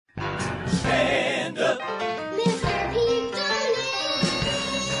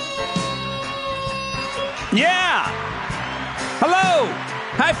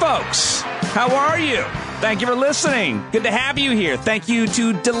folks. How are you? Thank you for listening. Good to have you here. Thank you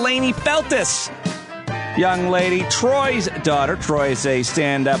to Delaney Feltus, young lady, Troy's daughter. Troy is a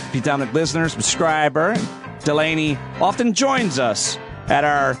stand-up Pete Dominic listener, subscriber. Delaney often joins us at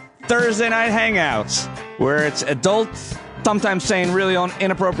our Thursday night hangouts, where it's adults sometimes saying really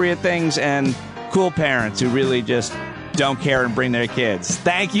inappropriate things and cool parents who really just don't care and bring their kids.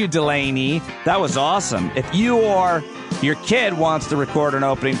 Thank you, Delaney. That was awesome. If you or your kid wants to record an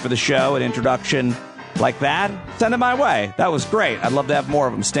opening for the show, an introduction like that, send it my way. That was great. I'd love to have more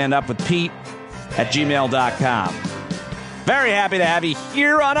of them. standupwithpete@gmail.com. Very happy to have you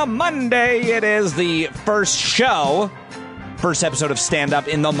here on a Monday. It is the first episode of Stand Up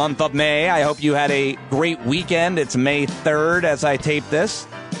in the month of May. I hope you had a great weekend. It's May 3rd as I tape this.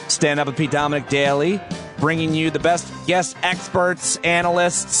 Stand Up with Pete Dominic Daily, bringing you the best guest experts,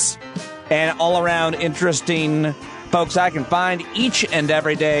 analysts, and all-around interesting folks I can find each and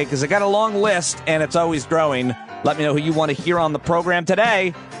every day, because I got a long list, and it's always growing. Let me know who you want to hear on the program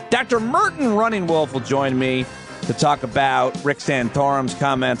today. Dr. Myrton Running Wolf will join me to talk about Rick Santorum's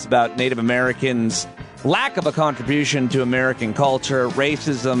comments about Native Americans' lack of a contribution to American culture,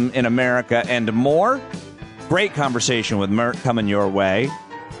 racism in America, and more. Great conversation with Mert coming your way.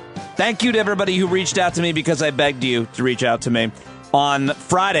 Thank you to everybody who reached out to me, because I begged you to reach out to me. On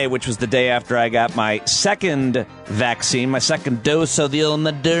Friday, which was the day after I got my second vaccine, my second dose of the old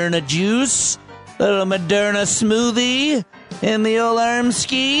Moderna juice, little Moderna smoothie in the old arm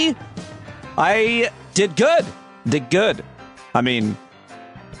ski, I did good. I mean,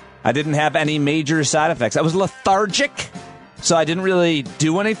 I didn't have any major side effects. I was lethargic, so I didn't really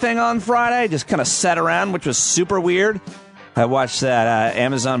do anything on Friday. I just kind of sat around, which was super weird. I watched that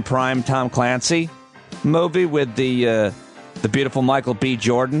Amazon Prime Tom Clancy movie with the beautiful Michael B.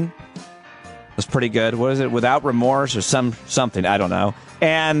 Jordan. It was pretty good. What is it? Without Remorse or something. I don't know.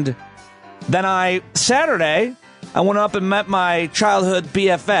 And then Saturday, I went up and met my childhood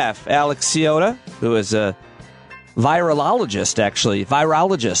BFF, Alex Ciota, who is a virologist.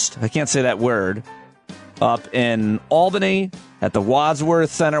 I can't say that word. Up in Albany at the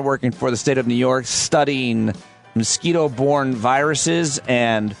Wadsworth Center, working for the state of New York, studying mosquito-borne viruses.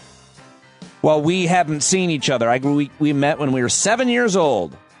 And well, we haven't seen each other. We met when we were 7 years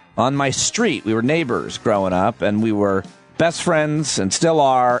old on my street. We were neighbors growing up, and we were best friends and still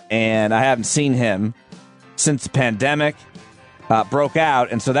are, and I haven't seen him since the pandemic broke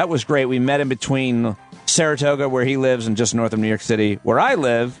out, and so that was great. We met in between Saratoga, where he lives, and just north of New York City, where I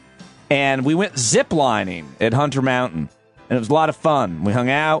live, and we went zip-lining at Hunter Mountain, and it was a lot of fun. We hung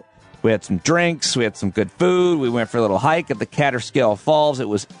out. We had some drinks. We had some good food. We went for a little hike at the Catterskill Falls. It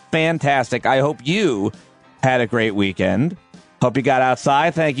was fantastic. I hope you had a great weekend. Hope you got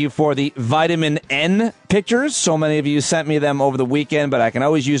outside. Thank you for the vitamin N pictures. So many of you sent me them over the weekend, but I can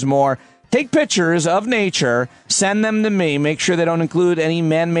always use more. Take pictures of nature. Send them to me. Make sure they don't include any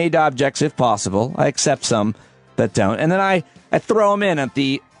man-made objects if possible. I accept some that don't. And then I throw them in at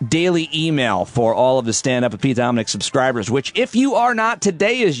the daily email for all of the Stand Up with Pete Dominic subscribers, which, if you are not,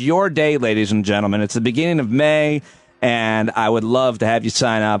 today is your day, ladies and gentlemen. It's the beginning of May, and I would love to have you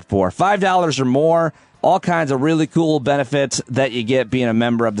sign up for $5 or more. All kinds of really cool benefits that you get being a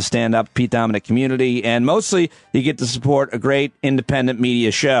member of the Stand Up Pete Dominic community, and mostly you get to support a great independent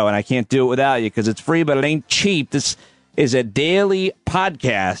media show, and I can't do it without you because it's free, but it ain't cheap. This is a daily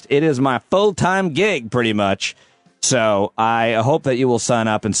podcast. It is my full-time gig, pretty much. So I hope that you will sign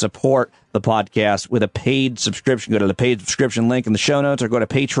up and support the podcast with a paid subscription. Go to the paid subscription link in the show notes or go to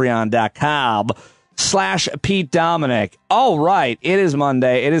patreon.com/Pete Dominic. All right. It is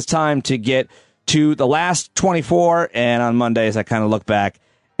Monday. It is time to get to the last 24. And on Mondays, I kind of look back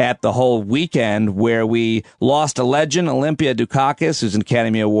at the whole weekend where we lost a legend, Olympia Dukakis, who's an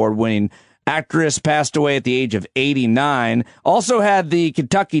Academy Award winning actress, passed away at the age of 89. Also had the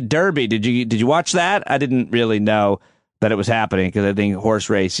Kentucky Derby. Did you watch that? I didn't really know that it was happening because I think horse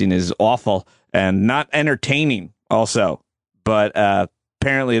racing is awful and not entertaining also. But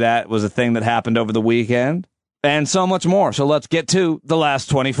apparently that was a thing that happened over the weekend and so much more. So let's get to the last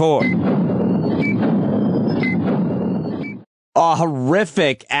 24. A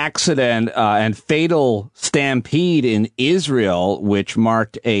horrific accident and fatal stampede in Israel, which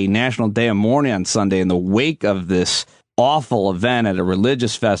marked a national day of mourning on Sunday in the wake of this awful event at a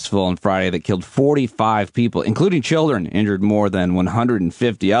religious festival on Friday that killed 45 people, including children, injured more than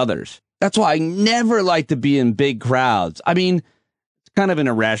 150 others. That's why I never like to be in big crowds. I mean, it's kind of an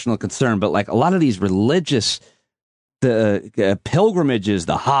irrational concern, but like a lot of these religious pilgrimages,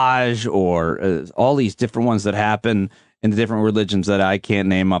 the Hajj, or all these different ones that happen in the different religions that I can't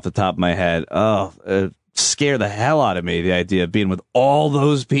name off the top of my head. scare the hell out of me, the idea of being with all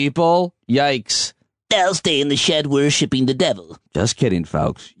those people. Yikes. They'll stay in the shed worshiping the devil. Just kidding,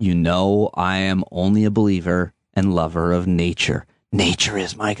 folks. You know I am only a believer and lover of nature. Nature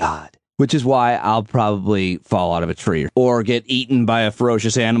is my God. Which is why I'll probably fall out of a tree or get eaten by a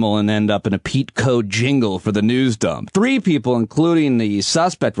ferocious animal and end up in a Pete Code jingle for the news dump. 3 people, including the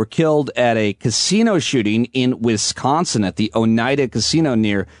suspect, were killed at a casino shooting in Wisconsin at the Oneida Casino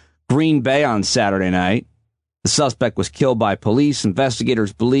near Green Bay on Saturday night. The suspect was killed by police.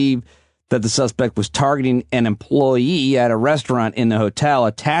 Investigators believe that the suspect was targeting an employee at a restaurant in the hotel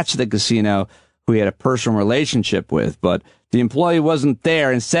attached to the casino who he had a personal relationship with. But the employee wasn't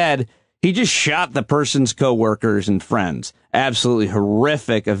there. Instead, he just shot the person's coworkers and friends. Absolutely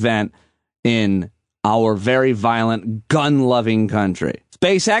horrific event in our very violent, gun-loving country.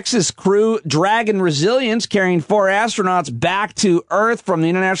 SpaceX's Crew Dragon Resilience, carrying 4 astronauts back to Earth from the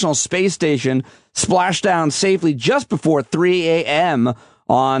International Space Station, splashed down safely just before 3 a.m.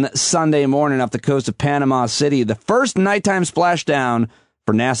 on Sunday morning off the coast of Panama City. The first nighttime splashdown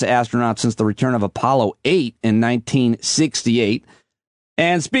for NASA astronauts since the return of Apollo 8 in 1968.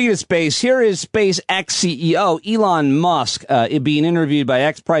 And speaking of space, here is SpaceX CEO Elon Musk being interviewed by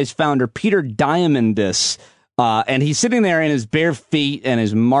XPRIZE founder Peter Diamandis. And he's sitting there in his bare feet and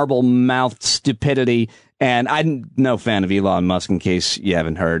his marble-mouthed stupidity. And I'm no fan of Elon Musk, in case you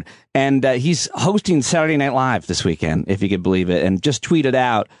haven't heard. And he's hosting Saturday Night Live this weekend, if you could believe it, and just tweeted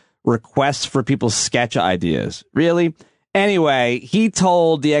out requests for people's sketch ideas. Really? Anyway, he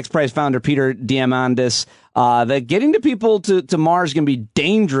told the XPRIZE founder Peter Diamandis that getting to people to Mars is going to be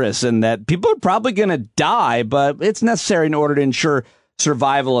dangerous and that people are probably going to die, but it's necessary in order to ensure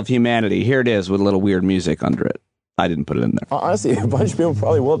survival of humanity. Here it is with a little weird music under it. I didn't put it in there. Honestly, a bunch of people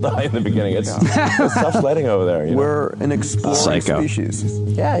probably will die in the beginning. It's tough sledding over there. You know? We're an exploring species.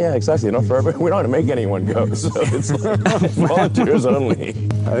 Yeah, exactly. We don't want to make anyone go, so it's volunteers only.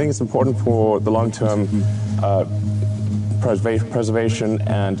 I think it's important for the long-term preservation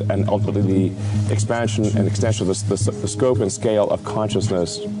and ultimately the expansion and extension of the scope and scale of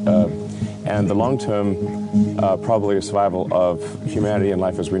consciousness and the long-term probably survival of humanity and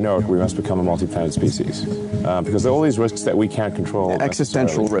life as we know it. We must become a multi-planet species because there are all these risks that we can't control.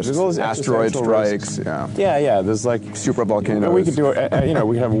 Existential risks, asteroid strikes. Yeah. There's like super volcanoes. We could do, we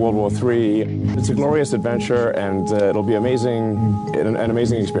could have a World War III. It's a glorious adventure, and it'll be amazing, an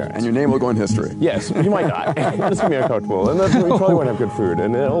amazing experience. And your name will go in history. Yes, you might die. It's gonna be uncomfortable, and we probably won't have good food,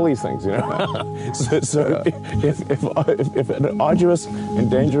 and all these things, you know. so if an arduous and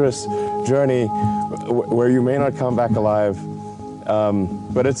dangerous journey where you may not come back alive,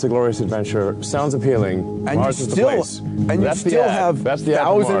 but it's a glorious adventure. Sounds appealing. And Mars you is the still, place. and you still have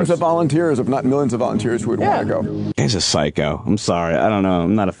thousands of volunteers, if not millions of volunteers, who would want to go. He's a psycho. I'm sorry. I don't know.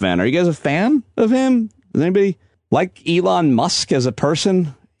 I'm not a fan. Are you guys a fan of him? Does anybody like Elon Musk as a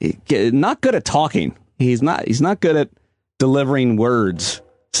person? Not good at talking. He's not good at delivering words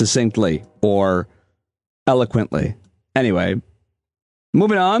succinctly or eloquently. Anyway,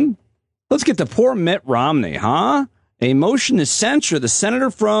 moving on. Let's get to poor Mitt Romney, huh? A motion to censure the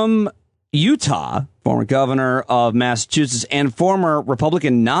senator from Utah, former governor of Massachusetts, and former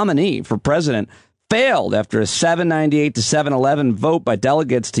Republican nominee for president, failed after a 798 to 711 vote by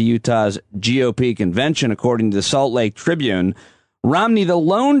delegates to Utah's GOP convention, according to the Salt Lake Tribune. Romney, the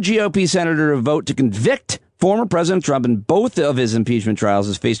lone GOP senator to vote to convict former President Trump in both of his impeachment trials,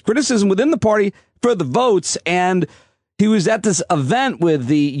 has faced criticism within the party for the votes, and he was at this event with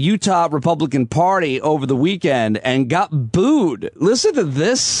the Utah Republican Party over the weekend and got booed. Listen to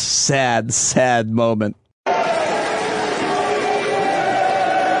this sad, sad moment. So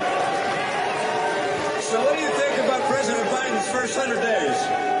what do you think about President Biden's first 100 days?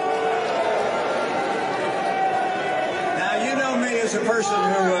 Now, you know me as a person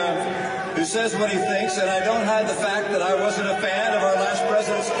who says what he thinks, and I don't hide the fact that I wasn't a fan of our last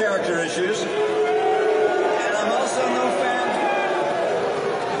president's character issues. And I'm also no fan.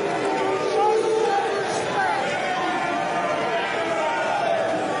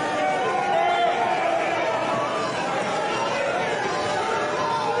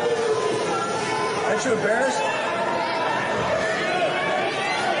 Aren't you embarrassed?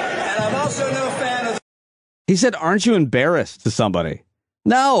 And I'm also no fan of. He said, "Aren't you embarrassed?" to somebody.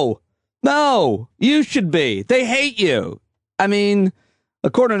 No, you should be. They hate you. I mean,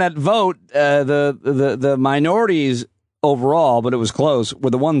 according to that vote, the minorities overall, but it was close,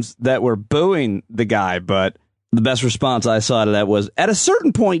 were the ones that were booing the guy. But the best response I saw to that was, at a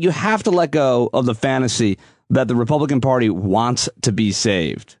certain point, you have to let go of the fantasy that the Republican Party wants to be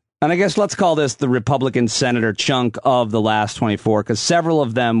saved. And I guess let's call this the Republican senator chunk of the last 24, because several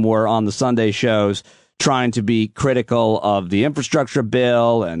of them were on the Sunday shows trying to be critical of the infrastructure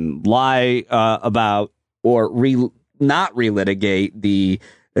bill and lie about or not relitigate the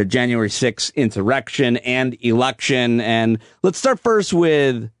January 6th insurrection and election. And let's start first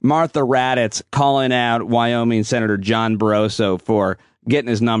with Martha Raddatz calling out Wyoming Senator John Barrasso for getting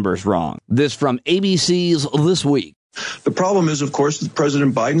his numbers wrong. This from ABC's This Week. The problem is, of course, that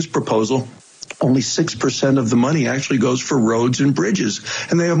President Biden's proposal, only 6% of the money actually goes for roads and bridges.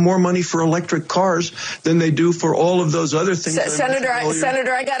 And they have more money for electric cars than they do for all of those other things. Senator,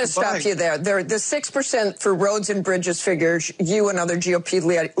 I got to stop you there. The 6% for roads and bridges figures you and other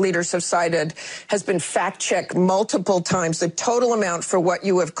GOP leaders have cited has been fact-checked multiple times. The total amount for what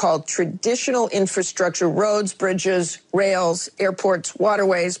you have called traditional infrastructure, roads, bridges, rails, airports,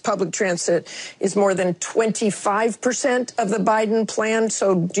 waterways, public transit, is more than 25% of the Biden plan.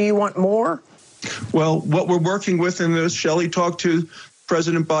 So do you want more? Well, what we're working with in this, Shelley talked to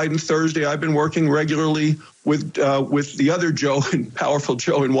President Biden Thursday. I've been working regularly with the other Joe, and powerful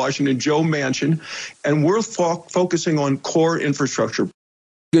Joe in Washington, Joe Manchin, and we're focusing on core infrastructure.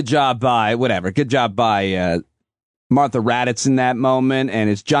 Good job by Martha Raddatz in that moment, and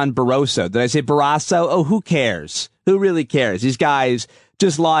it's John Barrasso. Did I say Barrasso? Oh, who cares? Who really cares? These guys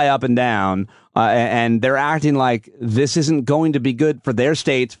just lie up and down, and they're acting like this isn't going to be good for their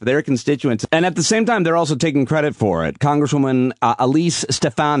states, for their constituents. And at the same time, they're also taking credit for it. Congresswoman Elise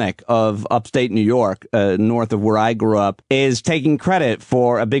Stefanik of upstate New York, north of where I grew up, is taking credit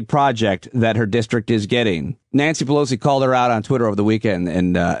for a big project that her district is getting. Nancy Pelosi called her out on Twitter over the weekend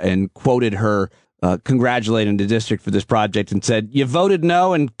and quoted her congratulating the district for this project and said, "You voted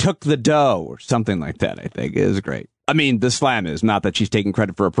no and took the dough," or something like that. I think it was great. I mean, the slam is not that she's taking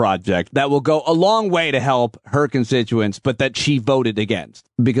credit for a project that will go a long way to help her constituents, but that she voted against,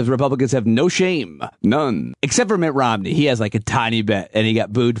 because Republicans have no shame, none, except for Mitt Romney. He has like a tiny bit and he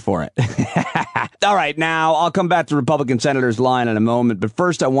got booed for it. All right, now I'll come back to Republican senators' line in a moment, but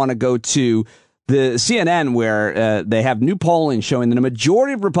first I want to go to the CNN, where they have new polling showing that a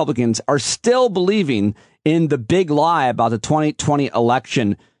majority of Republicans are still believing in the big lie about the 2020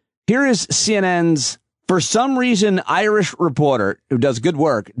 election. Here is CNN's, for some reason, Irish reporter who does good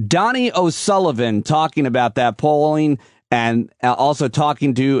work, Donnie O'Sullivan, talking about that polling and also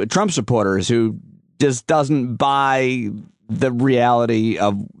talking to Trump supporters who just doesn't buy the reality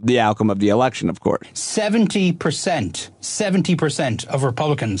of the outcome of the election, of course. 70% of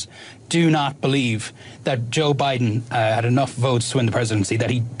Republicans do not believe that Joe Biden had enough votes to win the presidency, that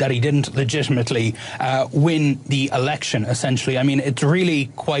he didn't legitimately win the election, essentially. I mean, it's really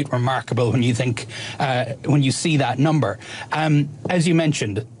quite remarkable when you think, when you see that number. As you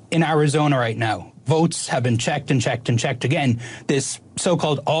mentioned, in Arizona right now, votes have been checked and checked and checked again. This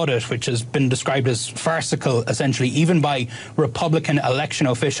so-called audit, which has been described as farcical, essentially, even by Republican election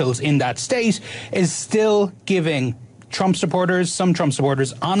officials in that state, is still giving Trump supporters, some Trump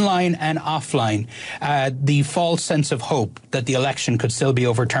supporters, online and offline, the false sense of hope that the election could still be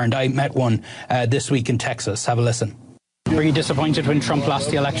overturned. I met one this week in Texas. Have a listen. Were you disappointed when Trump lost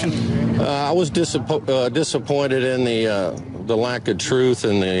the election? I was disappointed in the lack of truth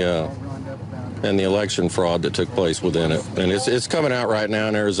and the election fraud that took place within it. And it's coming out right now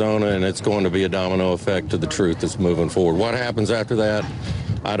in Arizona, and it's going to be a domino effect to the truth that's moving forward. What happens after that,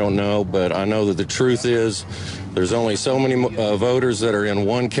 I don't know, but I know that the truth is there's only so many voters that are in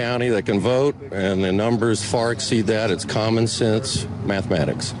one county that can vote, and the numbers far exceed that. It's common sense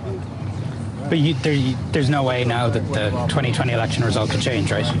mathematics. But there's no way now that the 2020 election result could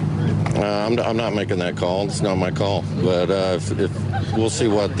change, right? I'm not making that call. It's not my call. But if we'll see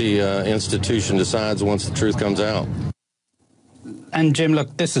what the institution decides once the truth comes out. And Jim,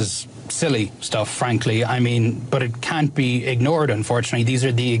 look, this is silly stuff, frankly. I mean, but it can't be ignored, unfortunately. These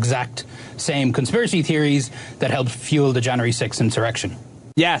are the exact same conspiracy theories that helped fuel the January 6th insurrection.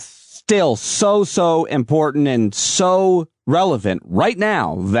 Yes, still so important and so relevant right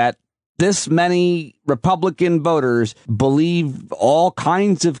now that this many Republican voters believe all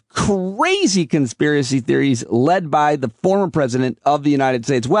kinds of crazy conspiracy theories led by the former president of the United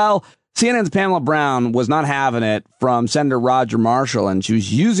States. Well, CNN's Pamela Brown was not having it from Senator Roger Marshall, and she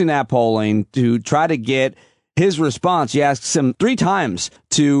was using that polling to try to get his response. She asked him 3 times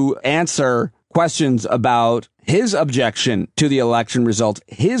to answer questions about his objection to the election results,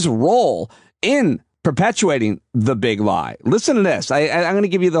 his role in perpetuating the big lie. Listen to this. I'm going to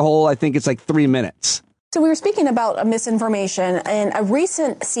give you the whole, I think it's like 3 minutes. So we were speaking about misinformation, and a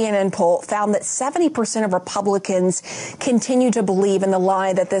recent CNN poll found that 70% of Republicans continue to believe in the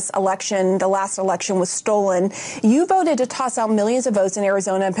lie that this election, the last election, was stolen. You voted to toss out millions of votes in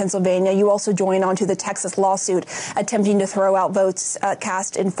Arizona and Pennsylvania. You also joined onto the Texas lawsuit attempting to throw out votes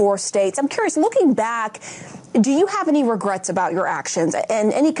cast in 4 states. I'm curious, looking back, do you have any regrets about your actions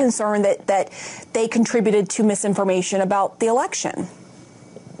and any concern that they contributed to misinformation about the election?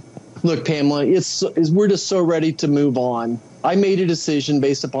 Look, Pamela, we're just so ready to move on. I made a decision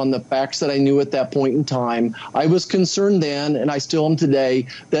based upon the facts that I knew at that point in time. I was concerned then, and I still am today,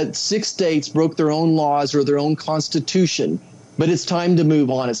 that 6 states broke their own laws or their own constitution. But it's time to move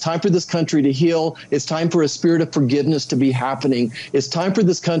on. It's time for this country to heal. It's time for a spirit of forgiveness to be happening. It's time for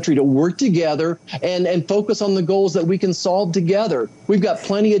this country to work together and focus on the goals that we can solve together. We've got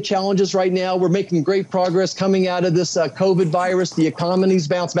plenty of challenges right now. We're making great progress coming out of this COVID virus. The economy's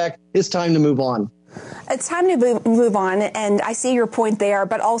bounced back. It's time to move on. It's time to move on, and I see your point there,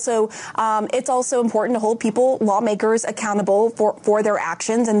 but also it's also important to hold people, lawmakers, accountable for their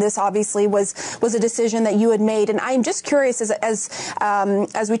actions, and this obviously was a decision that you had made. And I'm just curious, as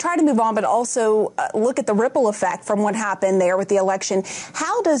we try to move on, but also look at the ripple effect from what happened there with the election.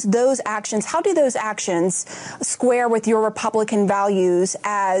 How do those actions square with your Republican values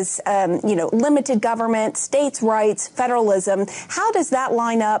as limited government, states' rights, federalism? How does that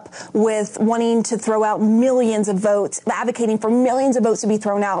line up with wanting to throw out millions of votes, advocating for millions of votes to be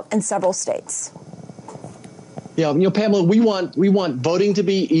thrown out in several states? Yeah, Pamela, we want voting to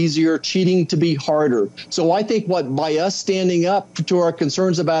be easier, cheating to be harder. So I think by us standing up to our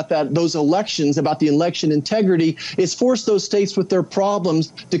concerns about those elections, about the election integrity, is force those states with their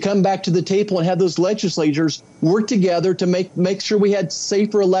problems to come back to the table and have those legislatures work together to make sure we had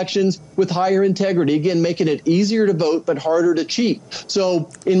safer elections with higher integrity. Again, making it easier to vote but harder to cheat. So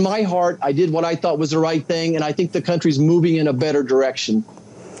in my heart, I did what I thought was the right thing, and I think the country's moving in a better direction.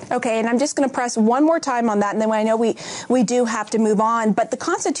 Okay, and I'm just going to press one more time on that, and then I know we do have to move on. But the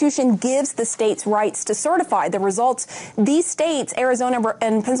Constitution gives the states rights to certify the results. These states, Arizona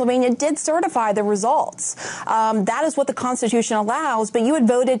and Pennsylvania, did certify the results. That is what the Constitution allows, but you had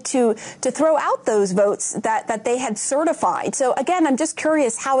voted to throw out those votes that they had certified. So again, I'm just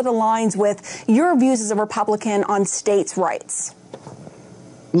curious how it aligns with your views as a Republican on states' rights.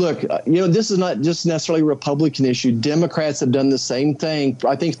 Look, this is not just necessarily a Republican issue. Democrats have done the same thing.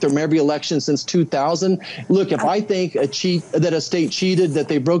 I think from every election since 2000. Look, if I think that a state cheated, that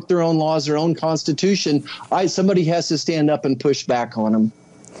they broke their own laws, their own constitution, somebody has to stand up and push back on them.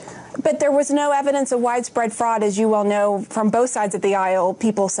 But there was no evidence of widespread fraud, as you well know, from both sides of the aisle.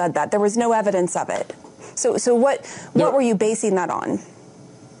 People said that there was no evidence of it. So what were you basing that on?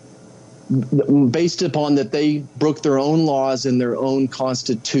 Based upon that they broke their own laws and their own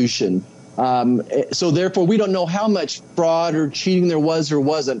constitution. So therefore, we don't know how much fraud or cheating there was or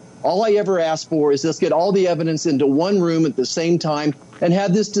wasn't. All I ever asked for is let's get all the evidence into one room at the same time and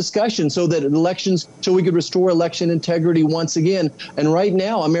have this discussion so we could restore election integrity once again. And right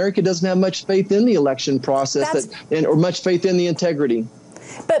now, America doesn't have much faith in the election process or much faith in the integrity.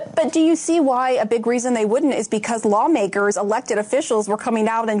 But do you see why a big reason they wouldn't is because lawmakers, elected officials, were coming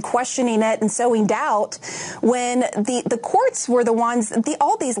out and questioning it and sowing doubt when the courts were the ones,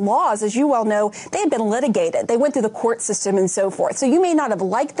 all these laws, as you well know, they had been litigated. They went through the court system and so forth. So you may not have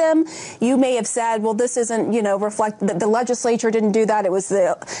liked them. You may have said, well, this isn't, reflect the legislature didn't do that. It was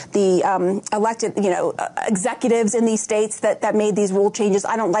the elected, executives in these states that made these rule changes.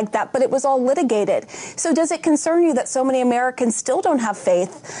 I don't like that. But it was all litigated. So does it concern you that so many Americans still don't have faith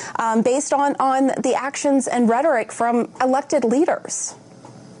based on the actions and rhetoric from elected leaders?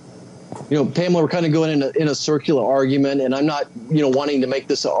 Pamela, we're kind of going in a circular argument, and I'm not, wanting to make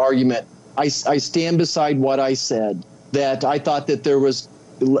this an argument. I stand beside what I said, that I thought that there was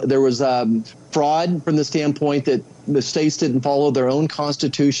fraud from the standpoint that the states didn't follow their own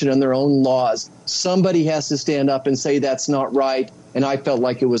constitution and their own laws. Somebody has to stand up and say that's not right, and I felt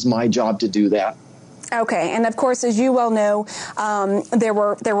like it was my job to do that. Okay, and of course, as you well know, there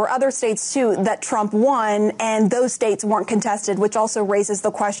were other states too that Trump won, and those states weren't contested, which also raises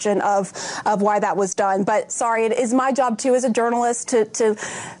the question of why that was done. But sorry, it is my job too as a journalist to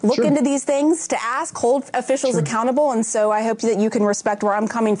look into these things, to hold officials accountable, and so I hope that you can respect where I'm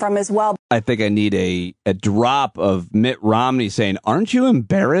coming from as well. I think I need a drop of Mitt Romney saying, "Aren't you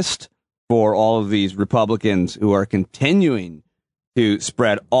embarrassed for all of these Republicans who are continuing to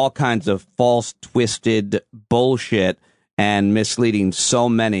spread all kinds of false, twisted bullshit and misleading so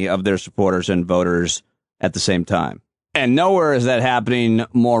many of their supporters and voters at the same time?" And nowhere is that happening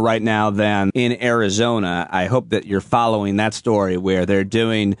more right now than in Arizona. I hope that you're following that story where they're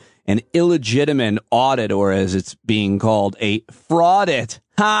doing an illegitimate audit, or as it's being called, a fraudit.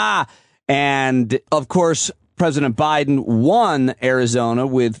 Ha! And, of course, President Biden won Arizona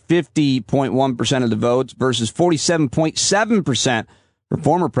with 50.1% of the votes versus 47.7% for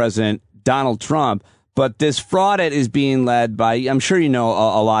former President Donald Trump. But this fraudit is being led by, I'm sure you know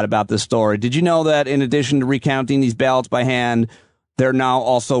a lot about this story. Did you know that in addition to recounting these ballots by hand, they're now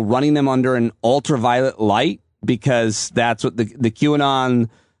also running them under an ultraviolet light? Because that's what the QAnon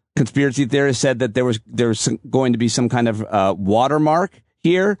conspiracy theorists said, that there was going to be some kind of watermark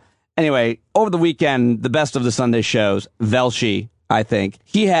here. Anyway, over the weekend, the best of the Sunday shows, Velshi, I think,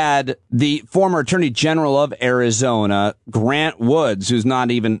 he had the former Attorney General of Arizona, Grant Woods, who's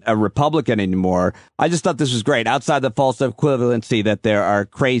not even a Republican anymore. I just thought this was great. Outside the false equivalency that there are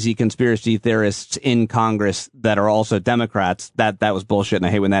crazy conspiracy theorists in Congress that are also Democrats, that was bullshit, and I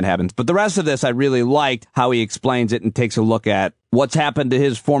hate when that happens. But the rest of this, I really liked how he explains it and takes a look at what's happened to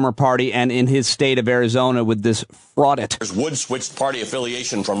his former party and in his state of Arizona with this fraudit. Woods switched party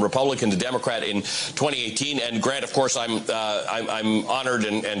affiliation from Republican to Democrat in 2018. And Grant, of course, I'm honored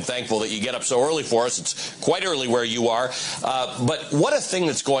and thankful that you get up so early for us. It's quite early where you are. But what a thing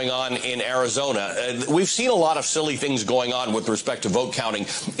that's going on in Arizona. We've seen a lot of silly things going on with respect to vote counting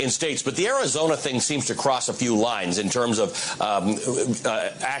in states, but the Arizona thing seems to cross a few lines in terms of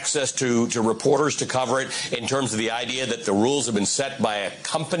access to reporters to cover it, in terms of the idea that the rules have been set by a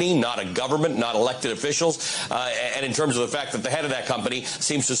company, not a government, not elected officials, and in terms of the fact that the head of that company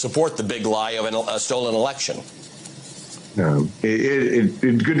seems to support the big lie of a stolen election.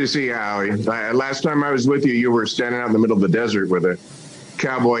 It's good to see you, Howie. Last time I was with you, you were standing out in the middle of the desert with a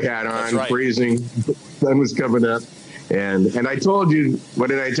cowboy hat on, right. Freezing. Sun was coming up. And I told you, what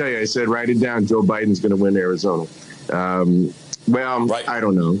did I tell you? I said, write it down. Joe Biden's going to win Arizona. Right. I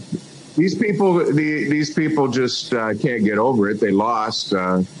don't know. These people just can't get over it. They lost.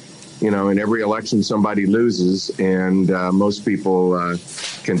 In every election, somebody loses, and most people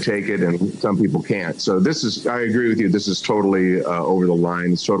can take it, and some people can't. So I agree with you. This is totally over the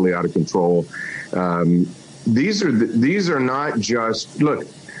line. It's totally out of control. These are not just, look,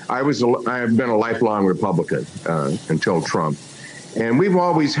 I have been a lifelong Republican until Trump. And we've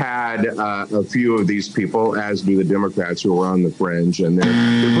always had a few of these people, as do the Democrats, who are on the fringe, and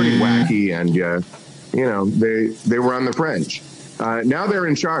they're pretty wacky, and they were on the fringe. Now they're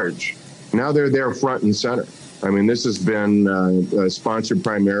in charge. Now they're there front and center. I mean, this has been sponsored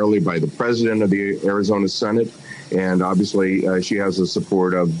primarily by the president of the Arizona Senate, and obviously she has the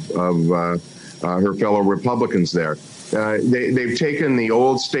support of her fellow Republicans there. They've taken the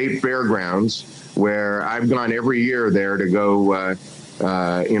old state fairgrounds, where I've gone every year there to go,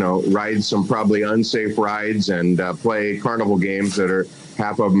 ride some probably unsafe rides and play carnival games that are,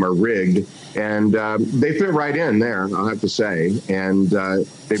 half of them are rigged. And they fit right in there, I'll have to say. And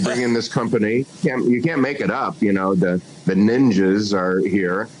they bring in this company. You can't make it up. The ninjas are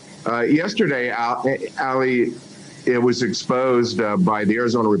here. Yesterday, Ali, it was exposed by the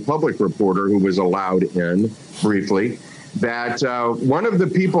Arizona Republic reporter, who was allowed in briefly, that one of the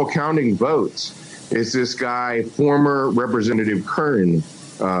people counting votes is this guy, former Representative Kern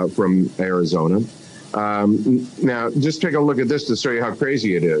from Arizona. Now, just take a look at this to show you how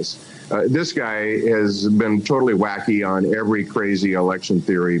crazy it is. This guy has been totally wacky on every crazy election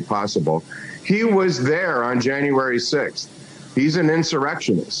theory possible. He was there on January 6th. He's an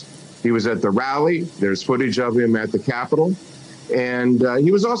insurrectionist. He was at the rally. There's footage of him at the Capitol. And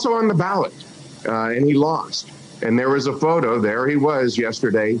he was also on the ballot, and he lost. And there was a photo. There he was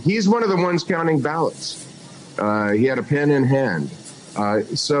yesterday. He's one of the ones counting ballots. He had a pen in hand.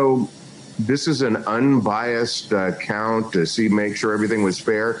 So this is an unbiased count to make sure everything was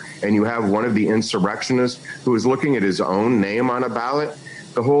fair. And you have one of the insurrectionists who is looking at his own name on a ballot.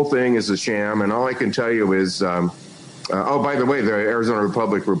 The whole thing is a sham. And all I can tell you is, by the way, the Arizona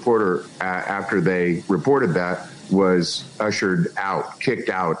Republic reporter, after they reported that, was kicked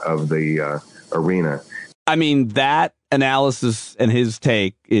out of the arena. I mean, that analysis and his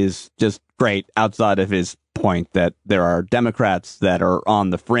take is just great, outside of his point that there are Democrats that are on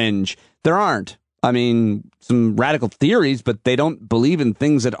the fringe. There aren't. I mean, some radical theories, but they don't believe in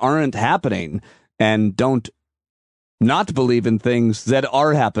things that aren't happening, and don't not believe in things that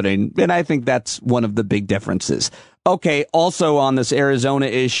are happening. And I think that's one of the big differences. Okay, also on this Arizona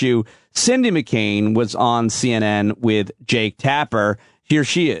issue, Cindy McCain was on CNN with Jake Tapper. Here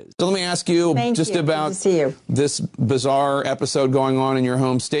she is. So let me ask you about this bizarre episode going on in your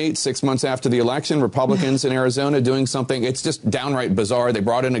home state 6 months after the election. Republicans in Arizona doing something. It's just downright bizarre. They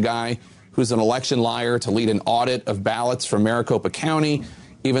brought in a guy who's an election liar to lead an audit of ballots from Maricopa County,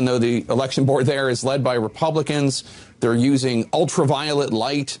 even though the election board there is led by Republicans. They're using ultraviolet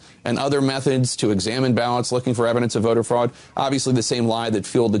light and other methods to examine ballots, looking for evidence of voter fraud. Obviously, the same lie that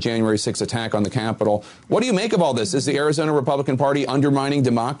fueled the January 6th attack on the Capitol. What do you make of all this? Is the Arizona Republican Party undermining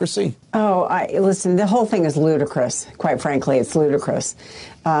democracy? Oh, listen, the whole thing is ludicrous. Quite frankly, it's ludicrous.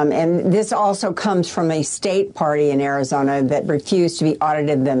 And this also comes from a state party in Arizona that refused to be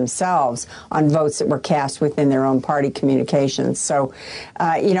audited themselves on votes that were cast within their own party communications. So,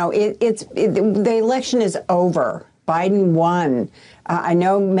 the election is over. Biden won. I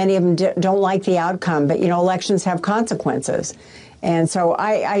know many of them don't like the outcome, but, elections have consequences. And so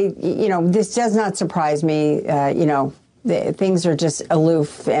this does not surprise me. Things are just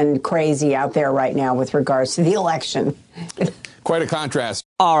aloof and crazy out there right now with regards to the election. Quite a contrast.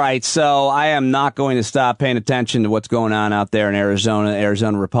 All right, so I am not going to stop paying attention to what's going on out there in Arizona.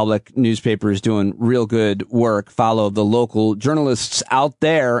 Arizona Republic newspaper is doing real good work. Follow the local journalists out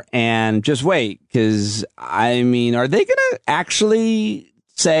there and just wait, because, are they going to actually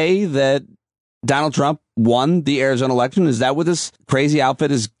say that Donald Trump won the Arizona election? Is that what this crazy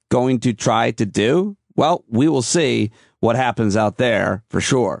outfit is going to try to do? Well, we will see what happens out there for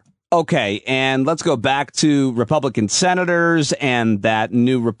sure. Okay, and let's go back to Republican senators and that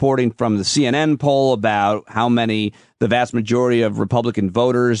new reporting from the CNN poll about how many, the vast majority of Republican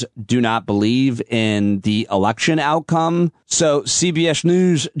voters do not believe in the election outcome. So CBS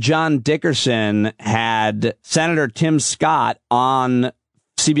News' John Dickerson had Senator Tim Scott on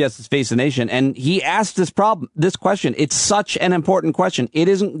CBS's Face the Nation, and he asked this question. It's such an important question. It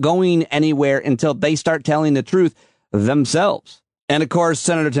isn't going anywhere until they start telling the truth themselves. And, of course,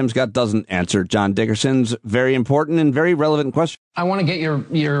 Senator Tim Scott doesn't answer John Dickerson's very important and very relevant question. I want to get you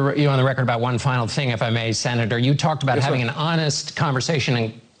on the record about one final thing, if I may, Senator. You talked about having an honest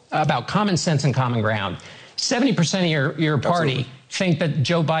conversation about common sense and common ground. 70% of your party think that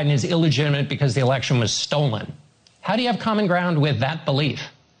Joe Biden is illegitimate because the election was stolen. How do you have common ground with that belief?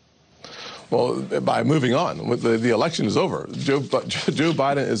 Well, by moving on, the election is over. Joe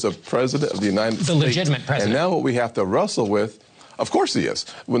Biden is a president of the United States. The legitimate president. And now what we have to wrestle with, of course he is.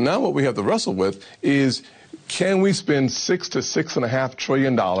 Well, now what we have to wrestle with is, can we spend $6 to $6.5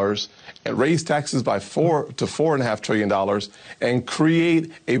 trillion and raise taxes by $4 to $4.5 trillion and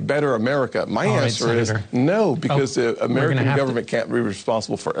create a better America? My answer is no, because the American government can't be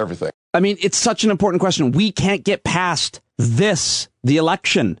responsible for everything. It's such an important question. We can't get past the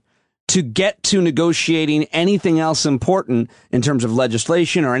election, to get to negotiating anything else important in terms of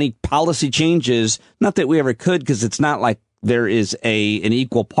legislation or any policy changes. Not that we ever could, because it's not like there is an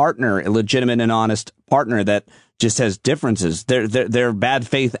equal partner, a legitimate and honest partner that just has differences. They're bad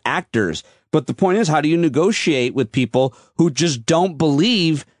faith actors. But the point is, how do you negotiate with people who just don't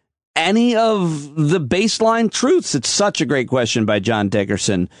believe any of the baseline truths? It's such a great question by John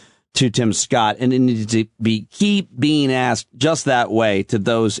Dickerson to Tim Scott, and it needs to keep being asked just that way to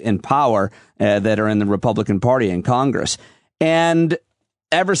those in power that are in the Republican Party in Congress. And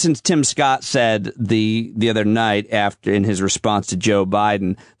ever since Tim Scott said the other night, after in his response to Joe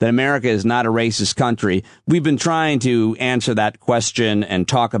Biden, that America is not a racist country, we've been trying to answer that question and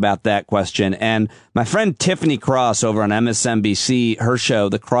talk about that question. And my friend Tiffany Cross over on MSNBC, her show,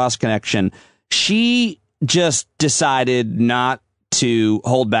 The Cross Connection, she just decided not to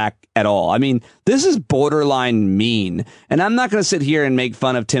hold back at all. This is borderline mean. And I'm not going to sit here and make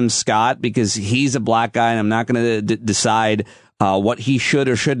fun of Tim Scott because he's a black guy, and I'm not going to decide what he should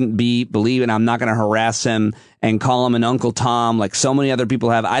or shouldn't be believing. I'm not going to harass him and call him an Uncle Tom like so many other people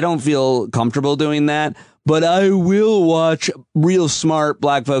have. I don't feel comfortable doing that, but I will watch real smart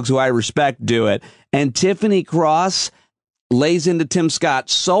black folks who I respect do it. And Tiffany Cross lays into Tim Scott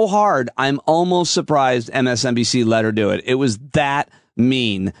so hard, I'm almost surprised MSNBC let her do it. It was that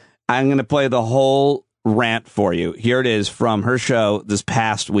mean. I'm going to play the whole rant for you. Here it is from her show this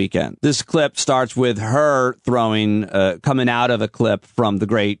past weekend. This clip starts with her coming out of a clip from the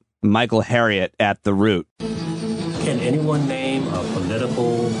great Michael Harriot at The Root. Can anyone name a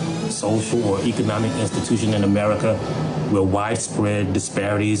political, social, or economic institution in America where widespread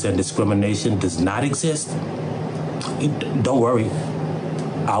disparities and discrimination does not exist? Don't worry.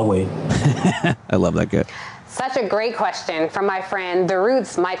 I'll wait. I love that guy. Such a great question from my friend, The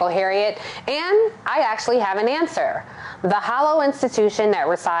Root's Michael Harriot, and I actually have an answer. The hollow institution that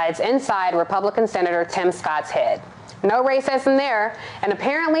resides inside Republican Senator Tim Scott's head. No racism there, and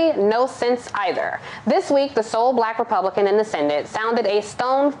apparently no sense either. This week, the sole black Republican in the Senate sounded a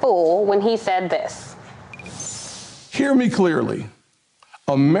stone fool when he said this. Hear me clearly.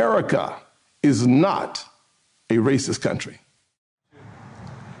 America is not a racist country.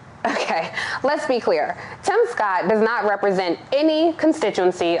 Okay, Let's be clear. Tim Scott does not represent any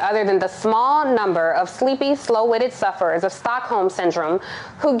constituency other than the small number of sleepy, slow-witted sufferers of Stockholm Syndrome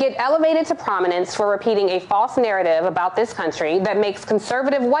who get elevated to prominence for repeating a false narrative about this country that makes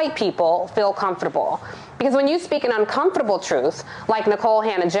conservative white people feel comfortable. Because when you speak an uncomfortable truth, like Nicole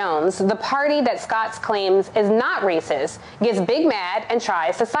Hannah-Jones, the party that Scott claims is not racist gets big mad and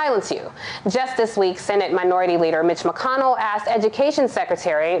tries to silence you. Just this week, Senate Minority Leader Mitch McConnell asked Education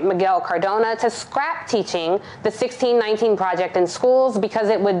Secretary Miguel Cardona to scrap teaching the 1619 Project in schools because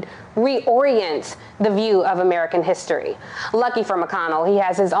it would reorient the view of American history. Lucky for McConnell, he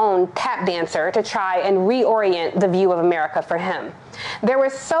has his own tap dancer to try and reorient the view of America for him. There were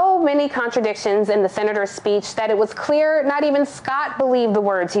so many contradictions in the senator's speech that it was clear not even Scott believed the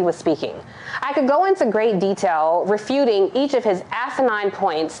words he was speaking. I could go into great detail refuting each of his asinine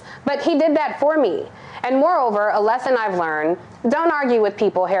points, but he did that for me. And moreover, a lesson I've learned, don't argue with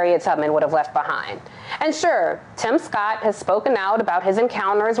people Harriet Tubman would have left behind. And sure, Tim Scott has spoken out about his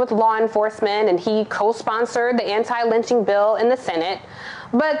encounters with law enforcement, and he co-sponsored the anti-lynching bill in the Senate,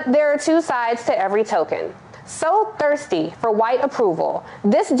 but there are two sides to every token. So thirsty for white approval,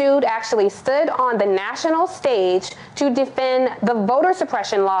 this dude actually stood on the national stage to defend the voter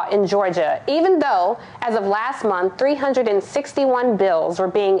suppression law in Georgia, even though, as of last month, 361 bills were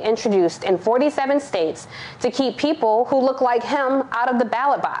being introduced in 47 states to keep people who look like him out of the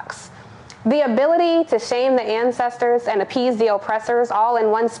ballot box. The ability to shame the ancestors and appease the oppressors all in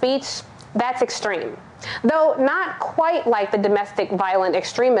one speech, that's extreme. Though not quite like the domestic violent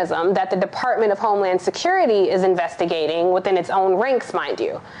extremism that the Department of Homeland Security is investigating within its own ranks, mind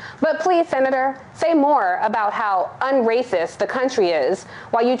you. But please, Senator, say more about how unracist the country is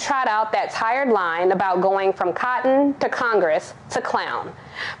while you trot out that tired line about going from cotton to Congress to clown.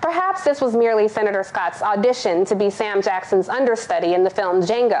 Perhaps this was merely Senator Scott's audition to be Sam Jackson's understudy in the film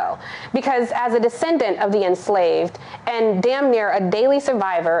Django, because as a descendant of the enslaved and damn near a daily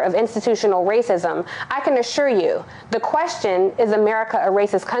survivor of institutional racism, I can assure you the question, is America a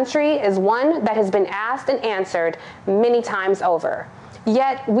racist country, is one that has been asked and answered many times over.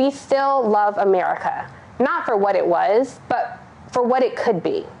 Yet we still love America, not for what it was, but for what it could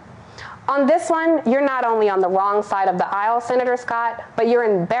be. On this one, you're not only on the wrong side of the aisle, Senator Scott, but you're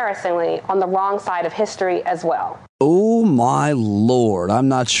embarrassingly on the wrong side of history as well. Oh, my Lord. I'm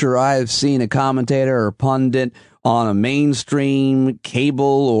not sure I've seen a commentator or pundit on a mainstream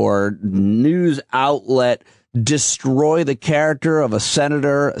cable or news outlet destroy the character of a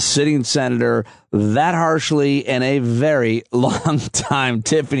senator, a sitting senator, that harshly in a very long time.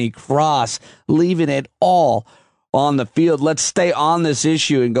 Tiffany Cross leaving it all on the field. Let's stay on this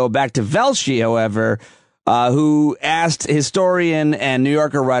issue and go back to Velshi, however, who asked historian and New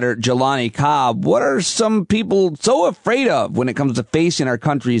Yorker writer Jelani Cobb, what are some people so afraid of when it comes to facing our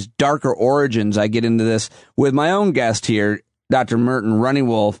country's darker origins? I get into this with my own guest here, Dr. Myrton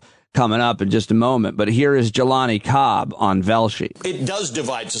Runnywolf, coming up in just a moment. But here is Jelani Cobb on Velshi. It does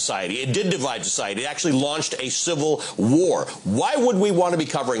divide society. It did divide society. It actually launched a civil war. Why would we want to be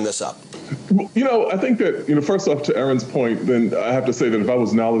covering this up? You know, I think that, first off, to Aaron's point, then I have to say that if I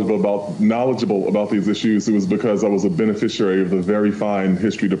was knowledgeable about these issues, it was because I was a beneficiary of the very fine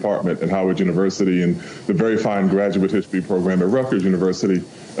history department at Howard University and the very fine graduate history program at Rutgers University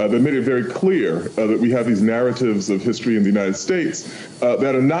that made it very clear that we have these narratives of history in the United States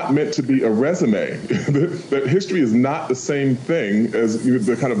that are not meant to be a resume. That history is not the same thing as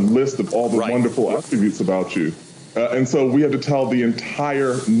the kind of list of all the wonderful attributes about you. And so we have to tell the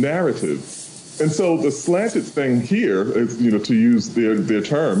entire narrative. And so the slanted thing here, is, to use their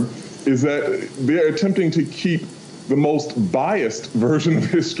term, is that they're attempting to keep the most biased version of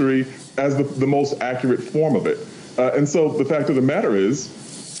history as the most accurate form of it. And so the fact of the matter is,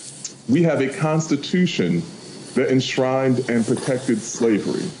 we have a constitution that enshrined and protected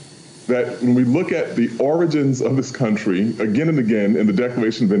slavery. That when we look at the origins of this country, again and again, in the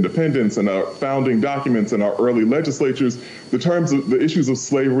Declaration of Independence and our founding documents and our early legislatures, the issues of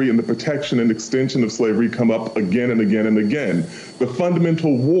slavery and the protection and extension of slavery come up again and again and again. The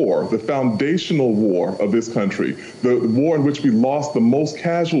fundamental war, the foundational war of this country, the war in which we lost the most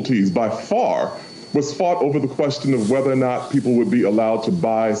casualties by far, was fought over the question of whether or not people would be allowed to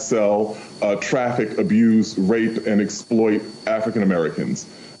buy, sell, traffic, abuse, rape, and exploit African Americans.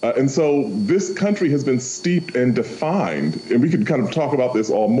 And so this country has been steeped and defined, and we could kind of talk about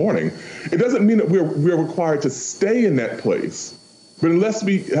this all morning. It doesn't mean that we're required to stay in that place, but unless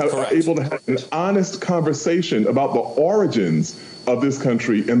we are able to have an honest conversation about the origins of this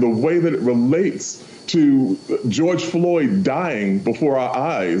country and the way that it relates to George Floyd dying before our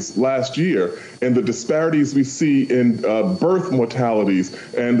eyes last year, and the disparities we see in birth mortalities,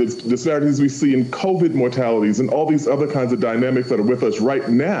 and the disparities we see in COVID mortalities, and all these other kinds of dynamics that are with us right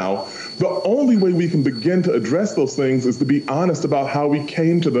now, the only way we can begin to address those things is to be honest about how we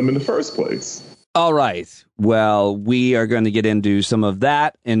came to them in the first place. All right. Well, we are going to get into some of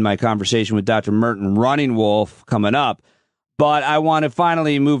that in my conversation with Dr. Myrton Running Wolf coming up. But I want to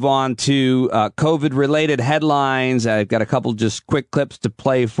finally move on to COVID-related headlines. I've got a couple just quick clips to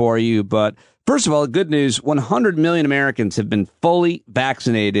play for you. But first of all, good news, 100 million Americans have been fully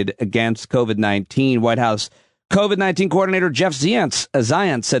vaccinated against COVID-19. White House COVID-19 coordinator Jeff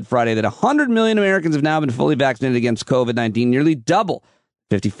Zients said Friday that 100 million Americans have now been fully vaccinated against COVID-19, nearly double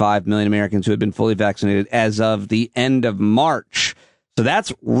 55 million Americans who have been fully vaccinated as of the end of March. So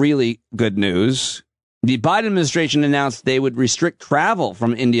that's really good news. The Biden administration announced they would restrict travel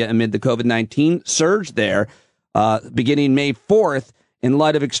from India amid the COVID-19 surge there, beginning May 4th. In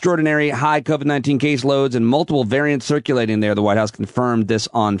light of extraordinary high COVID-19 caseloads and multiple variants circulating there, the White House confirmed this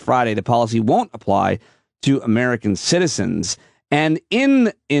on Friday. The policy won't apply to American citizens. And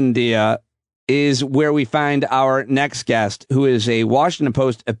in India is where we find our next guest, who is a Washington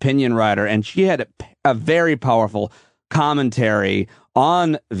Post opinion writer, and she had a very powerful commentary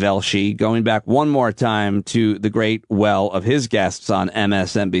on Velshi, going back one more time to the great well of his guests on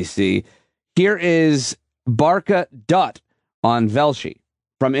MSNBC. Here is Barkha Dutt on Velshi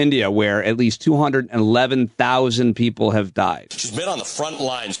from India, where at least 211,000 people have died. She's been on the front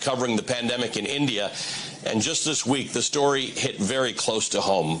lines covering the pandemic in India. And just this week, the story hit very close to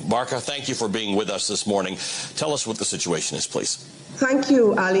home. Barkha, thank you for being with us this morning. Tell us what the situation is, please. Thank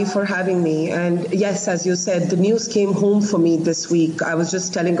you, Ali, for having me. And yes, as you said, the news came home for me this week. I was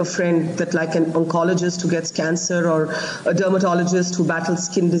just telling a friend that like an oncologist who gets cancer or a dermatologist who battles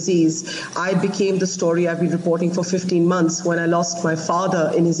skin disease, I became the story I've been reporting for 15 months when I lost my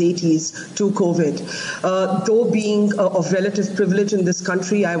father in his 80s to COVID. Though being of relative privilege in this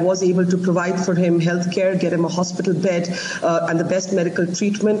country, I was able to provide for him health care, get him a hospital bed and the best medical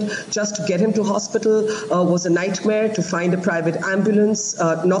treatment. Just to get him to hospital was a nightmare. To find a private ambulance,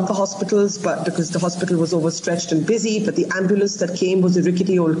 not the hospitals, but because the hospital was overstretched and busy, but the ambulance that came was a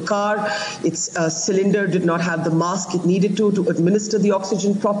rickety old car. Its cylinder did not have the mask it needed to administer the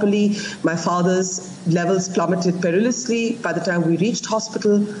oxygen properly. My father's levels plummeted perilously by the time we reached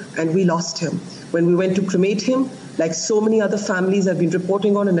hospital, and we lost him. When we went to cremate him, like so many other families I've been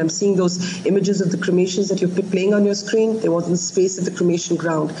reporting on, and I'm seeing those images of the cremations that you're playing on your screen, there wasn't space at the cremation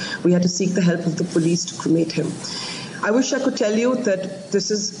ground. We had to seek the help of the police to cremate him. I wish I could tell you that this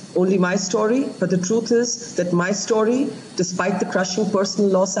is only my story, but the truth is that my story, despite the crushing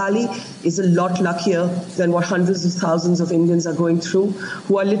personal loss, Ali, is a lot luckier than what hundreds of thousands of Indians are going through,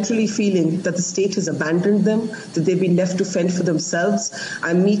 who are literally feeling that the state has abandoned them, that they've been left to fend for themselves.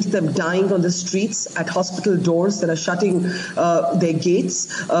 I meet them dying on the streets at hospital doors that are shutting their gates.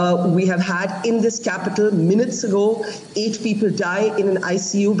 We have had in this capital minutes ago 8 people die in an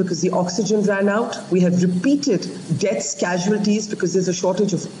ICU because the oxygen ran out. We have repeated deaths, casualties, because there's a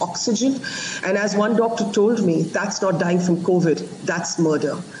shortage of oxygen. And as one doctor told me, that's not dying from COVID, that's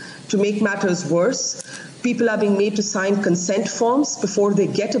murder. To make matters worse, people are being made to sign consent forms before they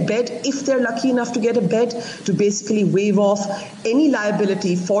get a bed, if they're lucky enough to get a bed, to basically waive off any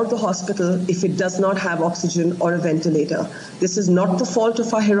liability for the hospital if it does not have oxygen or a ventilator. This is not the fault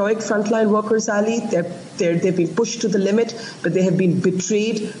of our heroic frontline workers, Ali. They've been pushed to the limit, but they have been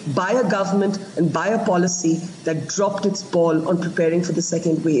betrayed by a government and by a policy that dropped its ball on preparing for the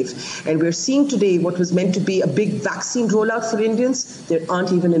second wave. And we're seeing today what was meant to be a big vaccine rollout for Indians. There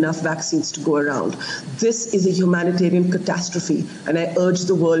aren't even enough vaccines to go around. This is a humanitarian catastrophe, and I urge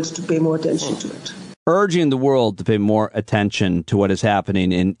the world to pay more attention to it. Urging the world to pay more attention to what is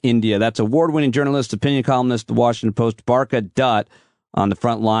happening in India. That's award-winning journalist, opinion columnist, The Washington Post, Barkha Dutt, on the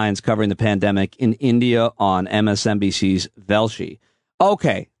front lines covering the pandemic in India on MSNBC's Velshi.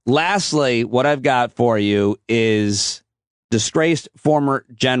 Okay, lastly, what I've got for you is disgraced former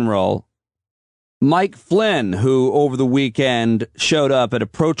general Mike Flynn, who over the weekend showed up at a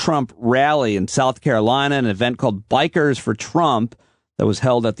pro-Trump rally in South Carolina, an event called Bikers for Trump that was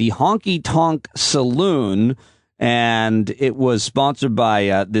held at the Honky Tonk Saloon. And it was sponsored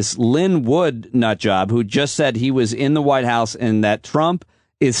by this Lynn Wood nutjob, who just said he was in the White House and that Trump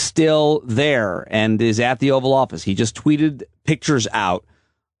is still there and is at the Oval Office. He just tweeted pictures out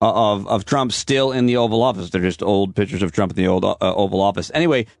of Trump still in the Oval Office. They're just old pictures of Trump in the old Oval Office.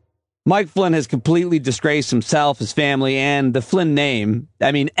 Anyway, Mike Flynn has completely disgraced himself, his family, and the Flynn name.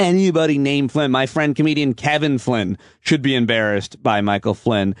 I mean, anybody named Flynn. My friend comedian Kevin Flynn should be embarrassed by Michael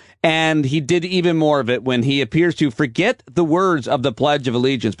Flynn. And he did even more of it when he appears to forget the words of the Pledge of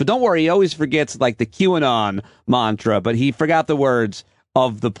Allegiance. But don't worry, he always forgets like the QAnon mantra, but he forgot the words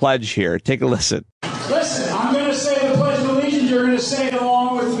of the pledge here. Take a listen. Listen, I'm going to say the Pledge of Allegiance. You're going to say it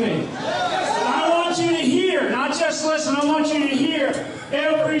along with me. And I want you to hear, not just listen, I want you to hear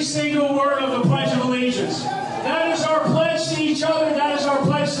every single word of the Pledge of Allegiance. That is our pledge to each other. That is our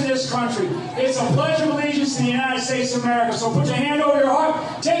pledge to this country. It's a Pledge of Allegiance to the United States of America. So put your hand over your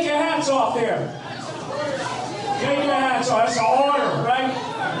heart. Take your hats off there. Take your hats off. That's an order, right?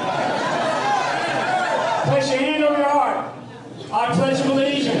 Place your hand over your heart. I pledge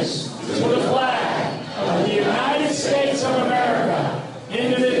allegiance to the flag of the United States of America,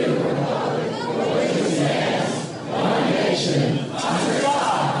 individual, with one nation, under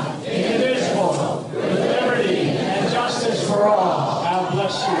God, indivisible, with liberty and justice for all. God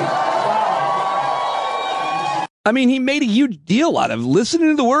bless you. Wow. I mean, he made a huge deal out of listening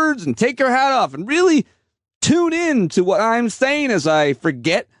to the words and take your hat off and really tune in to what I'm saying as I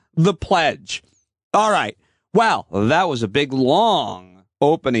forget the pledge. All right. Well, that was a big, long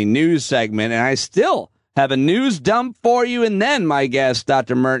opening news segment, and I still have a news dump for you, and then my guest,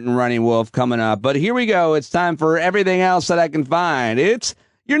 Dr. Myrton Running Wolf, coming up. But here we go. It's time for everything else that I can find. It's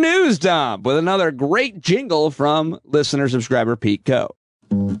your news dump with another great jingle from listener subscriber Pete Coe.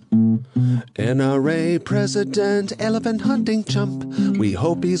 NRA President Elephant Hunting Chump. We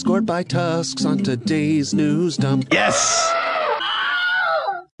hope he's gored by tusks on today's news dump. Yes!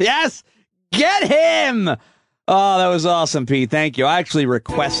 Yes! Get him! Oh, that was awesome, Pete. Thank you. I actually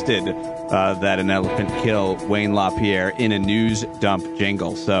requested that an elephant kill Wayne LaPierre in a news dump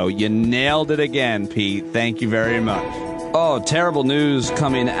jingle. So you nailed it again, Pete. Thank you very much. Oh, terrible news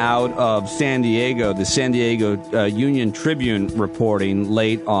coming out of San Diego. The San Diego Union Tribune reporting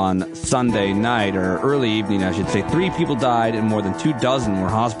late on Sunday night, or early evening, I should say. 3 people died and more than 24 were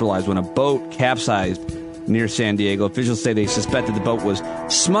hospitalized when a boat capsized near San Diego. Officials say they suspected the boat was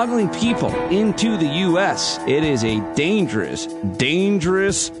smuggling people into the U.S. It is a dangerous,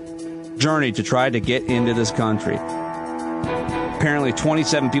 dangerous journey to try to get into this country. Apparently,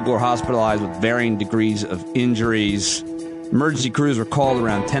 27 people were hospitalized with varying degrees of injuries. Emergency crews were called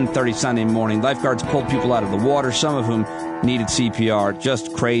around 10:30 Sunday morning. Lifeguards pulled people out of the water, some of whom needed CPR.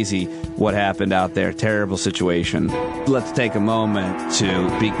 Just crazy what happened out there. Terrible situation. Let's take a moment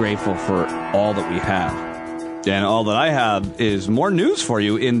to be grateful for all that we have. And all that I have is more news for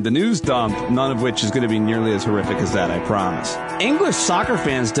you in the news dump, none of which is going to be nearly as horrific as that, I promise. English soccer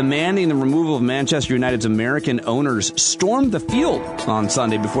fans demanding the removal of Manchester United's American owners stormed the field on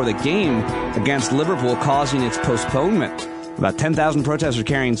Sunday before the game against Liverpool, causing its postponement. About 10,000 protesters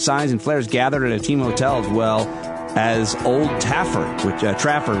carrying signs and flares gathered at a team hotel, as well as Old Trafford,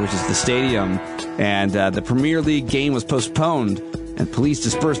 which is the stadium. And the Premier League game was postponed, and police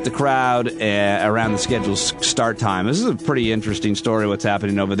dispersed the crowd around the scheduled start time. This is a pretty interesting story, what's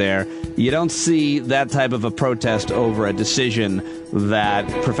happening over there. You don't see that type of a protest over a decision that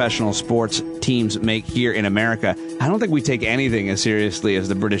professional sports teams make here in America. I don't think we take anything as seriously as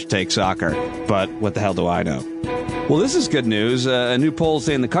the British take soccer, but what the hell do I know? Well, this is good news. A new poll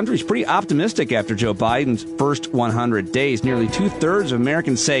saying the country's pretty optimistic after Joe Biden's first 100 days. Nearly 2/3 of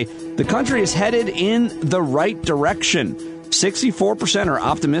Americans say the country is headed in the right direction. 64% are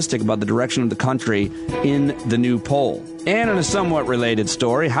optimistic about the direction of the country in the new poll. And in a somewhat related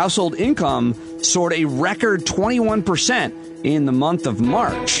story, household income soared a record 21% in the month of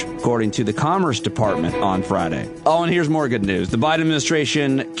March, according to the Commerce Department on Friday. Oh, and here's more good news. The Biden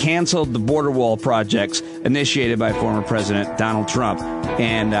administration canceled the border wall projects initiated by former President Donald Trump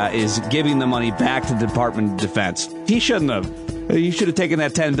and is giving the money back to the Department of Defense. He shouldn't have. He should have taken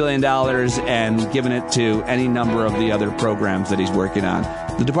that $10 billion and given it to any number of the other programs that he's working on.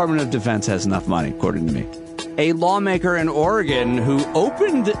 The Department of Defense has enough money, according to me. A lawmaker in Oregon who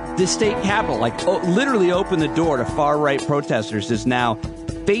opened the state capitol, literally opened the door to far-right protesters, is now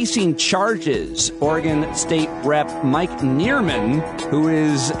facing charges. Oregon State Rep Mike Neerman, who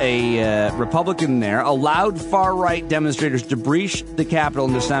is a Republican there, allowed far-right demonstrators to breach the Capitol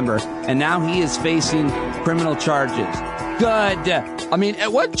in December, and now he is facing criminal charges. Good. I mean,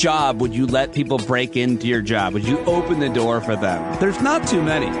 at what job would you let people break into your job? Would you open the door for them? There's not too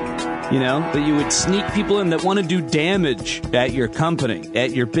many, that you would sneak people in that want to do damage at your company,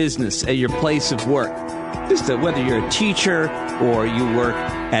 at your business, at your place of work. Just whether you're a teacher or you work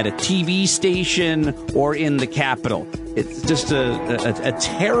at a TV station or in the Capitol. It's just a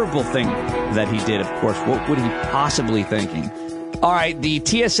terrible thing that he did, of course. What would he possibly thinking? All right, the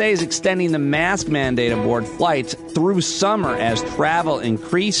TSA is extending the mask mandate aboard flights through summer as travel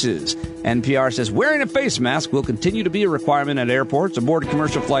increases. NPR says wearing a face mask will continue to be a requirement at airports, aboard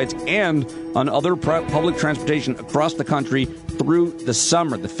commercial flights, and on other public transportation across the country through the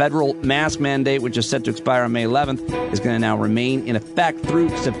summer. The federal mask mandate, which is set to expire on May 11th, is going to now remain in effect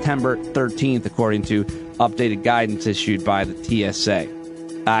through September 13th, according to updated guidance issued by the TSA.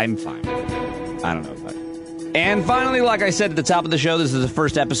 I'm fine. I don't know about it. And finally, like I said at the top of the show, this is the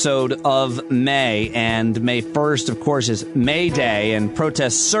first episode of May, and May 1st, of course, is May Day, and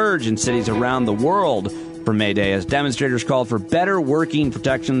protests surge in cities around the world for May Day as demonstrators called for better working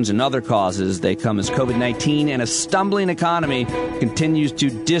protections and other causes. They come as COVID-19 and a stumbling economy continues to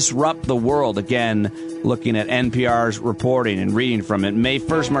disrupt the world. Again, looking at NPR's reporting and reading from it. May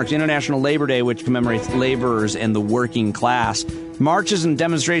 1st marks International Labor Day, which commemorates laborers and the working class. Marches and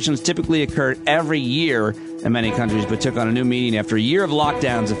demonstrations typically occur every year in many countries, but took on a new meaning after a year of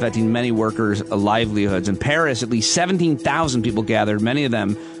lockdowns affecting many workers' livelihoods. In Paris, at least 17,000 people gathered, many of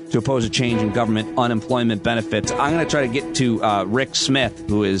them to oppose a change in government unemployment benefits. I'm going to try to get to Rick Smith,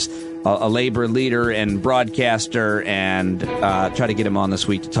 who is a labor leader and broadcaster, and try to get him on this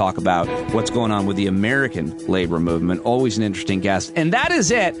week to talk about what's going on with the American labor movement. Always an interesting guest. And that is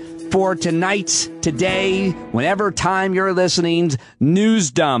it for tonight's, today, whenever time you're listening,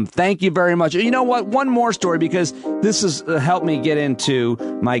 News Dump. Thank you very much. You know what? One more story, because this has helped me get into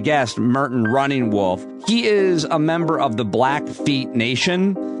my guest, Myrton Running Wolf. He is a member of the Blackfeet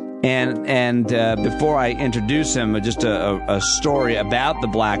Nation. And before I introduce him, just a story about the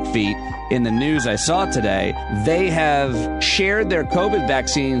Blackfeet in the news I saw today. They have shared their COVID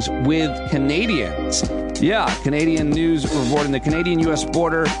vaccines with Canadians. Yeah, Canadian news reporting the Canadian-U.S.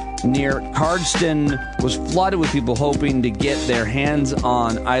 border near Cardston was flooded with people hoping to get their hands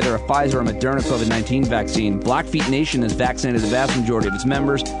on either a Pfizer or Moderna COVID-19 vaccine. Blackfeet Nation has vaccinated the vast majority of its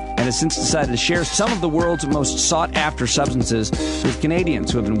members and has since decided to share some of the world's most sought-after substances with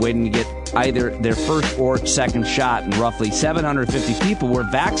Canadians who have been waiting to get either their first or second shot. And roughly 750 people were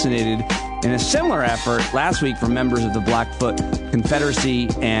vaccinated in a similar effort last week from members of the Blackfoot Confederacy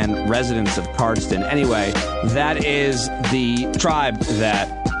and residents of Cardston. Anyway, that is the tribe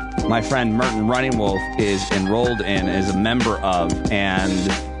that my friend Myrton Running Wolf is enrolled in, is a member of, and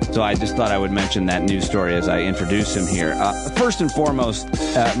so I just thought I would mention that news story as I introduce him here. First and foremost,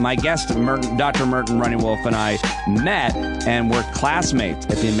 my guest, Dr. Myrton Running Wolf, and I met and were classmates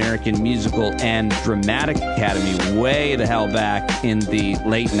at the American Musical and Dramatic Academy way the hell back in the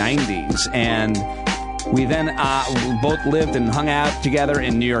late 90s. And we then both lived and hung out together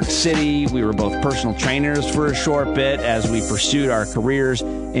in New York City. We were both personal trainers for a short bit as we pursued our careers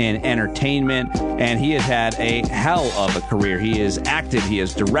in entertainment. And he has had a hell of a career. He has acted, he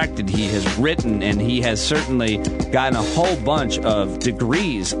has directed, he has written, and he has certainly gotten a whole bunch of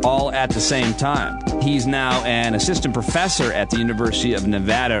degrees all at the same time. He's now an assistant professor at the University of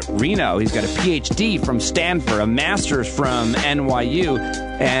Nevada, Reno. He's got a PhD from Stanford, a master's from NYU,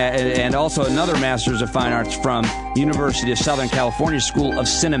 and also another master's of fine arts from University of Southern California School of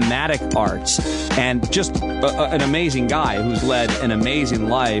Cinematic Arts. And just an amazing guy who's led an amazing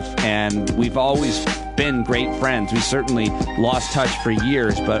life, and we've always been great friends. We certainly lost touch for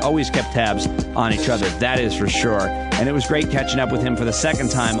years, but always kept tabs on each other. That is for sure. And it was great catching up with him for the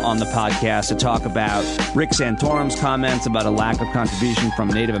second time on the podcast to talk about Rick Santorum's comments about a lack of contribution from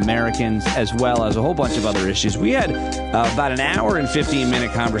Native Americans, as well as a whole bunch of other issues. We had about an hour and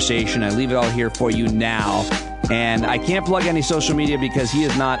 15-minute conversation. I leave it all here for you now. And I can't plug any social media because he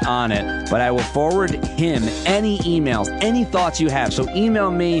is not on it, but I will forward him any emails, any thoughts you have. So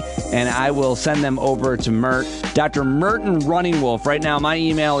email me and I will send them over to Dr. Myrton Running Wolf. Right now, my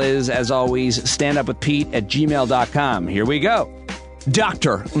email is, as always, standupwithpete@gmail.com. Here we go.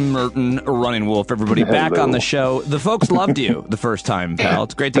 Dr. Myrton Running Wolf, everybody, back on the show. The folks loved you the first time, pal.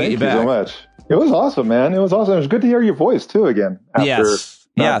 It's great to get you back. Thank you so much. It was awesome, man. It was awesome. It was good to hear your voice, too, again.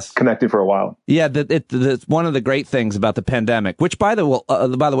 Yes. Connected for a while. Yeah, that's one of the great things about the pandemic, which, by the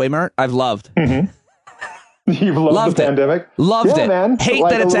way, Mert, I've loved. Mm-hmm. You've loved the pandemic? Loved it. Man. Hate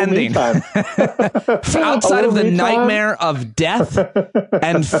like that it's ending. Outside of the nightmare of death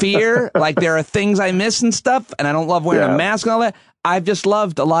and fear, like there are things I miss and stuff, and I don't love wearing a mask and all that. I've just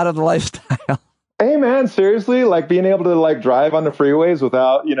loved a lot of the lifestyle. Hey, man, seriously, like being able to like drive on the freeways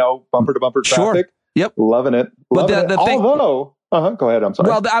without, bumper to bumper traffic. Sure. Yep. Loving it. Although, go ahead. I'm sorry.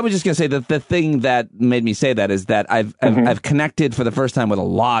 Well, I was just going to say that the thing that made me say that is that I've connected for the first time with a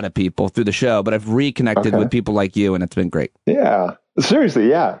lot of people through the show, but I've reconnected with people like you, and it's been great. Yeah. Seriously.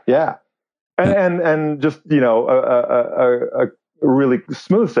 Yeah. And just, really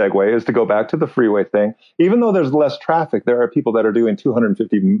smooth segue is to go back to the freeway thing. Even though there's less traffic, there are people that are doing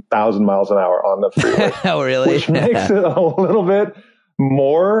 250,000 miles an hour on the freeway. Oh, really? Which makes it a little bit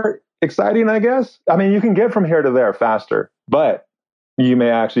more exciting, I guess. I mean, you can get from here to there faster, but you may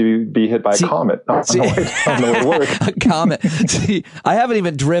actually be hit by a comet on the way to work. A comet. See, I haven't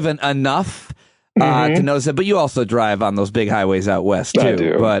even driven enough to notice it, but you also drive on those big highways out west too. I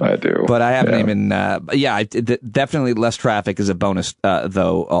do. But I haven't even. Definitely less traffic is a bonus,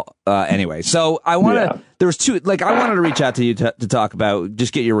 though. Anyway, so I want to. There was two. Like, I wanted to reach out to you to talk about,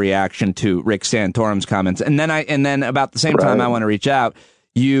 just get your reaction to Rick Santorum's comments, and then about the same time I want to reach out.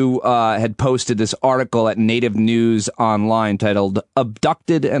 You had posted this article at Native News Online titled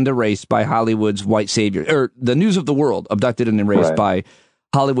 "Abducted and Erased by Hollywood's White Saviors," or "The News of the World: Abducted and Erased by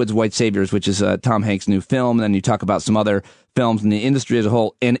Hollywood's White Saviors," which is Tom Hanks' new film. And then you talk about some other films in the industry as a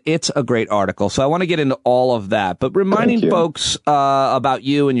whole, and it's a great article. So I want to get into all of that, but reminding folks about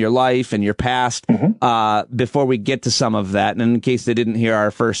you and your life and your past before we get to some of that. And in case they didn't hear our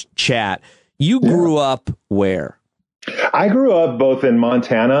first chat, you grew up where? I grew up both in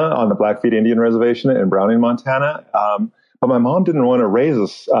Montana on the Blackfeet Indian Reservation and Browning, Montana. But my mom didn't want to raise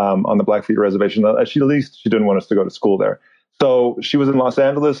us on the Blackfeet Reservation. At least she didn't want us to go to school there. So she was in Los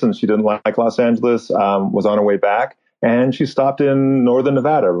Angeles, and she didn't like Los Angeles, was on her way back. And she stopped in northern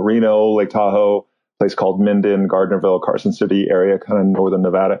Nevada, Reno, Lake Tahoe, a place called Minden, Gardnerville, Carson City area, kind of northern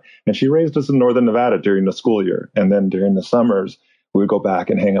Nevada. And she raised us in northern Nevada during the school year. And then during the summers, we would go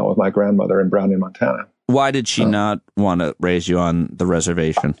back and hang out with my grandmother in Browning, Montana. Why did she not want to raise you on the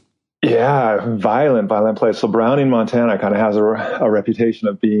reservation? Yeah, violent place. So Browning, Montana kind of has a reputation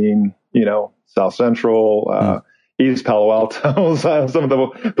of being, South Central, East Palo Alto, some of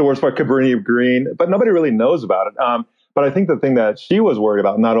the worst part, Cabrini Green, but nobody really knows about it. But I think the thing that she was worried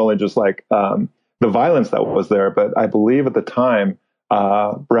about, not only just like the violence that was there, but I believe at the time,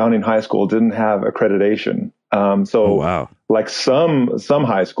 Browning High School didn't have accreditation. Like some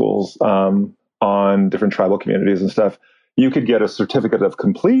high schools, on different tribal communities and stuff, you could get a certificate of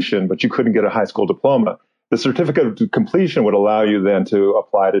completion, but you couldn't get a high school diploma. The certificate of completion would allow you then to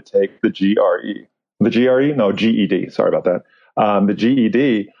apply to take the GRE. The GRE? No, GED. Sorry about that. The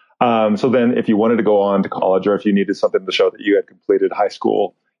GED. So then if you wanted to go on to college, or if you needed something to show that you had completed high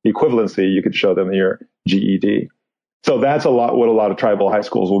school equivalency, you could show them your GED. So that's what a lot of tribal high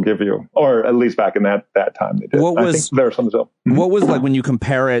schools will give you, or at least back in that time they did. I think there are some still. What was like when you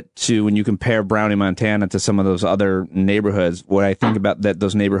compare Browning, Montana to some of those other neighborhoods? What I think about that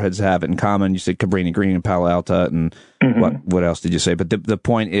those neighborhoods have in common, you said Cabrini Green and Palo Alto, and what else did you say? But the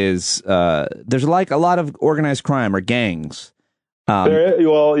point is, there's like a lot of organized crime or gangs. There's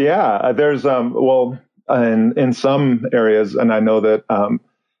in some areas, and I know that.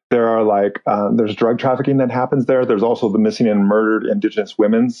 There are there's drug trafficking that happens there. There's also the missing and murdered Indigenous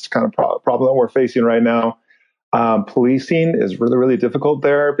women's kind of problem that we're facing right now. Policing is really, really difficult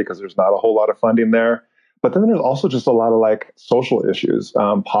there because there's not a whole lot of funding there. But then there's also just a lot of social issues,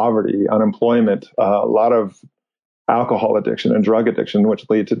 poverty, unemployment, a lot of alcohol addiction and drug addiction, which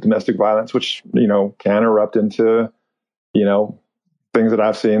lead to domestic violence, which, can erupt into, things that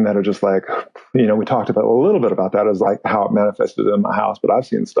I've seen that are just we talked about a little bit about that as how it manifested in my house, but I've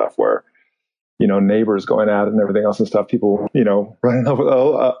seen stuff where, neighbors going at it and everything else and stuff, people, running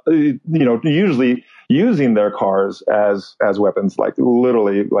over, usually using their cars as weapons,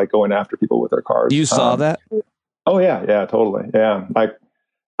 literally going after people with their cars. You saw that? Oh yeah. Yeah, totally. Yeah.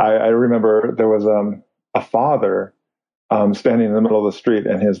 I remember there was, a father, standing in the middle of the street,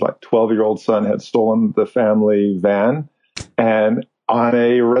 and his 12-year-old son had stolen the family van, and on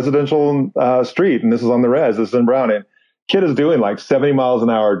a residential street, and this is on the res, this is in Browning, kid is doing 70 miles an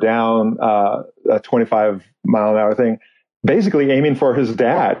hour down a 25 mile an hour thing, basically aiming for his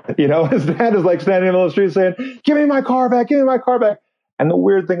dad. His dad is standing in the middle of the street saying, give me my car back. And the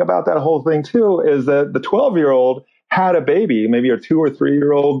weird thing about that whole thing too is that the 12-year-old had a baby, maybe a 2 or 3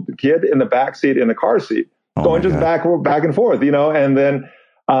 year old kid in the back seat in the car seat, going just back and forth, and then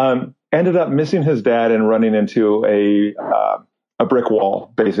ended up missing his dad and running into a brick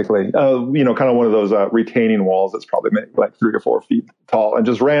wall, basically, kind of one of those retaining walls that's probably 3 or 4 feet tall, and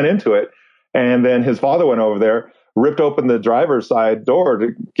just ran into it. And then his father went over there, ripped open the driver's side door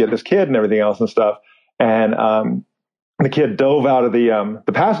to get his kid and everything else and stuff. And the kid dove out of the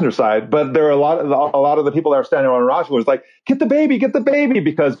passenger side, but there were a lot of the people that were standing around Rochester was get the baby,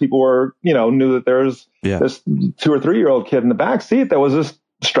 because people were, knew that there's this 2 or 3 year old kid in the back seat that was just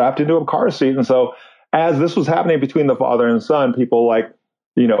strapped into a car seat. And so as this was happening between the father and son, people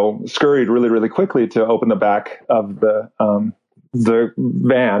scurried really, really quickly to open the back of the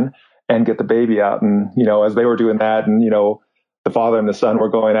van and get the baby out. And, as they were doing that, and, the father and the son were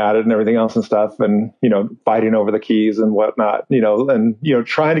going at it and everything else and stuff, and, you know, fighting over the keys and whatnot, you know, and, you know,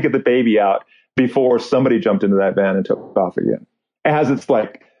 trying to get the baby out before somebody jumped into that van and took off again. As it's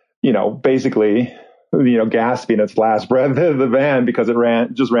like, you know, basically, you know, gasping its last breath of the van because it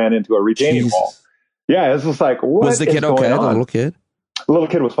just ran into a retaining wall. Yeah, it's just like, what was the kid okay? The little kid? The little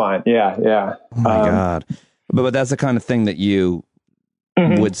kid was fine. Yeah, yeah. Oh my God. But that's the kind of thing that you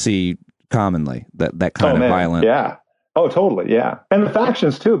would see commonly, that kind of violent. Yeah. Oh, totally. Yeah. And the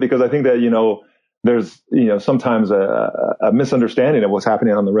factions too, because I think that, you know, there's, you know, sometimes a misunderstanding of what's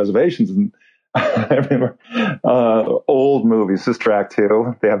happening on the reservations. And I remember old movies, Sister Act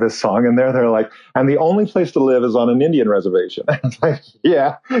 2, they have this song in there. They're like, and the only place to live is on an Indian reservation. It's like,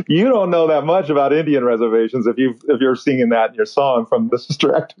 yeah, you don't know that much about Indian reservations if you're singing that in your song from the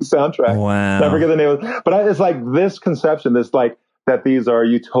Sister Act 2 soundtrack. Wow. I forget the name of it. But it's like this conception, this like, that these are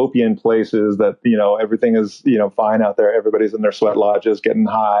utopian places, that, you know, everything is, you know, fine out there. Everybody's in their sweat lodges, getting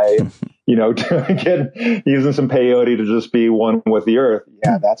high, you know, using some peyote to just be one with the earth.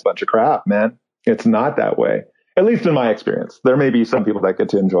 Yeah, that's a bunch of crap, man. It's not that way. At least in my experience. There may be some people that get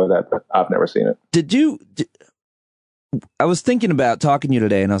to enjoy that, but I've never seen it. I was thinking about talking to you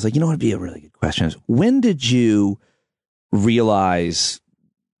today, and I was like, you know what would be a really good question is, when did you realize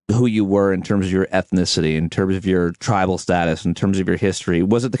who you were in terms of your ethnicity, in terms of your tribal status, in terms of your history?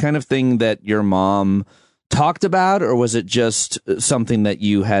 Was it the kind of thing that your mom talked about, or was it just something that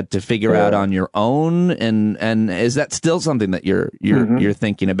you had to figure out on your own? And is that still something that you're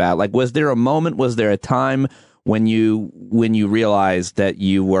thinking about? Like, was there a moment, was there a time when you realized that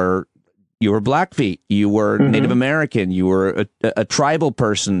you were Blackfeet, you were Native American, you were a tribal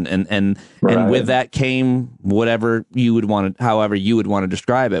person, and with that came whatever you would want to, however you would want to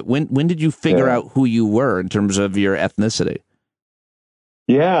describe it. When did you figure out who you were in terms of your ethnicity?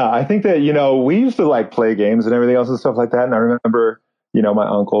 Yeah, I think that, you know, we used to like play games and everything else and stuff like that. And I remember, you know, my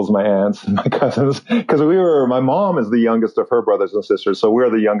uncles, my aunts, and my cousins, because my mom is the youngest of her brothers and sisters. So we're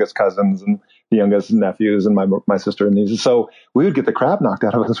the youngest cousins and the youngest nephews, and my sister and nieces. So we would get the crap knocked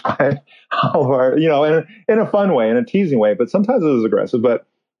out of us by all of our, you know, in a fun way, in a teasing way, but sometimes it was aggressive. But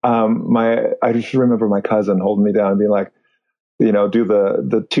I just remember my cousin holding me down and being like, you know, do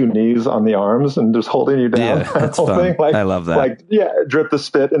the two knees on the arms and just holding you down. Yeah, that's fun. Thing. Like, I love that. Like, yeah, drip the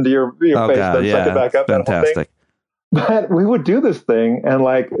spit into your face, then suck it back up. Fantastic. But we would do this thing, and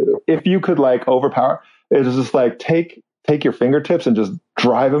like, if you could like overpower, it was just like take your fingertips and just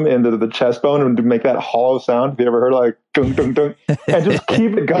drive them into the chest bone and make that hollow sound. Have you ever heard like dunk dunk dunk? And just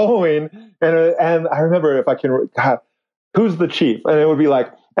keep it going. And I remember, if I can, God, who's the chief? And it would be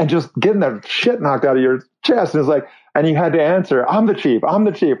like, and just getting that shit knocked out of your chest. And it's like, and you had to answer, I'm the chief, I'm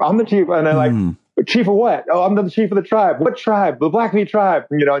the chief, I'm the chief. And then like, chief of what? Oh, I'm the chief of the tribe. What tribe? The Blackfeet tribe.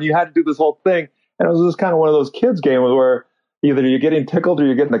 You know, and you had to do this whole thing. And it was just kind of one of those kids games where either you're getting tickled or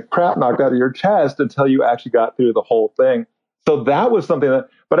you're getting the crap knocked out of your chest until you actually got through the whole thing. So that was something that,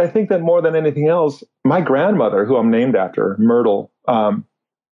 but I think that more than anything else, my grandmother, who I'm named after, Myrton,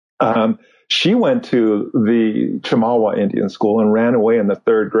 she went to the Chemawa Indian School and ran away in the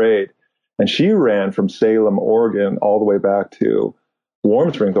 3rd grade. And she ran from Salem, Oregon, all the way back to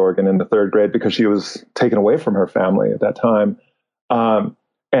Warm Springs, Oregon in the 3rd grade because she was taken away from her family at that time.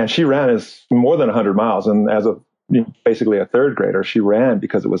 And she ran more than 100 miles. And as basically a 3rd grader, she ran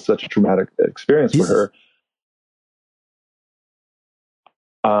because it was such a traumatic experience for her.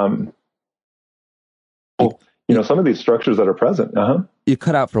 You know, some of these structures that are present. You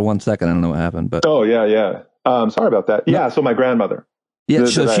cut out for 1 second. I don't know what happened, but yeah. Sorry about that. Yeah. So my grandmother. Yeah.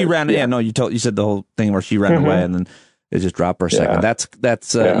 So she ran. Yeah. No, you said the whole thing where she ran away and then it just dropped for a second.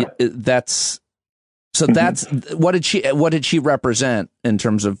 So that's what did she represent in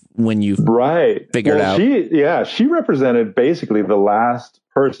terms of when you figured out? She represented basically the last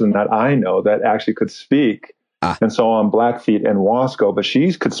person that I know that actually could speak. And so on Blackfeet and Wasco, but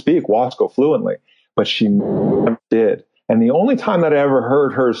she could speak Wasco fluently, but she never did. And the only time that I ever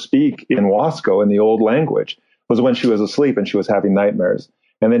heard her speak in Wasco in the old language was when she was asleep and she was having nightmares.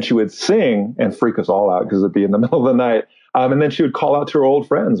 And then she would sing and freak us all out because it'd be in the middle of the night. And then she would call out to her old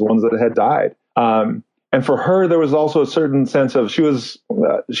friends, ones that had died. And for her, there was also a certain sense of she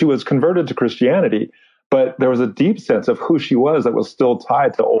was converted to Christianity, but there was a deep sense of who she was that was still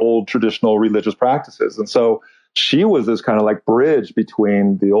tied to old traditional religious practices. And so she was this kind of like bridge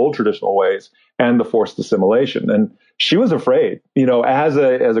between the old traditional ways and the forced assimilation. And she was afraid, you know, as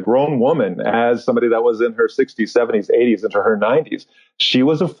a grown woman, as somebody that was in her 60s, 70s, 80s, into her 90s, she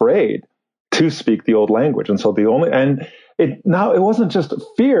was afraid to speak the old language. And so it wasn't just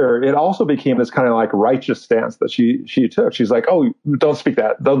fear. It also became this kind of like righteous stance that she took. She's like, oh, don't speak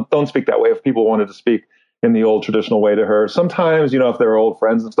that. Don't speak that way. If people wanted to speak, in the old traditional way to her. Sometimes, if they were old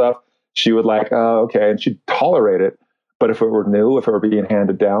friends and stuff, she would like, oh, okay, and she'd tolerate it. But if it were new, if it were being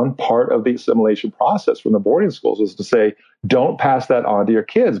handed down, part of the assimilation process from the boarding schools was to say, don't pass that on to your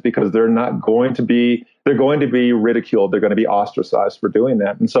kids, because they're going to be ridiculed. They're going to be ostracized for doing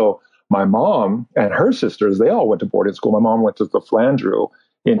that. And so my mom and her sisters, they all went to boarding school. My mom went to the Flandreau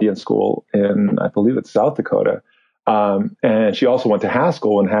Indian School in, I believe it's South Dakota. And she also went to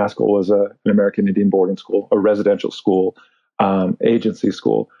Haskell, and Haskell was an American Indian boarding school, a residential school, agency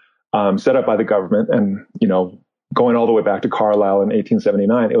school, set up by the government. And, going all the way back to Carlisle in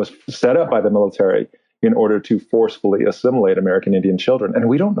 1879, it was set up by the military in order to forcefully assimilate American Indian children. And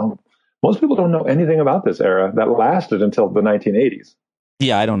we don't know, most people don't know anything about this era that lasted until the 1980s.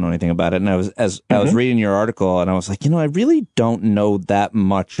 Yeah, I don't know anything about it. And I was reading your article, and I was like, I really don't know that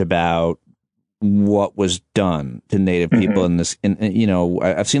much about what was done to Native people in this.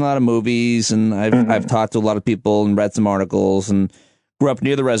 I've seen a lot of movies, and I've talked to a lot of people and read some articles, and grew up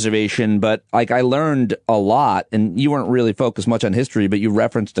near the reservation, but I learned a lot, and you weren't really focused much on history, but you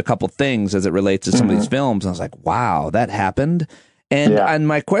referenced a couple things as it relates to some of these films. And I was like, wow, that happened. And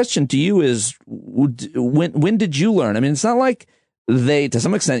my question to you is, when did you learn? I mean, it's not like to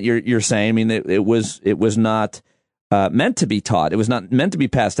some extent you're saying, I mean, it was not meant to be taught. It was not meant to be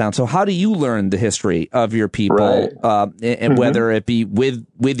passed down. So how do you learn the history of your people, and whether it be with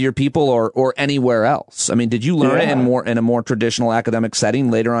your people or anywhere else? I mean, did you learn it in a more traditional academic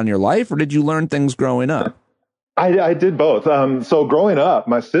setting later on in your life, or did you learn things growing up? I did both. So growing up,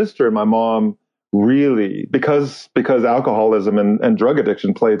 my sister and my mom really, because alcoholism and drug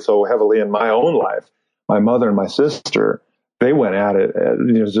addiction played so heavily in my own life, my mother and my sister, they went at it.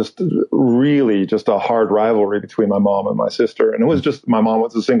 It was just really just a hard rivalry between my mom and my sister. And it was just, my mom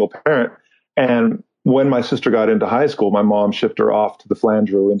was a single parent. And when my sister got into high school, my mom shipped her off to the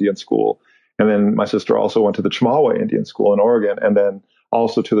Flandreau Indian School. And then my sister also went to the Chemawa Indian School in Oregon, and then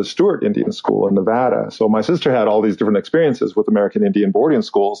also to the Stewart Indian School in Nevada. So my sister had all these different experiences with American Indian boarding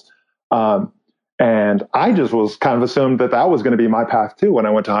schools. And I just was kind of assumed that was going to be my path too when I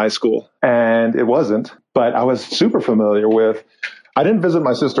went to high school. And it wasn't, but I was super familiar with, I didn't visit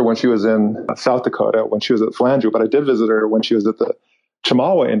my sister when she was in South Dakota, when she was at Flandreau, but I did visit her when she was at the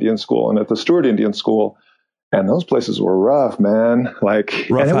Chemawa Indian School and at the Stewart Indian School. And those places were rough, man. And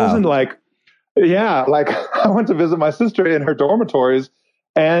it wasn't like, I went to visit my sister in her dormitories,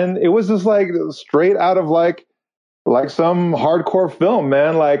 and it was just like straight out of like some hardcore film,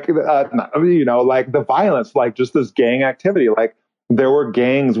 man. Like the violence, like just this gang activity. Like there were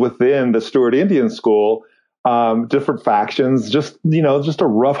gangs within the Stewart Indian School, different factions, just a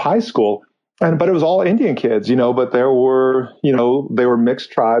rough high school. But it was all Indian kids, but there were, they were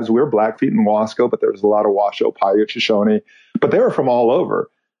mixed tribes. We were Blackfeet and Wasco, but there was a lot of Washoe, Paiute, Shoshone, but they were from all over.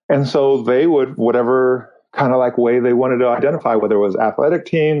 And so they would, whatever kind of like way they wanted to identify, whether it was athletic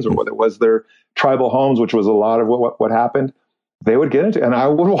teams or whether it was their tribal homes, which was a lot of what happened, they would get into. And I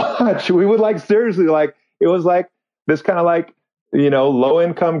would watch, we would seriously, it was like this kind of low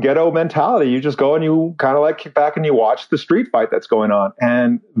income ghetto mentality. You just go and you kind of kick back and you watch the street fight that's going on.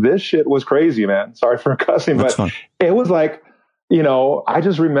 And this shit was crazy, man. Sorry for cussing, but it was I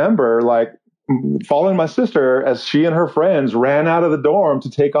just remember following my sister as she and her friends ran out of the dorm to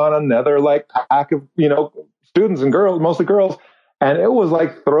take on another pack of, students and girls, mostly girls. And it was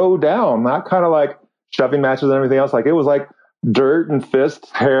throw down, not kind of shoving matches and everything else. It was dirt and fists,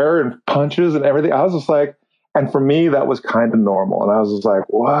 hair and punches and everything. I was just and for me, that was kind of normal. And I was just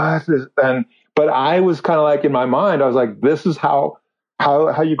what? But I was kind of in my mind, I was this is how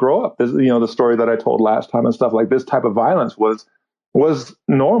you grow up. This, the story that I told last time and stuff, this type of violence was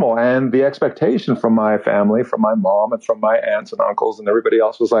normal. And the expectation from my family, from my mom and from my aunts and uncles and everybody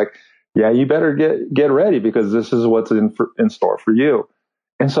else was yeah, you better get ready, because this is what's in store for you.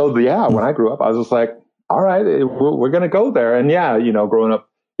 And so, when I grew up, I was just all right, we're going to go there. And growing up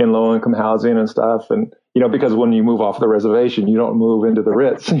in low income housing and stuff. And, because when you move off the reservation, you don't move into the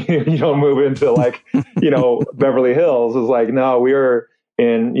Ritz, you don't move into Beverly Hills. It's no, we were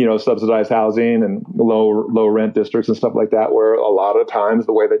in, subsidized housing and low rent districts and stuff like that, where a lot of times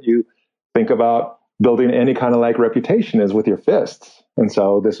the way that you think about building any kind of reputation is with your fists. And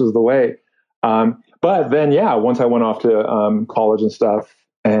so this was the way. But then, once I went off to college and stuff,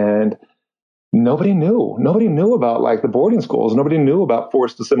 and nobody knew about the boarding schools. Nobody knew about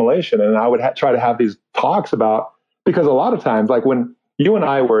forced assimilation. And I would try to have these talks about, because a lot of times, when you and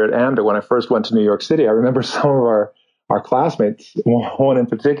I were at AMDA, when I first went to New York City, I remember some of our classmates, one in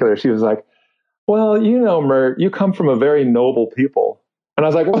particular, she was well, Myrt, you come from a very noble people. And I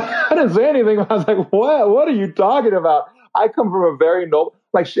was well, I didn't say anything. I was what are you talking about? I come from a very noble,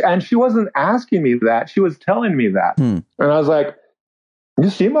 and she wasn't asking me that. She was telling me that. And I was like, you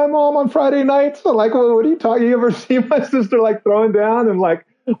see my mom on Friday nights? Like, what are you talking? You ever see my sister like throwing down and like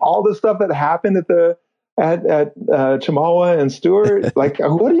all the stuff that happened at Chemawa and Stewart? Like,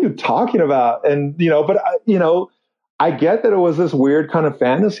 what are you talking about? And, but I get that it was this weird kind of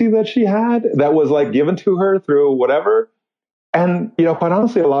fantasy that she had that was like given to her through whatever. And, quite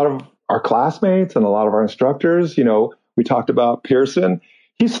honestly, a lot of our classmates and a lot of our instructors, we talked about Pearson.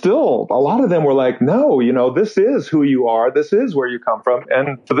 A lot of them were like, no, this is who you are. This is where you come from.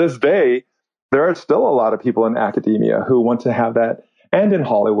 And to this day, there are still a lot of people in academia who want to have that, and in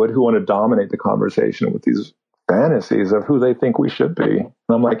Hollywood, who want to dominate the conversation with these fantasies of who they think we should be. And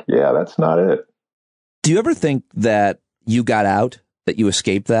I'm like, yeah, that's not it. Do you ever think that you got out, that you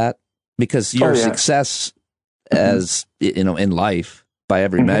escaped that? Because your success as, in life, by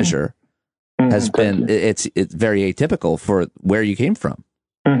every measure, has been, it's very atypical for where you came from.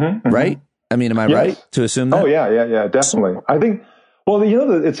 Right? I mean, am I right to assume that? Oh, yeah, definitely. I think, well,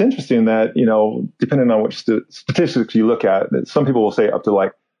 it's interesting that, depending on which statistics you look at, that some people will say up to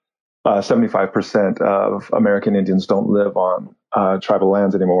like 75% of American Indians don't live on tribal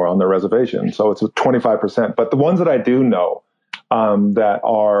lands anymore on their reservation. So it's 25%. But the ones that I do know that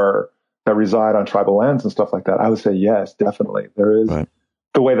reside on tribal lands and stuff like that, I would say, yes, definitely. There is. Right.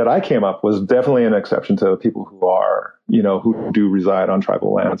 The way that I came up was definitely an exception to people who are, who do reside on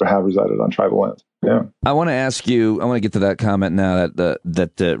tribal lands or have resided on tribal lands. Yeah. I want to ask you, I want to get to that comment now,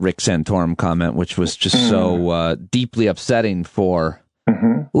 that Rick Santorum comment, which was just so deeply upsetting for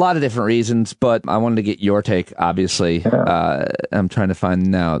a lot of different reasons, but I wanted to get your take, obviously. Yeah. I'm trying to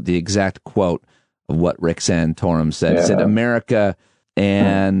find now the exact quote of what Rick Santorum said. He said, America...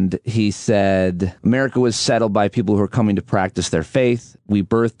 And he said, America was settled by people who are coming to practice their faith. We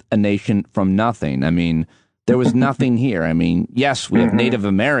birthed a nation from nothing. I mean, there was nothing here. I mean, yes, we have Native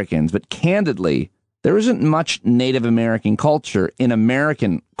Americans, but candidly, there isn't much Native American culture in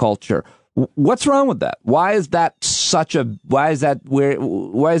American culture. What's wrong with that? Why is there such a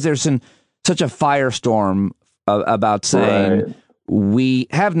firestorm about saying we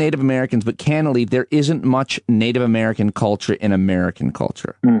have Native Americans, but candidly, there isn't much Native American culture in American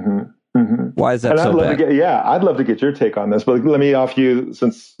culture? Why is that so bad? I'd love to get your take on this, but let me offer you,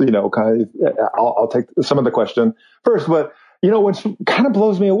 since, I'll take some of the question first. But, what kind of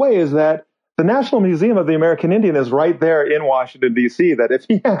blows me away is that the National Museum of the American Indian is right there in Washington, D.C., that if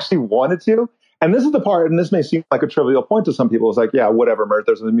he actually wanted to, and this is the part, and this may seem like a trivial point to some people, it's like, yeah, whatever, Mert,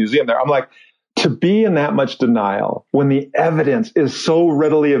 there's a museum there. I'm like, to be in that much denial when the evidence is so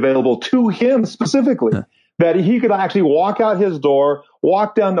readily available to him specifically that he could actually walk out his door,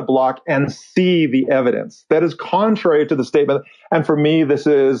 walk down the block, and see the evidence that is contrary to the statement. And for me, this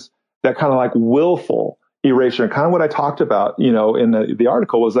is that kind of like willful erasure. And kind of what I talked about, in the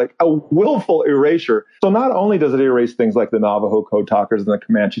article was like a willful erasure. So not only does it erase things like the Navajo code talkers and the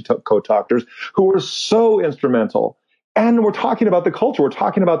Comanche code talkers, who were so instrumental. And we're talking about the culture. We're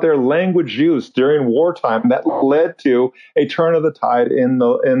talking about their language use during wartime that led to a turn of the tide in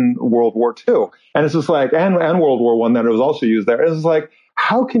World War II. And it's just like, and World War I, that it was also used there. It's just like,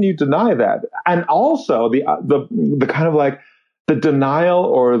 how can you deny that? And also the kind of like the denial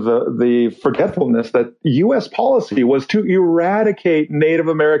or the forgetfulness that U.S. policy was to eradicate Native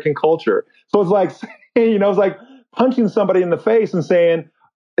American culture. So it's like, it's like punching somebody in the face and saying,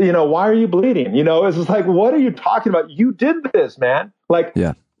 why are you bleeding? It's just like, what are you talking about? You did this, man. Like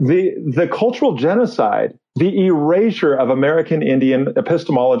the cultural genocide, the erasure of American Indian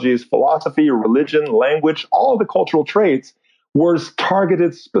epistemologies, philosophy, religion, language, all of the cultural traits were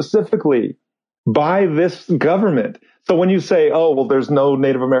targeted specifically by this government. So when you say, oh, well, there's no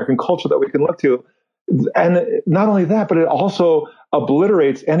Native American culture that we can look to, and not only that, but it also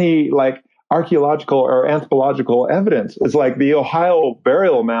obliterates any like archaeological or anthropological evidence. It's like the Ohio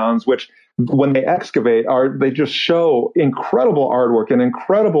burial mounds, which when they excavate they just show incredible artwork and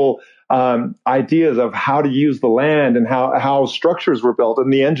incredible ideas of how to use the land and how structures were built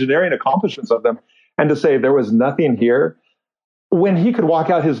and the engineering accomplishments of them. And to say there was nothing here when he could walk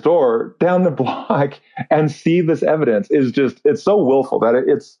out his door down the block and see this evidence is just, it's so willful that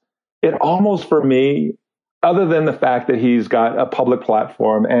it almost, for me, other than the fact that he's got a public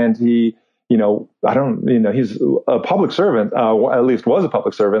platform and he, he's a public servant, at least was a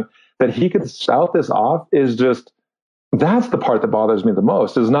public servant, that he could spout this off is just, that's the part that bothers me the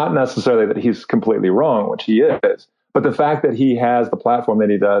most. Is not necessarily that he's completely wrong, which he is, but the fact that he has the platform that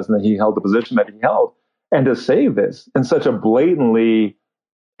he does and that he held the position that he held, and to say this in such a blatantly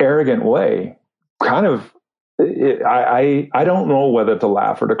arrogant way, kind of, I don't know whether to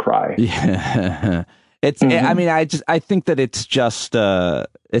laugh or to cry. Yeah. It's. I mean, I think that it's just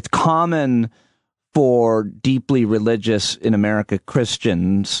it's common for deeply religious in America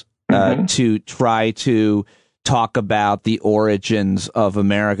Christians to try to talk about the origins of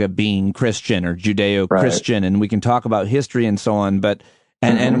America being Christian or Judeo-Christian, and we can talk about history and so on, but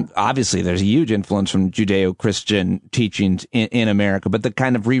and obviously there's a huge influence from Judeo-Christian teachings in America, but the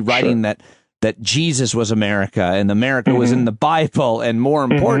kind of rewriting that Jesus was America and America was in the Bible, and more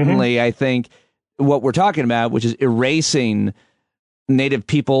importantly, I think what we're talking about, which is erasing Native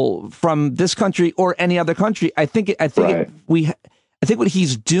people from this country or any other country, I think what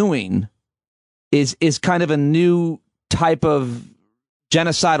he's doing is kind of a new type of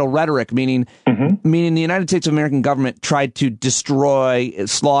genocidal rhetoric, meaning the United States of American government tried to destroy,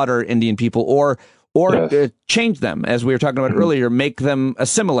 slaughter Indian people, or change them, as we were talking about earlier, make them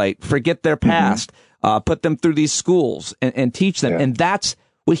assimilate, forget their past, put them through these schools and teach them. And that's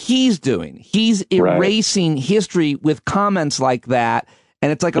what he's doing. He's erasing history with comments like that.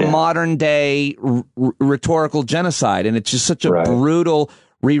 And it's like a modern day rhetorical genocide. And it's just such a brutal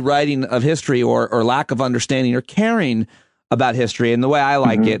rewriting of history or lack of understanding or caring about history. And the way I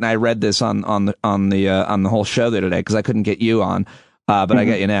like it, and I read this on the whole show the other day because I couldn't get you on, but I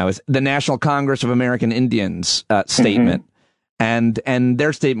got you now, is the National Congress of American Indians statement. And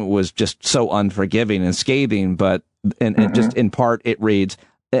their statement was just so unforgiving and scathing, but and just in part it reads,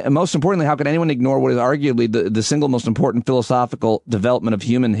 most importantly, how can anyone ignore what is arguably the single most important philosophical development of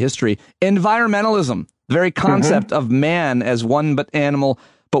human history? Environmentalism, the very concept of man as one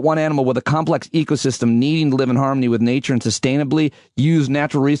one animal with a complex ecosystem needing to live in harmony with nature and sustainably use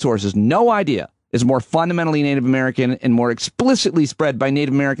natural resources. No idea is more fundamentally Native American and more explicitly spread by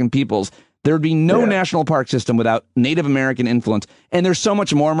Native American peoples. There would be no national park system without Native American influence. And there's so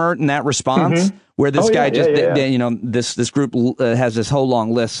much more, Myrton, in that response where this guy this group has this whole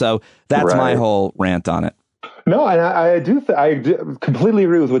long list. So that's my whole rant on it. No, and I do completely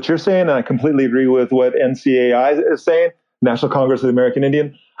agree with what you're saying. And I completely agree with what NCAI is saying, National Congress of the American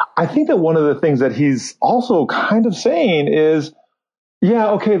Indian. I think that one of the things that he's also kind of saying is,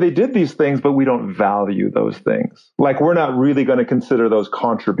 okay, they did these things, but we don't value those things. Like, we're not really going to consider those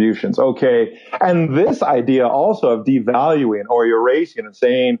contributions. Okay. And this idea also of devaluing or erasing and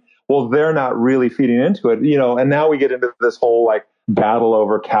saying, well, they're not really feeding into it, and now we get into this whole like battle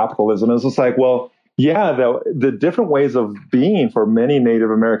over capitalism. It's just like, well, the different ways of being for many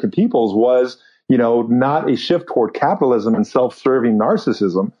Native American peoples was, not a shift toward capitalism and self-serving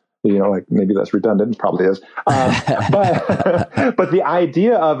narcissism. Like maybe that's redundant, probably is. But the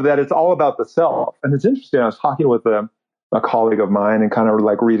idea of that it's all about the self. And it's interesting. I was talking with a colleague of mine and kind of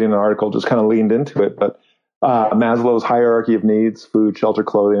like reading an article, just kind of leaned into it. But Maslow's hierarchy of needs, food, shelter,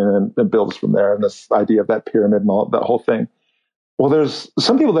 clothing, and builds from there. And this idea of that pyramid and all that whole thing. Well, there's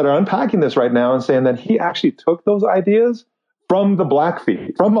some people that are unpacking this right now and saying that he actually took those ideas from the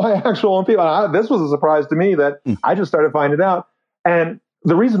Blackfeet, from my actual own people. This was a surprise to me that I just started finding out. And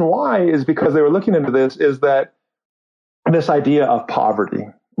the reason why is because they were looking into this is that this idea of poverty,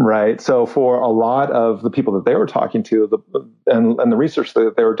 right? So for a lot of the people that they were talking to, and the research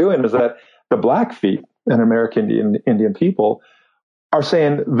that they were doing is that the Blackfeet and American Indian people are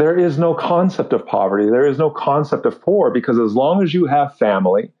saying there is no concept of poverty. There is no concept of poor, because as long as you have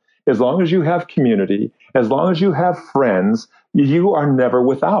family, as long as you have community, as long as you have friends, you are never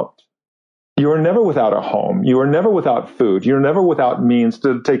without. You are never without a home. You are never without food. You're never without means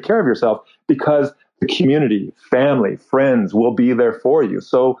to take care of yourself, because the community, family, friends will be there for you.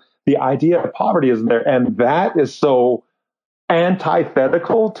 So the idea of poverty isn't there. And that is so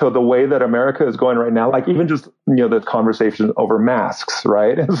antithetical to the way that America is going right now. Like even just, the conversation over masks,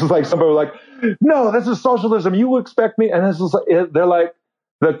 right? It's like somebody was like, no, this is socialism. You expect me. And this is like, they're like,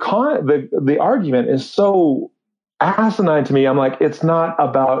 the argument is so asinine to me. I'm like, it's not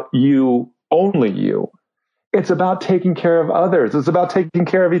about you, only you. It's about taking care of others. It's about taking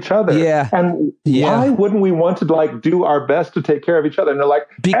care of each other. Yeah. And why wouldn't we want to like do our best to take care of each other? And they're like,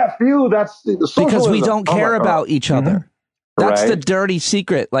 F you, that's socialism. Because we don't care about each other. That's the dirty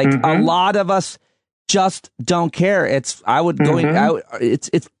secret. Like a lot of us just don't care. It's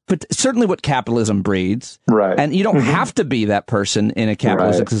certainly what capitalism breeds. Right. And you don't have to be that person in a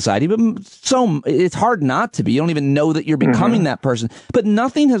capitalistic society, but it's hard not to be. You don't even know that you're becoming that person. But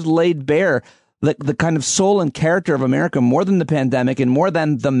nothing has laid bare the kind of soul and character of America more than the pandemic and more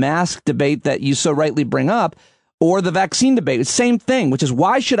than the mask debate that you so rightly bring up, or the vaccine debate. It's the same thing, which is,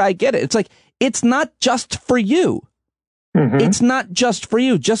 why should I get it? It's like, it's not just for you. It's not just for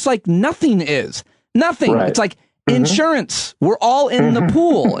you, just like nothing is. Nothing. It's like insurance. We're all in the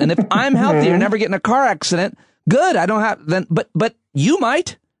pool. And if I'm healthy or never get in a car accident, good. I don't have then, but you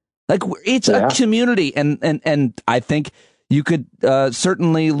might. Like, it's a community, and I think you could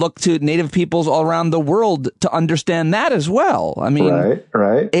certainly look to Native peoples all around the world to understand that as well. I mean,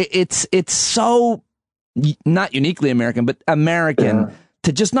 right. It's so not uniquely American, but American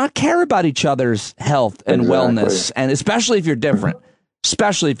to just not care about each other's health and wellness, and especially if you're different.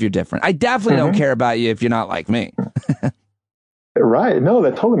 Especially if you're different. I definitely don't care about you if you're not like me. Right. No,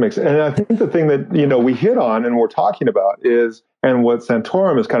 that totally makes sense. And I think the thing that, you know, we hit on and we're talking about is, and what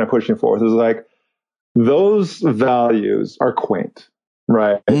Santorum is kind of pushing forth is like, those values are quaint,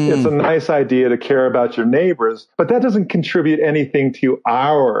 right? It's a nice idea to care about your neighbors, but that doesn't contribute anything to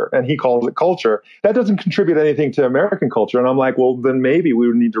and he calls it culture. That doesn't contribute anything to American culture. And I'm like, well, then maybe we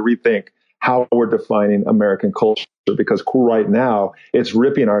would need to rethink how we're defining American culture, because right now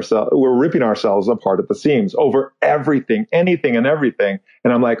we're ripping ourselves apart at the seams over everything, anything and everything.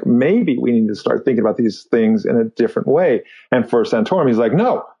 And I'm like, maybe we need to start thinking about these things in a different way. And for Santorum, he's like,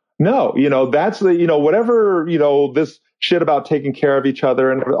 no, you know, that's whatever, you know, this shit about taking care of each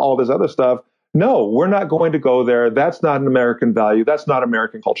other and all this other stuff. No, we're not going to go there. That's not an American value. That's not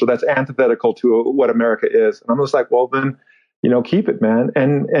American culture. That's antithetical to what America is. And I'm just like, well, then, you know, keep it, man.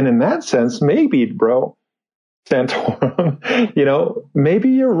 And in that sense, maybe, bro, Santorum, you know, maybe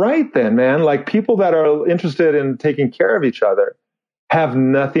you're right then, man. Like, people that are interested in taking care of each other have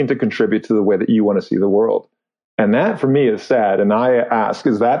nothing to contribute to the way that you want to see the world. And that for me is sad. And I ask,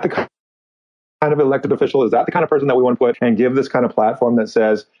 is that the kind of elected official? Is that the kind of person that we want to put and give this kind of platform that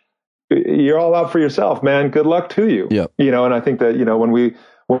says, you're all out for yourself, man. Good luck to you. Yep. You know, and I think that, you know, when we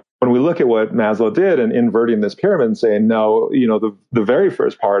look at what Maslow did and inverting this pyramid and saying, no, you know, the very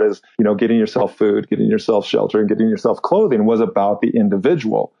first part is, you know, getting yourself food, getting yourself shelter, and getting yourself clothing was about the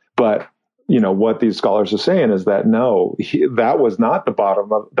individual. But, you know, what these scholars are saying is that, no, that was not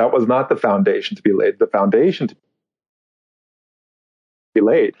the that was not the foundation to be laid. The foundation to be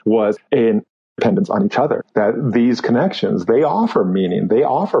laid was in dependence on each other, that these connections, they offer meaning, they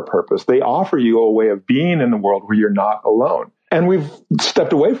offer purpose, they offer you a way of being in the world where you're not alone. And we've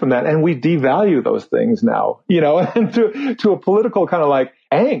stepped away from that, and we devalue those things now, you know, and to a political kind of like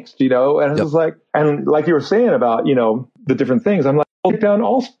angst, you know, and it's just like, and like you were saying about, you know, the different things, I'm like, we'll take down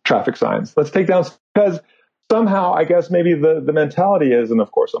all traffic signs. Let's take down, because somehow I guess maybe the mentality is, and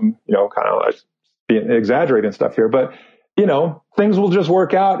of course I'm, you know, kind of like being exaggerating stuff here, but you know, things will just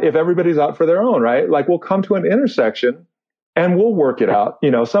work out if everybody's out for their own, right? Like, we'll come to an intersection and we'll work it out.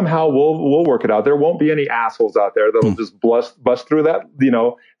 You know, somehow we'll work it out. There won't be any assholes out there that'll just bust through that, you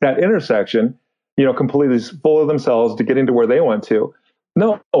know, that intersection, you know, completely full of themselves to get into where they want to.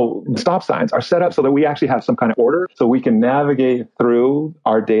 No, stop signs are set up so that we actually have some kind of order, so we can navigate through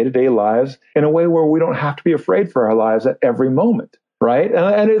our day-to-day lives in a way where we don't have to be afraid for our lives at every moment. Right.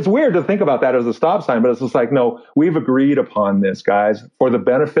 And it's weird to think about that as a stop sign, but it's just like, no, we've agreed upon this, guys, for the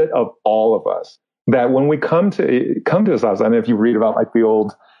benefit of all of us, that when we come to a stop sign, if you read about like the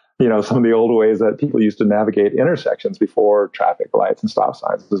old, you know, some of the old ways that people used to navigate intersections before traffic lights and stop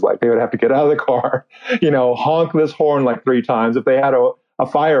signs, it was like they would have to get out of the car, you know, honk this horn like 3 times. If they had a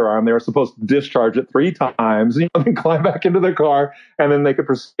firearm, they were supposed to discharge it 3 times, you know, then climb back into their car, and then they could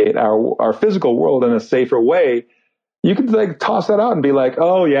proceed our physical world in a safer way. You could like toss that out and be like,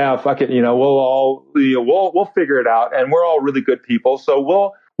 oh yeah, fuck it. You know, we'll figure it out, and we're all really good people. So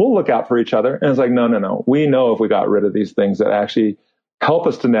we'll look out for each other. And it's like, no. We know if we got rid of these things that actually help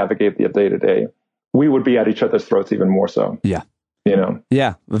us to navigate the day to day, we would be at each other's throats even more so. Yeah. You know?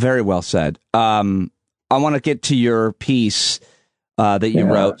 Yeah. Very well said. I want to get to your piece that you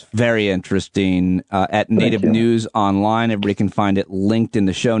wrote. Very interesting, at Native News Online. Everybody can find it linked in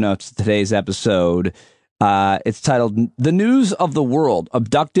the show notes to today's episode. It's titled "The News of the World: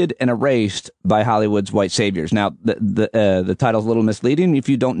 Abducted and Erased by Hollywood's White Saviors." Now, the title's a little misleading. If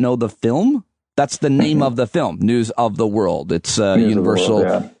you don't know the film, that's the name of the film, News of the World. It's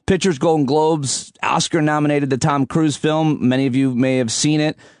Universal Pictures Golden Globes, Oscar-nominated, the Tom Cruise film. Many of you may have seen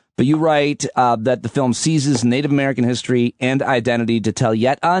it, but you write that the film seizes Native American history and identity to tell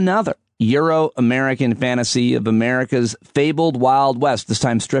yet another Euro-American fantasy of America's fabled Wild West, this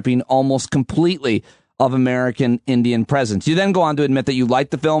time stripping almost completely of American Indian presence. You then go on to admit that you like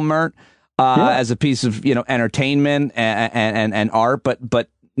the film, Myrt, as a piece of, you know, entertainment and art, but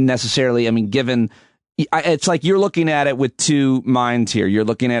necessarily, I mean, given it's like you're looking at it with two minds here. You're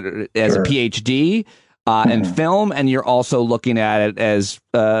looking at it as a PhD in film, and you're also looking at it as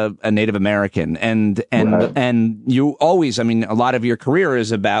a Native American, and you always, I mean, a lot of your career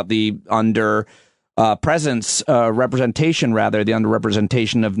is about the representation, the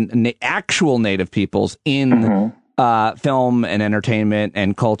underrepresentation of actual Native peoples in film and entertainment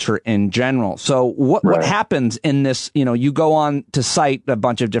and culture in general. So what happens in this, you go on to cite a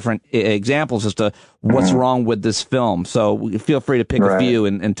bunch of different examples as to what's wrong with this film. So feel free to pick a few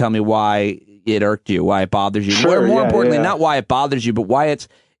and tell me why it irked you, why it bothers you. Sure, More importantly, not why it bothers you, but why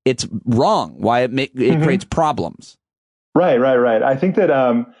it's wrong, why it creates problems. Right. I think that,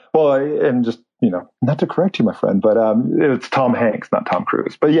 and just, not to correct you, my friend, but it's Tom Hanks, not Tom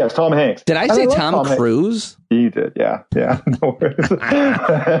Cruise. But yes, Tom Hanks. Did I say Tom Cruise? You did, yeah. No worries.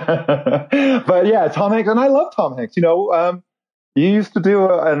 But yeah, Tom Hanks, and I love Tom Hanks. You used to do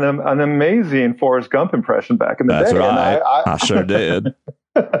an amazing Forrest Gump impression back in the day. That's right. I sure did.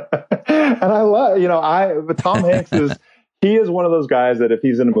 And I love, but Tom Hanks he is one of those guys that if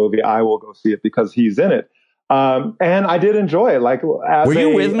he's in a movie, I will go see it because he's in it. And I did enjoy it. Were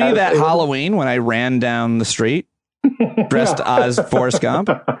you with me that Halloween when I ran down the street dressed as Forrest Gump?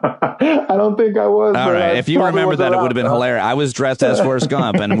 I don't think I was. All right. If you remember that, it would have been hilarious. I was dressed as Forrest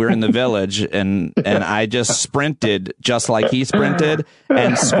Gump, and we're in the Village, and I just sprinted just like he sprinted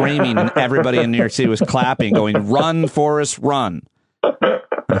and screaming, and everybody in New York City was clapping, going, "Run, Forrest, run." I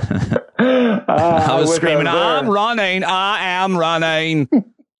was screaming, "I'm running. I am running."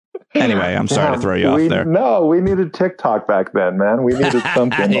 Anyway, I'm sorry to throw you off there. No, we needed TikTok back then, man. We needed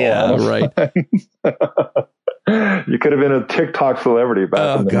something. Yeah, right. You could have been a TikTok celebrity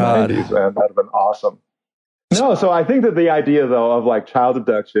back in the 90s, man. That'd have been awesome. No, so I think that the idea, though, of child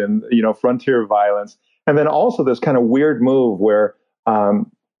abduction, frontier violence, and then also this kind of weird move where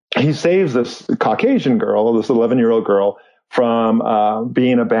he saves this Caucasian girl, this 11-year-old girl, from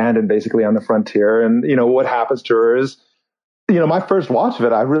being abandoned basically on the frontier. And, what happens to her is, my first watch of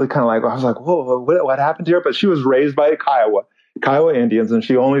it, I really kind of I was like, whoa, what happened to her? But she was raised by Kiowa Indians, and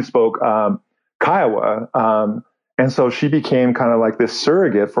she only spoke Kiowa. And so she became kind of like this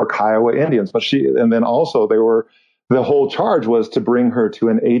surrogate for Kiowa Indians. And then also the whole charge was to bring her to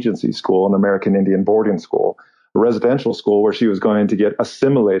an agency school, an American Indian boarding school, a residential school where she was going to get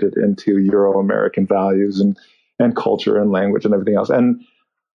assimilated into Euro-American values and culture and language and everything else. And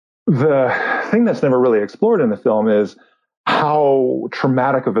the thing that's never really explored in the film is how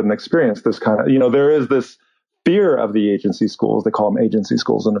traumatic of an experience this kind of, there is this fear of the agency schools. They call them agency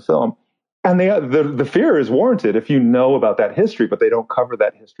schools in the film. And the fear is warranted if you know about that history, but they don't cover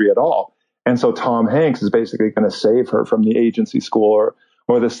that history at all. And so Tom Hanks is basically going to save her from the agency school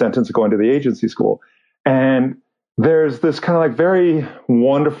or the sentence of going to the agency school. And there's this kind of very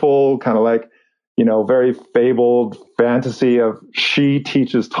wonderful, kind of very fabled fantasy of she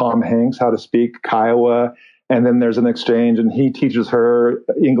teaches Tom Hanks how to speak Kiowa. And then there's an exchange and he teaches her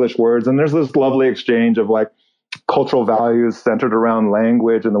English words. And there's this lovely exchange of cultural values centered around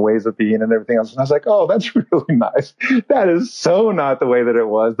language and the ways of being and everything else. And I was like, oh, that's really nice. That is so not the way that it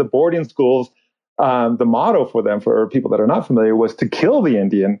was. The boarding schools, the motto for them, for people that are not familiar, was to kill the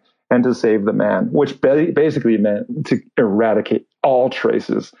Indian and to save the man, which basically meant to eradicate all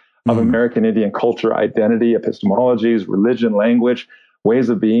traces of American Indian culture, identity, epistemologies, religion, language, ways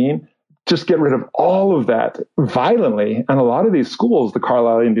of being. Just get rid of all of that violently. And a lot of these schools, the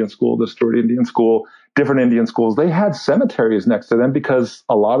Carlisle Indian School, the Stewart Indian School, different Indian schools, they had cemeteries next to them because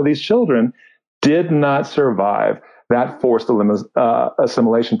a lot of these children did not survive that forced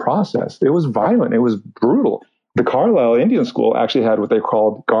assimilation process. It was violent. It was brutal. The Carlisle Indian School actually had what they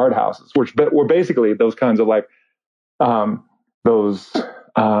called guardhouses, which were basically those kinds of those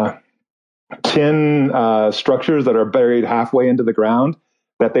tin structures that are buried halfway into the ground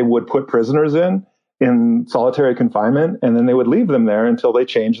that they would put prisoners in solitary confinement, and then they would leave them there until they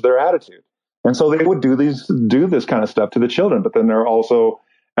changed their attitude. And so they would do this kind of stuff to the children. But then there are also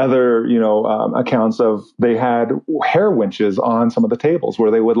other, accounts of they had hair winches on some of the tables where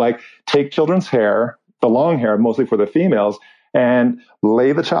they would take children's hair, the long hair, mostly for the females, and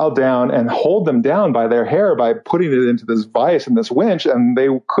lay the child down and hold them down by their hair by putting it into this vise and this winch, and they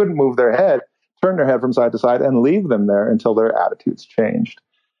couldn't move their head, turn their head from side to side, and leave them there until their attitudes changed.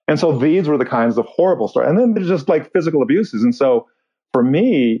 And so these were the kinds of horrible stories. And then there's just physical abuses. And so for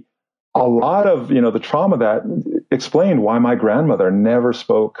me, a lot of, the trauma that explained why my grandmother never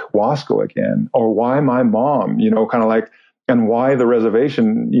spoke Wasco again, or why my mom, and why the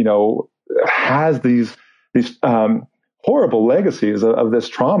reservation, has these horrible legacies of this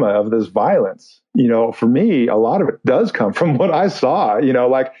trauma, of this violence. For me, a lot of it does come from what I saw,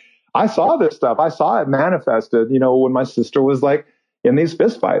 I saw this stuff. I saw it manifested, when my sister was in these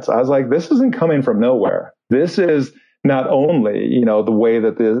fistfights. I was like, this isn't coming from nowhere. This is not only, the way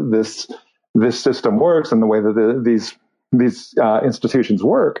that this system works and the way that these institutions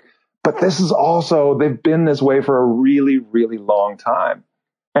work, but this is also, they've been this way for a really, really long time.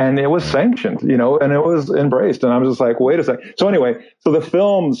 And it was sanctioned, and it was embraced. And I'm just like, wait a second. So anyway, so the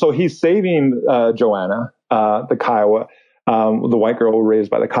film, so he's saving Joanna, the Kiowa, the white girl raised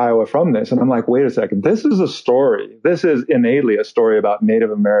by the Kiowa from this. And I'm like, wait a second. This is a story. This is innately a story about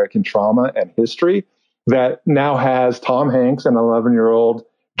Native American trauma and history that now has Tom Hanks and an 11-year-old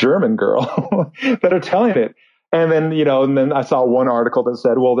German girl that are telling it. And then, and then I saw one article that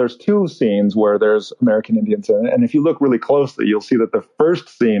said, well, there's 2 scenes where there's American Indians in it. And if you look really closely, you'll see that the first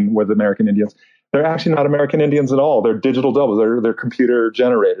scene with American Indians, they're actually not American Indians at all. They're digital doubles. They're computer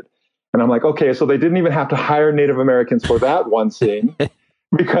generated. And I'm like, okay, so they didn't even have to hire Native Americans for that one scene.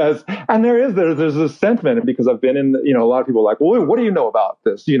 Because, and there's this sentiment, because I've been in, a lot of people are like, well, what do you know about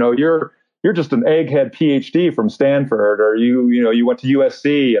this? You're just an egghead PhD from Stanford, or you went to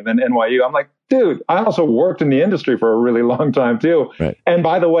USC and then NYU. I'm like, dude, I also worked in the industry for a really long time too. Right. And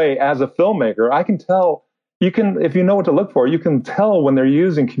by the way, as a filmmaker, I can tell, if you know what to look for, you can tell when they're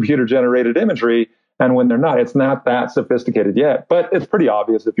using computer generated imagery and when they're not. It's not that sophisticated yet, but it's pretty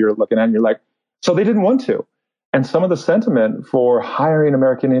obvious if you're looking at it and you're like, so they didn't want to. And some of the sentiment for hiring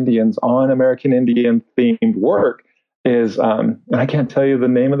American Indians on American Indian themed work is, and I can't tell you the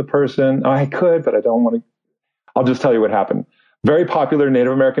name of the person. I could, but I don't want to. I'll just tell you what happened. Very popular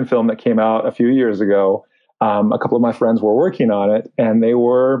Native American film that came out a few years ago. A couple of my friends were working on it, and they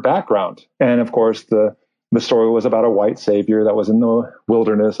were background. And of course, the story was about a white savior that was in the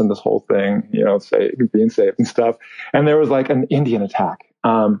wilderness and this whole thing, being saved and stuff. And there was like an Indian attack.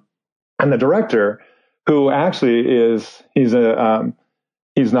 And the director, who actually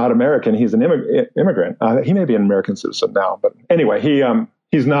he's not American. He's an immigrant. He may be an American citizen now, but anyway,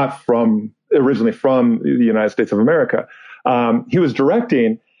 he's not originally from the United States of America. He was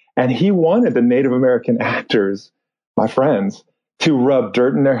directing, and he wanted the Native American actors, my friends, to rub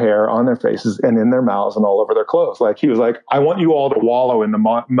dirt in their hair, on their faces, and in their mouths, and all over their clothes. Like, he was like, I want you all to wallow in the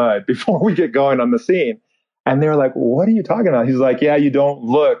mud before we get going on the scene. And they were like, what are you talking about? He's like, yeah, you don't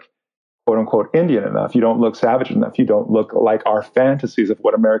look, quote unquote, Indian enough. You don't look savage enough. You don't look like our fantasies of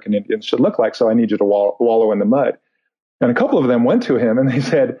what American Indians should look like. So I need you to wallow in the mud. And a couple of them went to him and they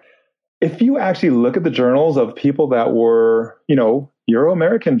said, if you actually look at the journals of people that were,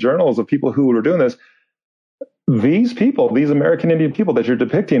 Euro-American journals of people who were doing this, these American Indian people that you're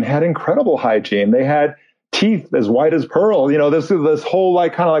depicting had incredible hygiene. They had teeth as white as pearl. This whole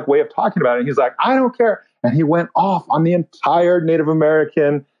kind of way of talking about it. And he's like, I don't care. And he went off on the entire Native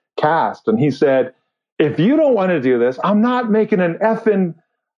American cast. And he said, if you don't want to do this, I'm not making an effing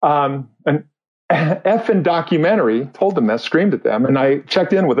documentary. Told them that, screamed at them. And I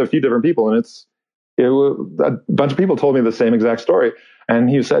checked in with a few different people, and a bunch of people told me the same exact story. And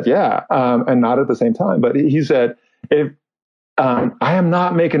he said, yeah, and not at the same time. But he said, if I am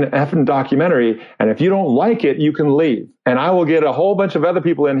not making an effing documentary, and if you don't like it, you can leave. And I will get a whole bunch of other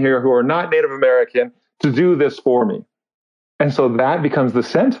people in here who are not Native American to do this for me. And so that becomes the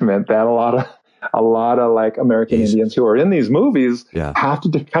sentiment that a lot of American Indians who are in these movies have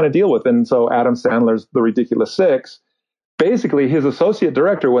to kind of deal with. And so Adam Sandler's The Ridiculous Six, basically his associate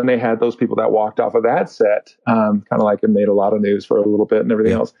director, when they had those people that walked off of that set, kind of it made a lot of news for a little bit and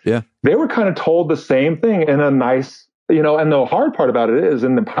everything else. Yeah. They were kind of told the same thing in a nice, and the hard part about it is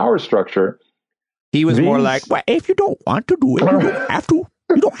in the power structure. He was more like, well, if you don't want to do it, you don't have to.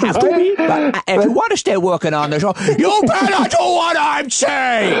 You don't have to be. But if you want to stay working on the show, you better do what I'm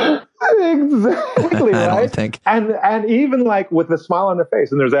saying. Exactly, right? I don't think. And even with a smile on their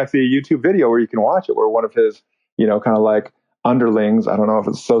face, and there's actually a YouTube video where you can watch it, where one of his, kind of underlings, I don't know if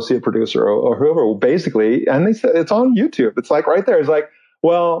it's associate producer or whoever, basically, and they said it's on YouTube. It's right there. It's like,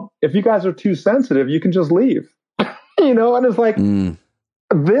 well, if you guys are too sensitive, you can just leave, and it's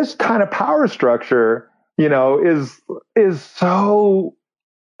this kind of power structure, is so.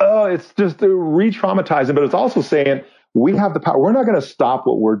 Oh, it's just re-traumatizing, but it's also saying we have the power. We're not going to stop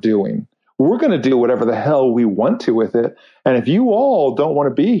what we're doing. We're going to do whatever the hell we want to with it. And if you all don't want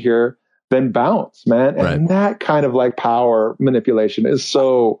to be here, then bounce, man. And that kind of power manipulation is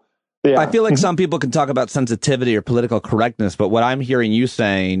so. Yeah. I feel like some people can talk about sensitivity or political correctness, but what I'm hearing you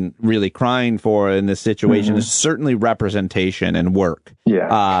saying, really crying for in this situation, is certainly representation and work.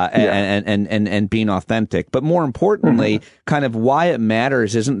 And being authentic. But more importantly, kind of why it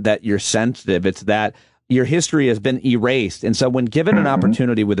matters isn't that you're sensitive, it's that your history has been erased. And so when given an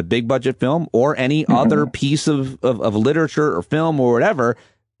opportunity with a big budget film or any other piece of literature or film or whatever,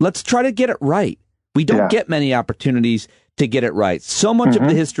 let's try to get it right. We don't get many opportunities to get it right. So much of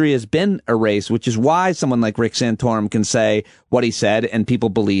the history has been erased, which is why someone like Rick Santorum can say what he said and people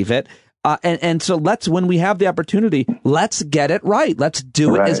believe it. And so when we have the opportunity, let's get it right. Let's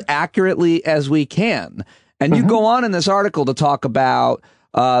do it as accurately as we can. And you go on in this article to talk about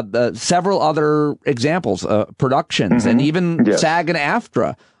several other examples, productions, and even SAG and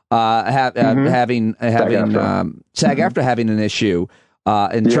AFTRA having SAG-AFTRA having an issue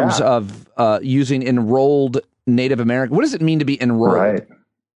in terms of using enrolled Native American. What does it mean to be enrolled? Right.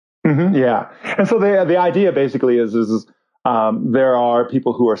 Yeah. And so the idea basically is there are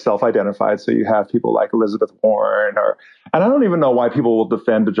people who are self-identified. So you have people like Elizabeth Warren, and I don't even know why people will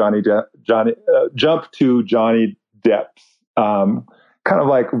defend jump to Johnny Depp's kind of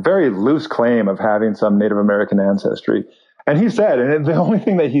like very loose claim of having some Native American ancestry. And he said, and the only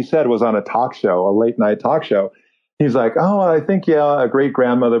thing that he said was on a talk show, a late night talk show. He's like, oh, I think, a great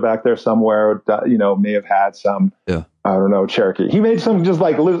grandmother back there somewhere, may have had some, I don't know, Cherokee. He made some just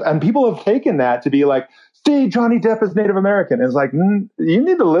like, and people have taken that to be like, see, Johnny Depp is Native American. And it's like, you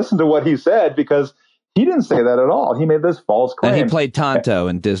need to listen to what he said, because he didn't say that at all. He made this false claim. And he played Tonto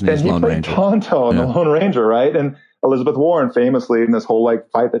in Disney's Lone Ranger. Tonto in the Lone Ranger, right? And Elizabeth Warren famously in this whole like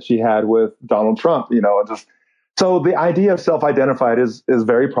fight that she had with Donald Trump, so the idea of self-identified is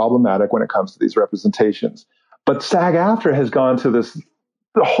very problematic when it comes to these representations. But SAG-AFTRA has gone to the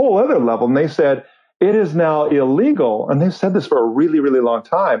whole other level, and they said it is now illegal, and they've said this for a really, really long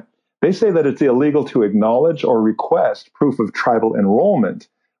time. They say that it's illegal to acknowledge or request proof of tribal enrollment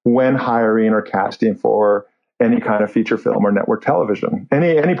when hiring or casting for any kind of feature film or network television,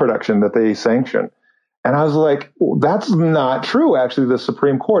 any production that they sanction. And I was like, that's not true. Actually, the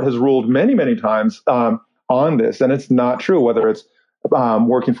Supreme Court has ruled many, many times on this, and it's not true, whether it's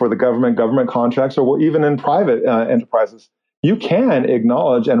working for the government contracts, or even in private enterprises. You can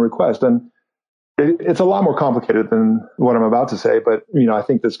acknowledge and request, and it's a lot more complicated than what I'm about to say, but I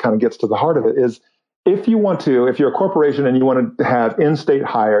think this kind of gets to the heart of it. Is if you're a corporation and you want to have in-state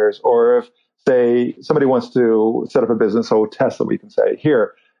hires, or if, say, somebody wants to set up a business, so Tesla, we can say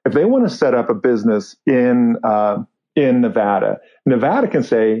here, if they want to set up a business in Nevada, Nevada can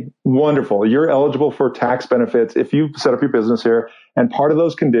say, wonderful, you're eligible for tax benefits if you set up your business here. And part of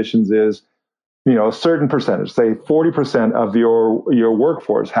those conditions is, a certain percentage, say 40% of your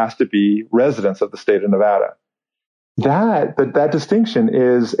workforce has to be residents of the state of Nevada. That distinction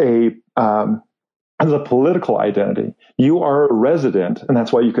is a political identity. You are a resident, and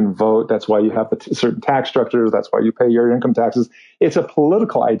that's why you can vote. That's why you have certain tax structures. That's why you pay your income taxes. It's a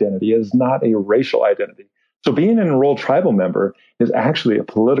political identity. It is not a racial identity. So being an enrolled tribal member is actually a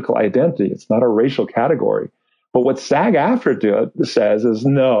political identity. It's not a racial category. But what SAG-AFTRA says is,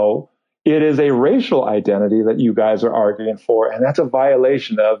 no, it is a racial identity that you guys are arguing for, and that's a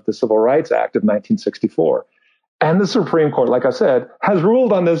violation of the Civil Rights Act of 1964. And the Supreme Court, like I said, has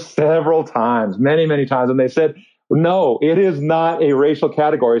ruled on this several times, many, many times. And they said, no, it is not a racial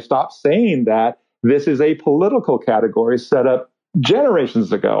category. Stop saying that. This is a political category set up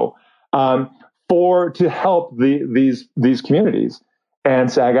generations ago to help these communities.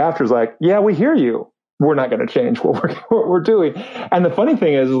 And SAG-AFTRA is like, yeah, we hear you. We're not going to change what we're doing. And the funny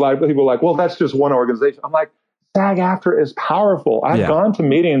thing is a lot of people are like, well, that's just one organization. I'm like, SAG-AFTRA is powerful. I've gone to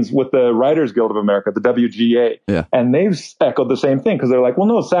meetings with the Writers Guild of America, the WGA, and they've echoed the same thing, because they're like, well,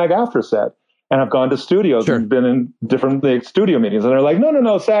 no, SAG-AFTRA said. And I've gone to studios and been in different studio meetings, and they're like,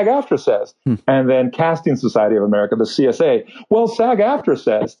 no, SAG-AFTRA says. And then Casting Society of America, the CSA, well, SAG-AFTRA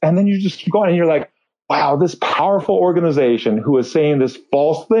says. And then you just keep going, and you're like, wow, this powerful organization who is saying this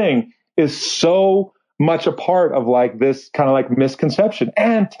false thing is so much a part of like this kind of like misconception,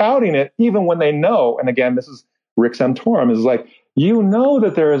 and touting it even when they know. And again, this is Rick Santorum, is like,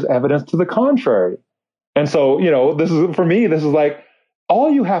 that there is evidence to the contrary. And so, this is, for me, this is like,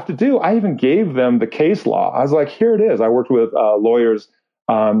 all you have to do. I even gave them the case law. I was like, here it is. I worked with lawyers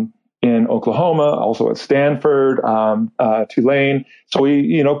in Oklahoma, also at Stanford, Tulane. So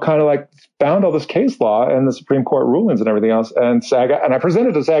we, kind of like found all this case law and the Supreme Court rulings and everything else. And I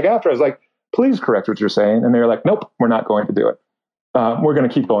presented to SAG-AFTRA. I was like, please correct what you're saying. And they were like, nope, we're not going to do it. We're going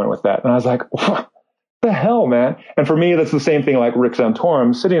to keep going with that. And I was like, what the hell, man? And for me, that's the same thing like Rick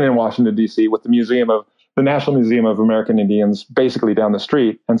Santorum sitting in Washington, D.C. with the National Museum of American Indians basically down the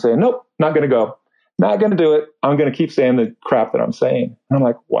street and saying, nope, not going to go. Not going to do it. I'm going to keep saying the crap that I'm saying. And I'm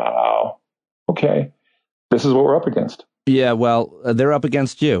like, wow, okay, this is what we're up against. Yeah, well, they're up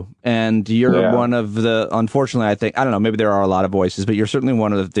against you, and you're one of the, unfortunately, I don't know, maybe there are a lot of voices, but you're certainly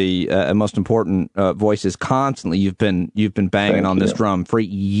one of the most important voices constantly. You've been banging on this drum for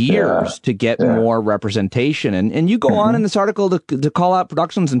years to get more representation, and you go on in this article to call out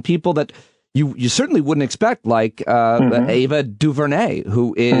productions and people that you certainly wouldn't expect, like Ava DuVernay,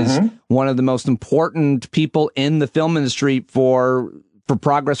 who is one of the most important people in the film industry for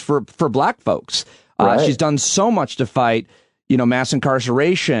progress for Black folks. She's done so much to fight, mass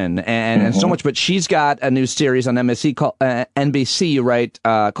incarceration and so much. But she's got a new series on NBC, you write,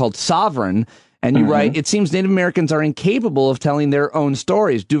 called Sovereign. And you write, it seems Native Americans are incapable of telling their own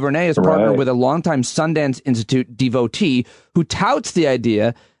stories. DuVernay has partnered with a longtime Sundance Institute devotee who touts the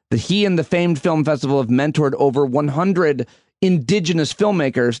idea that he and the famed film festival have mentored over 100 indigenous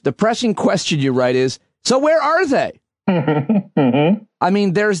filmmakers. The pressing question, you write, is, so where are they? I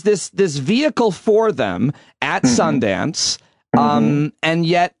mean, there's this vehicle for them at Sundance, and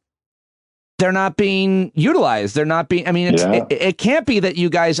yet they're not being utilized. They're not being, I mean, it can't be that you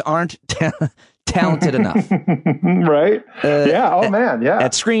guys aren't talented enough. Right? Oh, man. Yeah.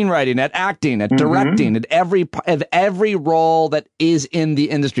 At screenwriting, at acting, at directing, at every role that is in the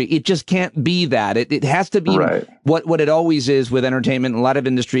industry. It just can't be that. It has to be what it always is with entertainment and a lot of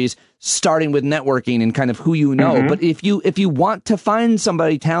industries, starting with networking and kind of who you know. But if you want to find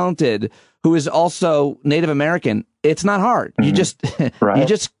somebody talented who is also Native American, it's not hard. You just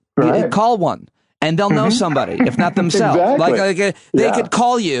call one. And they'll know somebody, if not themselves. Exactly. They could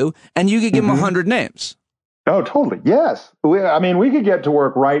call you, and you could give them 100 names. Oh, totally. Yes. We could get to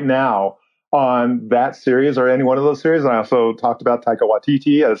work right now on that series or any one of those series. And I also talked about Taika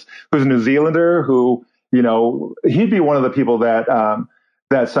Waititi, who's a New Zealander who, he'd be one of the people that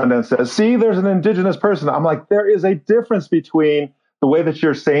Sundance says, see, there's an indigenous person. I'm like, there is a difference between the way that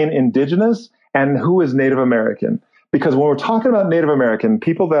you're saying indigenous and who is Native American. Because when we're talking about Native American,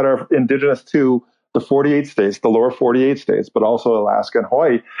 people that are indigenous to the 48 states, the lower 48 states, but also Alaska and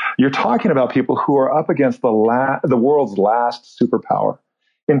Hawaii, you're talking about people who are up against the world's last superpower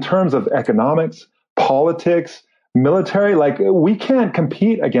in terms of economics, politics, military. Like, we can't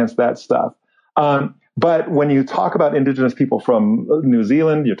compete against that stuff. But when you talk about indigenous people from New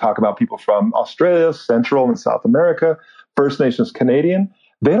Zealand, you talk about people from Australia, Central and South America, First Nations Canadian,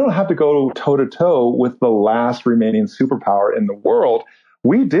 they don't have to go toe-to-toe with the last remaining superpower in the world.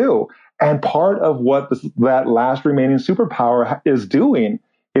 We do. And part of what that last remaining superpower is doing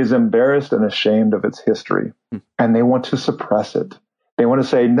is embarrassed and ashamed of its history. And they want to suppress it. They want to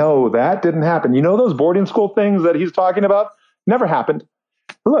say, no, that didn't happen. You know those boarding school things that he's talking about? Never happened.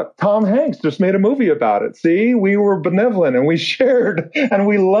 Look, Tom Hanks just made a movie about it. See, we were benevolent and we shared and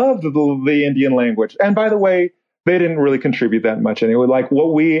we loved the Indian language. And by the way, they didn't really contribute that much anyway. Like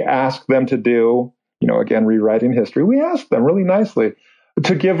what we asked them to do, again, rewriting history, we asked them really nicely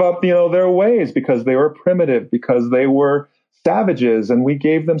to give up, their ways because they were primitive, because they were savages, and we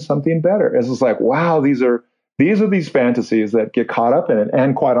gave them something better. It's just like, wow, these are these fantasies that get caught up in it.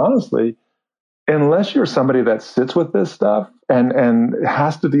 And quite honestly, unless you're somebody that sits with this stuff and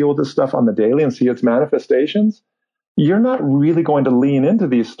has to deal with this stuff on the daily and see its manifestations, you're not really going to lean into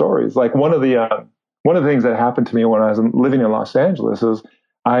these stories. Like one of the things that happened to me when I was living in Los Angeles is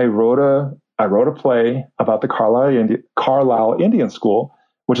I wrote a play about the Carlisle Indian School,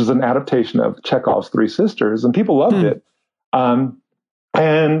 which is an adaptation of Chekhov's Three Sisters, and people loved it. And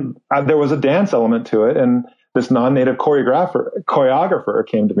there was a dance element to it, and this non-native choreographer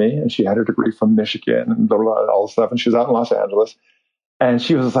came to me, and she had her degree from Michigan and all this stuff, and she was out in Los Angeles, and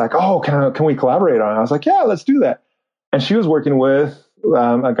she was like, "Oh, can we collaborate on it?" I was like, "Yeah, let's do that." And she was working with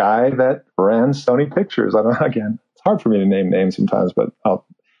a guy that ran Sony Pictures. Again, it's hard for me to name names sometimes, but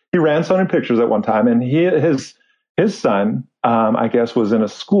he ran Sony Pictures at one time, and his son, I guess, was in a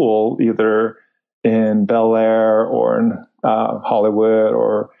school either in Bel Air or in Hollywood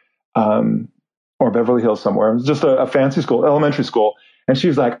or Beverly Hills somewhere. It was just a fancy school, elementary school. And she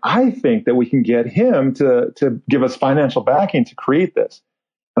was like, "I think that we can get him to give us financial backing to create this."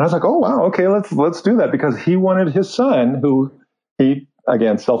 And I was like, "Oh wow, okay, let's do that," because he wanted his son, who he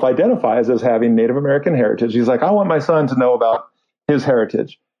again self-identifies as having Native American heritage. He's like, "I want my son to know about his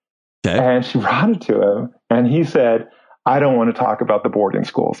heritage." Okay. And she brought it to him, and he said, "I don't want to talk about the boarding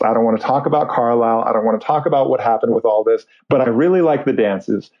schools. I don't want to talk about Carlisle. I don't want to talk about what happened with all this, but I really like the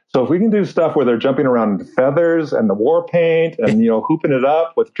dances. So if we can do stuff where they're jumping around in feathers and the war paint and, hooping it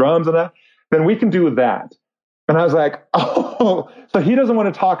up with drums and that, then we can do that." And I was like, oh, so he doesn't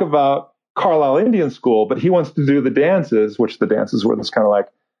want to talk about Carlisle Indian School, but he wants to do the dances, which the dances were this kind of like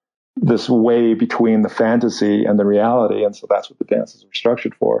this way between the fantasy and the reality. And so that's what the dances were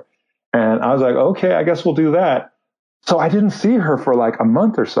structured for. And I was like, okay, I guess we'll do that. So I didn't see her for like a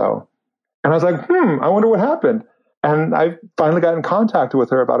month or so. And I was like, I wonder what happened. And I finally got in contact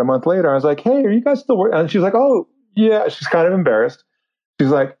with her about a month later. I was like, "Hey, are you guys still working?" And she's like, "Oh, yeah." She's kind of embarrassed. She's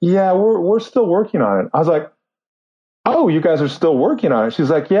like, "Yeah, we're still working on it." I was like, "Oh, you guys are still working on it?" She's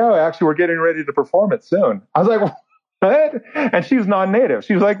like, "Yeah, actually, we're getting ready to perform it soon." I was like, "What?" And she's non-native.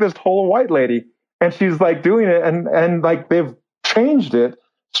 She's like this whole white lady. And she's like doing it. And like they've changed it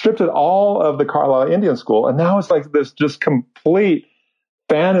stripped it all of the Carlisle Indian School. And now it's like this just complete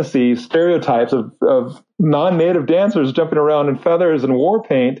fantasy stereotypes of non-native dancers jumping around in feathers and war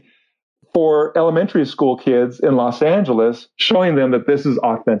paint for elementary school kids in Los Angeles, showing them that this is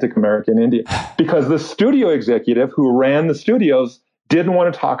authentic American Indian. Because the studio executive who ran the studios didn't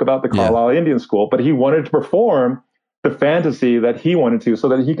want to talk about the Carlisle Indian School, but he wanted to perform the fantasy that he wanted to so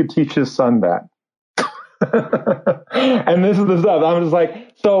that he could teach his son that. And this is the stuff. I'm just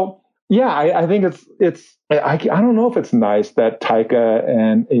like, so yeah, I think I don't know if it's nice that Taika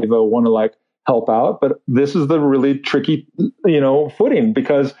and Ava want to like help out, but this is the really tricky, footing,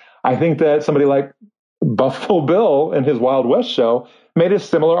 because I think that somebody like Buffalo Bill in his Wild West show made a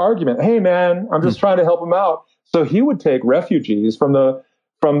similar argument. Hey man, I'm just trying to help him out. So he would take refugees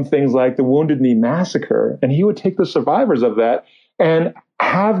from things like the Wounded Knee Massacre, and he would take the survivors of that and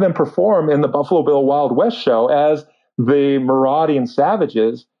have them perform in the Buffalo Bill Wild West show as the marauding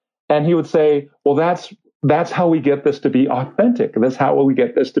savages. And he would say, well, that's how we get this to be authentic. That's how we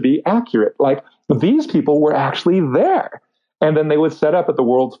get this to be accurate. Like, these people were actually there. And then they would set up at the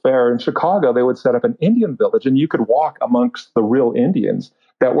World's Fair in Chicago, they would set up an Indian village, and you could walk amongst the real Indians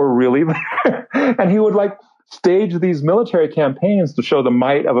that were really there. And he would like stage these military campaigns to show the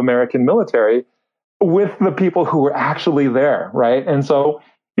might of American military with the people who were actually there, right? And so,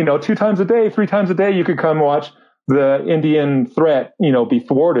 2 times a day, 3 times a day, you could come watch the Indian threat, be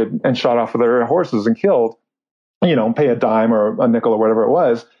thwarted and shot off of their horses and killed, pay a dime or a nickel or whatever it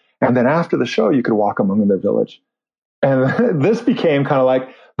was. And then after the show, you could walk among their village. And this became kind of like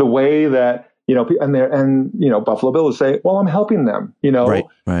the way that, Buffalo Bill would say, well, I'm helping them, Right.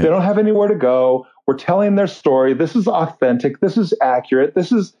 They don't have anywhere to go. We're telling their story. This is authentic. This is accurate.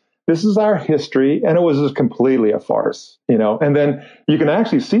 This is our history. And it was just completely a farce, and then you can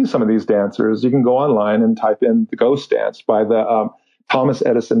actually see some of these dancers. You can go online and type in the Ghost Dance by the Thomas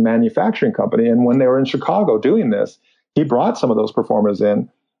Edison Manufacturing Company. And when they were in Chicago doing this, he brought some of those performers in,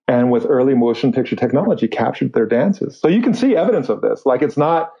 and with early motion picture technology captured their dances. So you can see evidence of this. Like, it's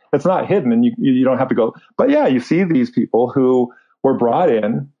not hidden, and you don't have to go. But yeah, you see these people who were brought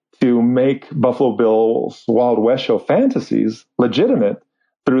in to make Buffalo Bill's Wild West show fantasies legitimate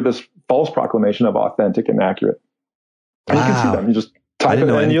through this false proclamation of authentic and accurate. And you can see them. You just type it in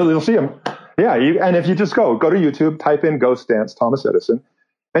and you'll see them. Yeah. And if you just go to YouTube, type in Ghost Dance Thomas Edison,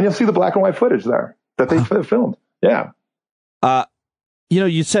 and you'll see the black and white footage there that they filmed. Yeah.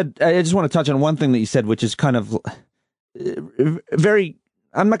 You said, I just want to touch on one thing that you said, which is kind of very,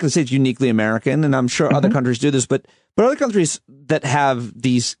 I'm not going to say it's uniquely American, and I'm sure other countries do this, but other countries that have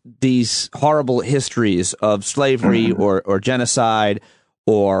these horrible histories of slavery or genocide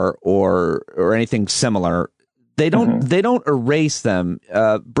or anything similar, they don't erase them.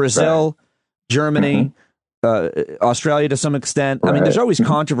 Brazil, Germany, Australia to some extent. I mean, there's always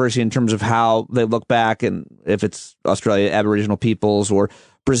controversy in terms of how they look back, and if it's Australia, Aboriginal peoples, or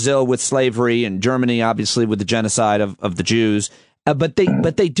Brazil with slavery, and Germany, obviously, with the genocide of the Jews. But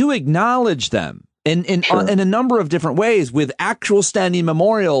they do acknowledge them in a number of different ways, with actual standing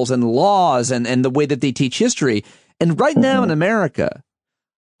memorials and laws and the way that they teach history. And right now in America,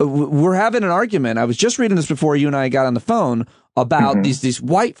 we're having an argument. I was just reading this before you and I got on the phone about these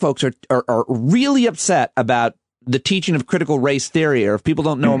white folks are really upset about the teaching of critical race theory, or if people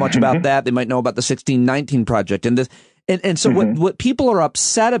don't know much about that, they might know about the 1619 Project. And so what people are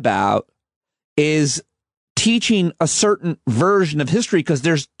upset about is teaching a certain version of history, because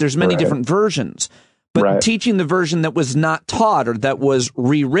there's many different versions, but teaching the version that was not taught, or that was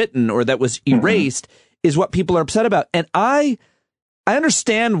rewritten, or that was erased is what people are upset about. And I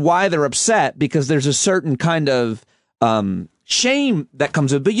understand why they're upset, because there's a certain kind of shame that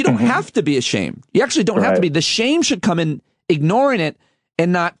comes with it, but you don't have to be ashamed. You actually don't have to be. The shame should come in ignoring it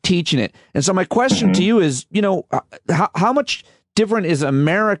and not teaching it. And so my question to you is, how much different is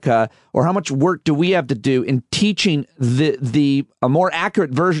America, or how much work do we have to do in teaching a more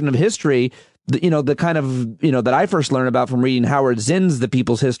accurate version of history? The kind of, that I first learned about from reading Howard Zinn's The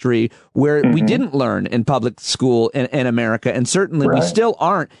People's History, where we didn't learn in public school in America, and certainly we still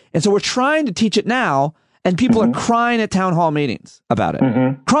aren't. And so we're trying to teach it now, and people are crying at town hall meetings about it.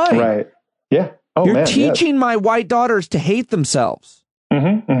 Crying. Right. Yeah. Oh, You're teaching my white daughters to hate themselves.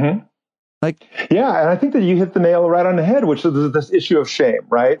 And I think that you hit the nail right on the head, which is this issue of shame,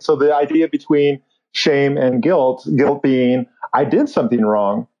 right? So the idea between shame and guilt being I did something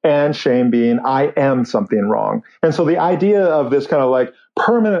wrong, and shame being I am something wrong. And so the idea of this kind of like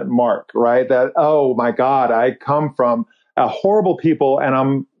permanent mark, right? That, oh my God, I come from a horrible people, and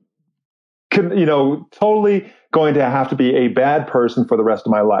I'm, totally going to have to be a bad person for the rest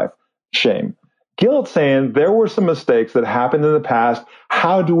of my life. Shame. guilt, saying there were some mistakes that happened in the past.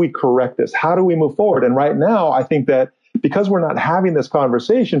 How do we correct this? How do we move forward? And right now, I think that because we're not having this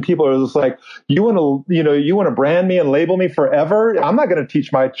conversation, people are just like, you want to brand me and label me forever? I'm not going to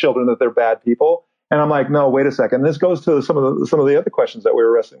teach my children that they're bad people. And I'm like, no, wait a second. This goes to some of the other questions that we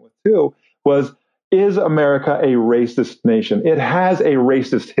were wrestling with too, is America a racist nation? It has a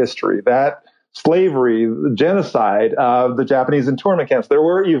racist history. That slavery, the genocide, the Japanese internment camps, there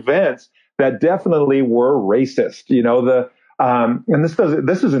were events that definitely were racist. And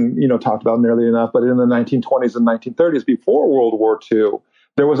this isn't talked about nearly enough, but in the 1920s and 1930s, before World War II,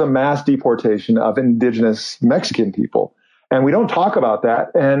 there was a mass deportation of indigenous Mexican people, and we don't talk about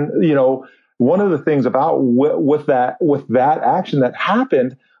that. And one of the things about with that action that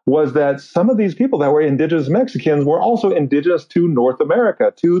happened was that some of these people that were indigenous Mexicans were also indigenous to North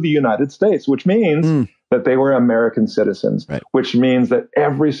America, to the United States, which means that they were American citizens, right. Which means that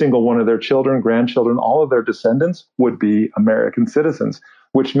every single one of their children, grandchildren, all of their descendants would be American citizens,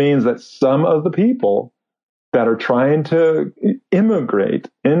 which means that some of the people that are trying to immigrate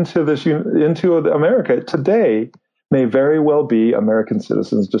into America today may very well be American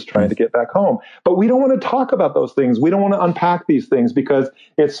citizens just trying to get back home. But we don't want to talk about those things. We don't want to unpack these things because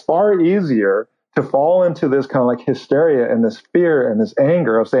it's far easier to fall into this kind of like hysteria and this fear and this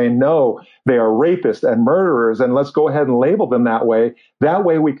anger of saying, no, they are rapists and murderers, and let's go ahead and label them that way. That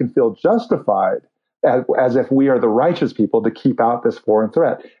way we can feel justified as if we are the righteous people to keep out this foreign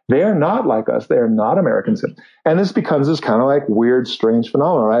threat. They are not like us. They are not American citizens. And this becomes this kind of like weird, strange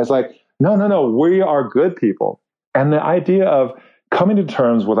phenomenon, right? It's like, no, we are good people. And the idea of coming to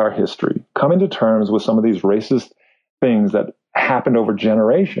terms with our history, coming to terms with some of these racist things that happened over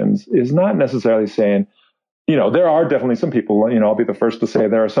generations is not necessarily saying, there are definitely some people, I'll be the first to say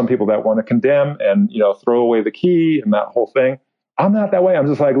there are some people that want to condemn and, throw away the key and that whole thing. I'm not that way. I'm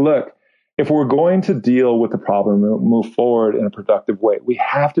just like, look, if we're going to deal with the problem and move forward in a productive way, we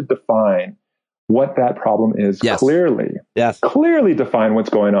have to define what that problem is clearly. Yes. Clearly define what's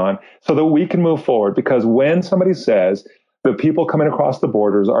going on so that we can move forward. Because when somebody says the people coming across the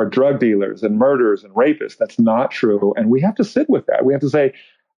borders are drug dealers and murderers and rapists, that's not true. And we have to sit with that. We have to say,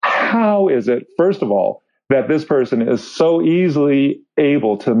 how is it, first of all, that this person is so easily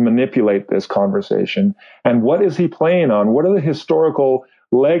able to manipulate this conversation? And what is he playing on? What are the historical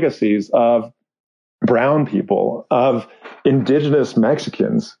legacies of brown people, of indigenous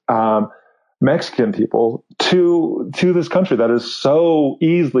Mexicans, Mexican people to this country that is so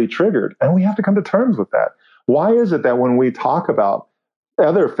easily triggered? And we have to come to terms with that. Why is it that when we talk about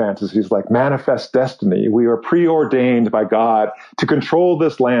other fantasies like manifest destiny, we are preordained by God to control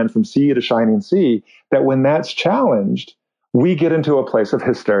this land from sea to shining sea, that when that's challenged, we get into a place of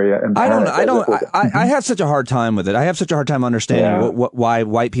hysteria and panic? I have such a hard time with it. I have such a hard time understanding why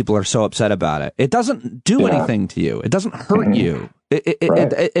white people are so upset about it. It doesn't do anything to you. It doesn't hurt you.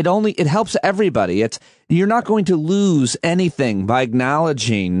 It helps everybody. You're not going to lose anything by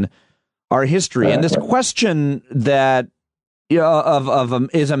acknowledging our history. And this question that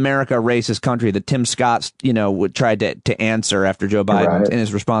is America a racist country that Tim Scott tried to answer after Joe Biden in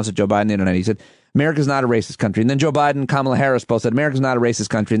his response to Joe Biden on the internet. He said, America's not a racist country. And then Joe Biden, Kamala Harris both said, America's not a racist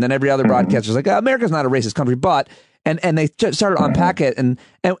country. And then every other broadcaster was like, America's not a racist country, but, and they started to unpack it.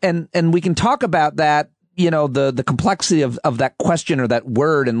 And we can talk about that, the complexity of that question or that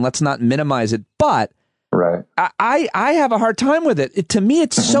word, and let's not minimize it. But I have a hard time with it. To me,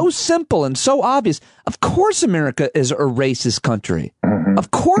 it's so simple and so obvious. Of course, America is a racist country.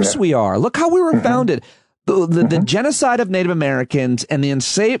 Of course we are. Look how we were founded. The genocide of Native Americans and the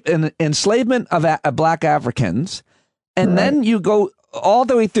enslavement of black Africans. And then you go all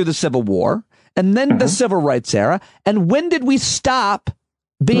the way through the Civil War and then the Civil Rights era. And when did we stop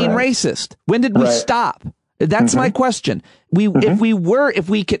being racist? When did we stop? That's my question. We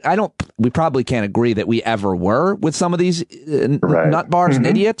probably can't agree that we ever were with some of these nut bars and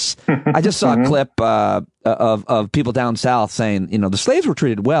idiots. I just saw a clip of people down south saying, the slaves were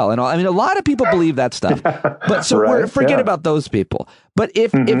treated well, and all. I mean, a lot of people believe that stuff. But so forget about those people. But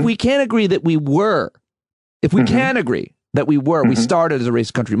if we can't agree that we were, we started as a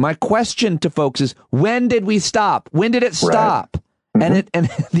racist country. My question to folks is, when did we stop? When did it stop? And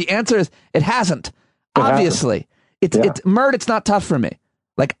the answer is, it hasn't. Obviously, it's not tough for me.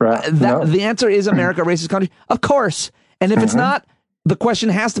 The answer is America a racist country? Of course. And if it's not, the question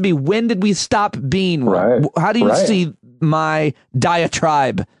has to be, when did we stop being one? How do you see my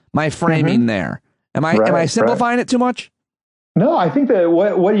diatribe, my framing there? Am I simplifying it too much? No, I think that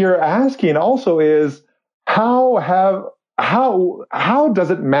what you're asking also is how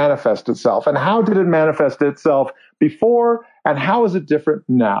does it manifest itself, and how did it manifest itself before And how is it different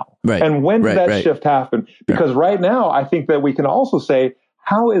now? Right. And when did that shift happen? Because right now, I think that we can also say,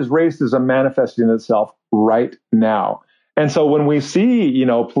 how is racism manifesting itself right now? And so when we see,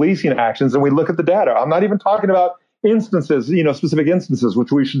 policing actions and we look at the data, I'm not even talking about instances, specific instances,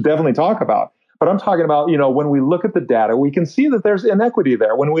 which we should definitely talk about. But I'm talking about, when we look at the data, we can see that there's inequity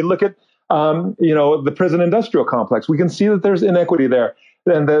there. When we look at, the prison industrial complex, we can see that there's inequity there.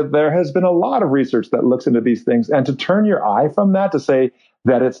 And there has been a lot of research that looks into these things. And to turn your eye from that to say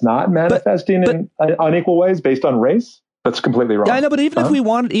that it's not manifesting in unequal ways based on race, that's completely wrong. Yeah, I know, but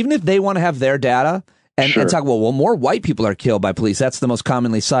even if they want to have their data and talk, well, more white people are killed by police. That's the most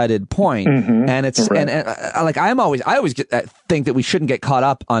commonly cited point. And it's I always think that we shouldn't get caught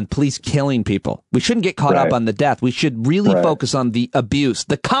up on police killing people. We shouldn't get caught up on the death. We should really focus on the abuse,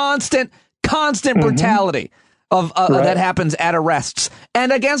 the constant brutality of that happens at arrests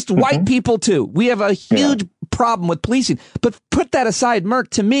and against white people too. We have a huge problem with policing. But put that aside,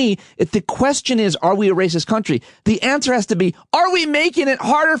 Mert, to me, if the question is, are we a racist country? The answer has to be, are we making it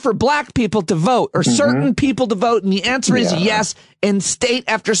harder for black people to vote or certain people to vote? And the answer is yes. In state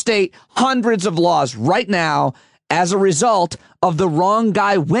after state, hundreds of laws right now as a result of the wrong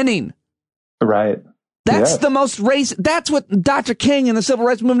guy winning. Right. That's the most race. That's what Dr. King and the civil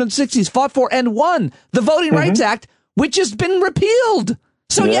rights movement in the 60s fought for and won. The Voting Rights Act, which has been repealed.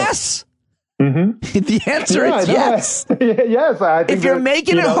 So yes. The answer is yes. Yes. I think if you're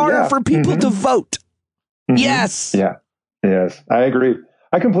making it harder for people to vote. Yes. Yeah. Yes. I agree.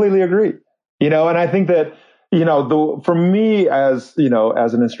 I completely agree. And I think that, for me as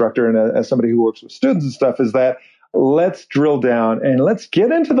an instructor and as somebody who works with students and stuff is that let's drill down and let's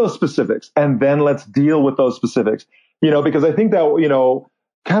get into those specifics and then let's deal with those specifics, because I think that,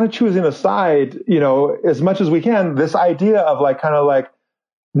 kind of choosing a side, as much as we can, this idea of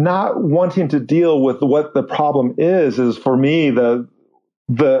not wanting to deal with what the problem is for me, the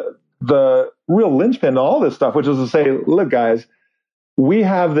real linchpin to all this stuff, which is to say, look, guys, we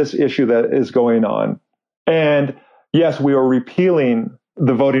have this issue that is going on. And yes, we are repealing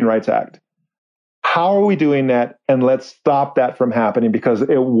the Voting Rights Act. How are we doing that? And let's stop that from happening because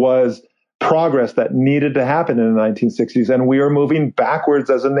it was progress that needed to happen in the 1960s. And we are moving backwards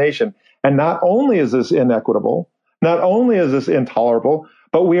as a nation. And not only is this inequitable, not only is this intolerable,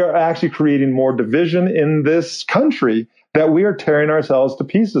 but we are actually creating more division in this country that we are tearing ourselves to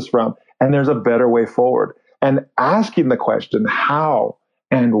pieces from. And there's a better way forward. And asking the question, how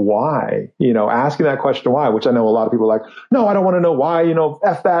and why, asking that question, why, which I know a lot of people are like, no, I don't want to know why,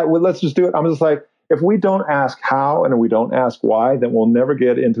 F that, let's just do it. I'm just like, if we don't ask how and we don't ask why, then we'll never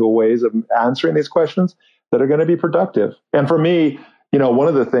get into ways of answering these questions that are going to be productive. And for me, one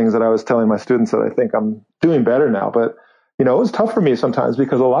of the things that I was telling my students that I think I'm doing better now, but, it was tough for me sometimes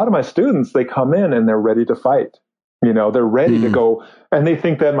because a lot of my students, they come in and they're ready to fight. They're ready to go and they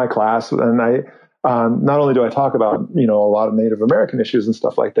think that my class and I, not only do I talk about, a lot of Native American issues and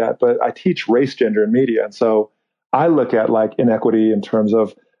stuff like that, but I teach race, gender, and media. And so I look at inequity in terms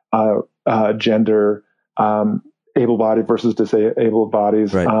of gender, able-bodied versus disabled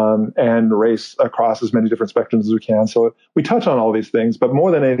bodies, and race across as many different spectrums as we can. So we touch on all these things, but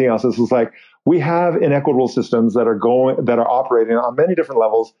more than anything else, this is we have inequitable systems that are operating on many different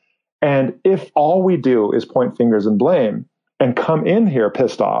levels. And if all we do is point fingers and blame and come in here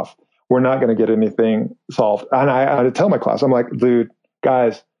pissed off, we're not going to get anything solved. And I tell my class, I'm like, dude,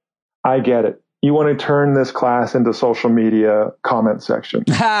 guys, I get it. You want to turn this class into social media comment section.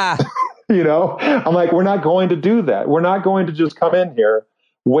 I'm like, we're not going to do that. We're not going to just come in here,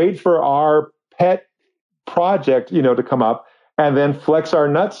 wait for our pet project, to come up and then flex our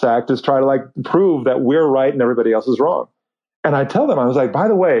nutsack to try to prove that we're right and everybody else is wrong. And I tell them, I was like, by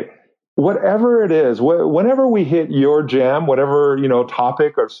the way, whatever it is, whenever we hit your jam, whatever,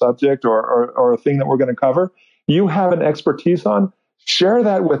 topic or subject or thing that we're going to cover, you have an expertise on, share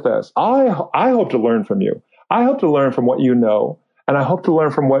that with us. I hope to learn from you. I hope to learn from what you know. And I hope to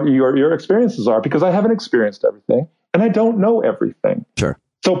learn from what your experiences are, because I haven't experienced everything and I don't know everything. Sure.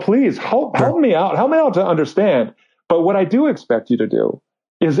 So please help me out. Help me out to understand. But what I do expect you to do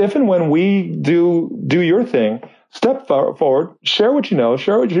is if and when we do your thing, step forward, share what you know,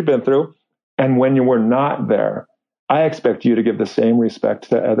 share what you've been through. And when you were not there, I expect you to give the same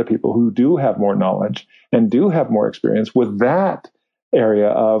respect to other people who do have more knowledge and do have more experience with that area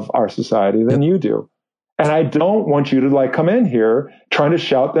of our society than you do. And I don't want you to come in here trying to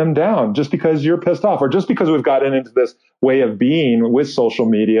shout them down just because you're pissed off or just because we've gotten into this way of being with social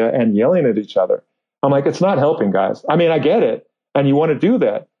media and yelling at each other. I'm like, it's not helping, guys. I mean, I get it. And you want to do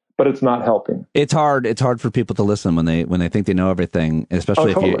that, but it's not helping. It's hard. It's hard for people to listen when they think they know everything,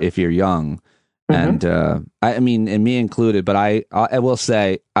 especially if you're young. And I mean, and me included, but I will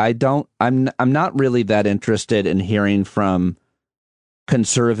say I'm not really that interested in hearing from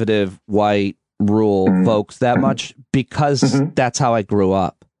conservative white rural folks that much, because that's how I grew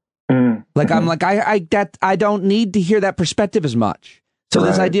up. Like I'm like I don't need to hear that perspective as much. So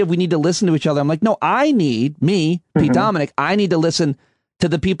this idea of we need to listen to each other, I'm like, no, Pete Dominic, I need to listen to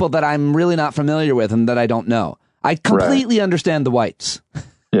the people that I'm really not familiar with and that I don't know. I completely understand the whites.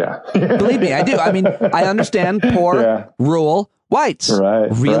 Yeah. Believe me, I do. I mean, I understand poor, rural whites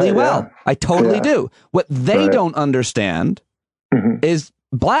really well. Yeah. I totally do. What they don't understand is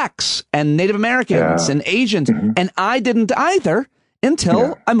blacks and Native Americans and Asians. And I didn't either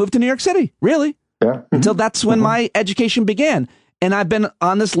until I moved to New York City, really. Yeah. Until that's when my education began. And I've been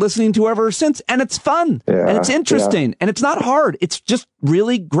on this listening to ever since. And it's fun. And it's interesting. And it's not hard. It's just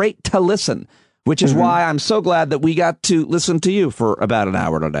really great to listen. Which is why I'm so glad that we got to listen to you for about an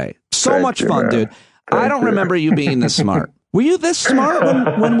hour today. So Thank much you, fun, man. dude. Thank I don't you. remember you being this smart. Were you this smart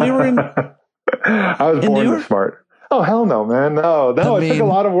when we were in I was born this smart. Oh, hell no, man. No, it took a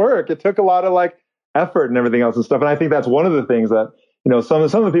lot of work. It took a lot of effort and everything else and stuff. And I think that's one of the things that, some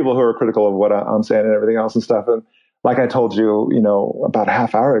of the people who are critical of what I'm saying and everything else and stuff. And like I told you, about a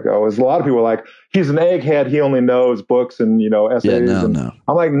half hour ago, is a lot of people are like, he's an egghead. He only knows books and, essays. No.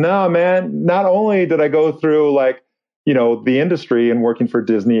 I'm like, no, man, not only did I go through the industry and working for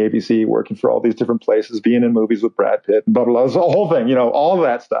Disney, ABC, working for all these different places, being in movies with Brad Pitt and blah, blah, blah, the whole thing, all of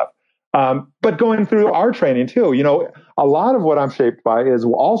that stuff. But going through our training too, a lot of what I'm shaped by is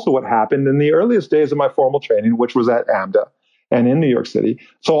also what happened in the earliest days of my formal training, which was at AMDA and in New York City.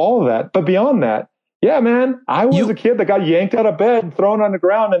 So all of that. But beyond that, yeah, man, I was a kid that got yanked out of bed and thrown on the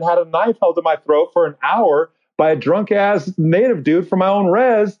ground and had a knife held to my throat for an hour by a drunk ass native dude from my own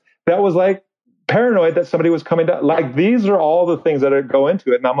res that was paranoid that somebody was coming down. These are all the things that go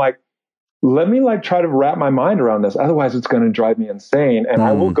into it. And I'm like, let me try to wrap my mind around this. Otherwise it's going to drive me insane. And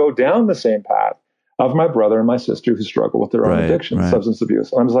I will go down the same path of my brother and my sister who struggle with their own addiction, substance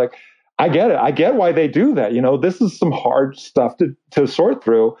abuse. And I'm just like, I get it. I get why they do that. This is some hard stuff to sort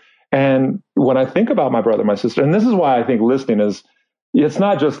through. And when I think about my brother and my sister, and this is why I think listening it's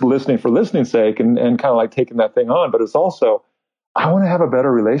not just listening for listening's sake and kind of taking that thing on, but it's also, I want to have a better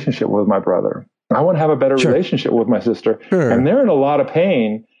relationship with my brother. I want to have a better relationship with my sister. And they're in a lot of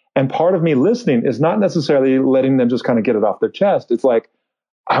pain. And part of me listening is not necessarily letting them just kind of get it off their chest. It's like,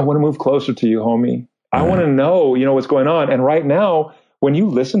 I want to move closer to you, homie. I want to know, what's going on. And right now, when you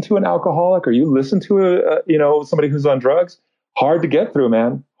listen to an alcoholic or you listen to somebody who's on drugs, hard to get through,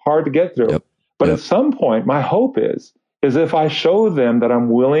 man. Hard to get through. But at some point, my hope is if I show them that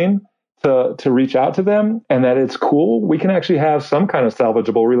I'm willing to reach out to them and that it's cool, we can actually have some kind of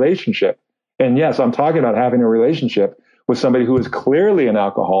salvageable relationship. And yes, I'm talking about having a relationship with somebody who is clearly an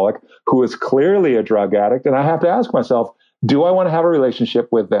alcoholic, who is clearly a drug addict. And I have to ask myself, do I want to have a relationship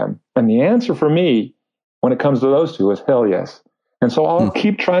with them? And the answer for me, when it comes to those two, is hell yes. And so I'll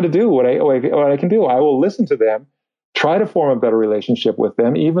keep trying to do what I can do. I will listen to them, try to form a better relationship with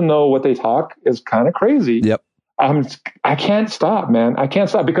them, even though what they talk is kind of crazy. I can't stop, man. I can't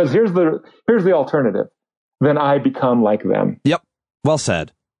stop, because here's the alternative. Then I become like them. Yep. Well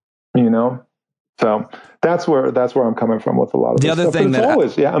said. So that's where I'm coming from with a lot of the other stuff. thing that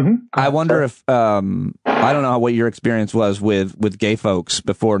always, I wonder if I don't know what your experience was with gay folks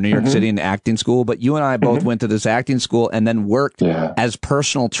before New York City and acting school, but you and I both went to this acting school and then worked as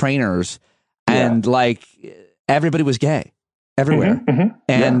personal trainers, and everybody was gay everywhere.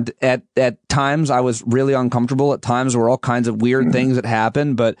 And at times I was really uncomfortable. At times there were all kinds of weird things that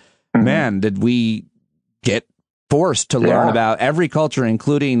happened, but man, did we get forced to learn about every culture,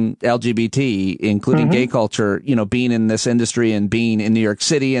 including LGBT, including gay culture, being in this industry and being in New York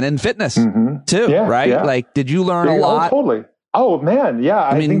City and in fitness too, right? Yeah. Did you learn a lot? Oh, totally. Oh man. Yeah.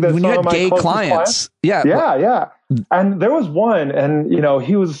 I mean, think that's when you had gay clients. Yeah. And there was one, and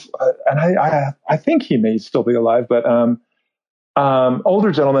he was, and I think he may still be alive, but,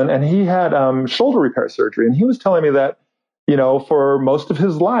 older gentleman, and he had, shoulder repair surgery. And he was telling me that, for most of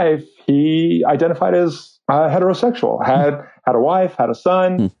his life, he identified as heterosexual, had a wife, had a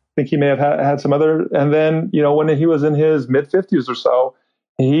son. I think he may have had some other. And then, when he was in his mid 50s or so,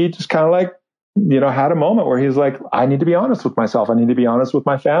 he just kind of had a moment where he's like, I need to be honest with myself. I need to be honest with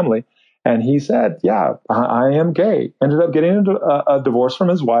my family. And he said, yeah, I am gay. Ended up getting into a divorce from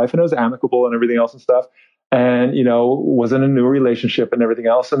his wife, and it was amicable and everything else and stuff. And, was in a new relationship and everything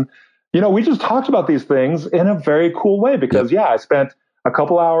else. And, we just talked about these things in a very cool way because, I spent a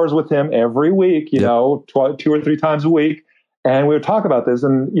couple hours with him every week, 2 or 3 times a week. And we would talk about this.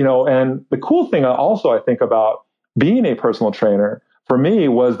 And, and the cool thing also, I think, about being a personal trainer, for me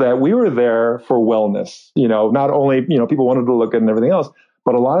was that we were there for wellness. Not only, people wanted to look good and everything else,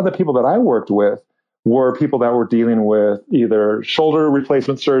 but a lot of the people that I worked with were people that were dealing with either shoulder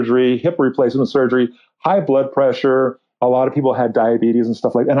replacement surgery, hip replacement surgery, high blood pressure. A lot of people had diabetes and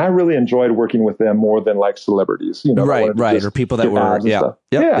stuff like that. And I really enjoyed working with them more than like celebrities, right. Or people that were, yeah,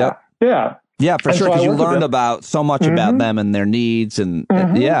 for and sure. So Because you learned about so much about them and their needs. And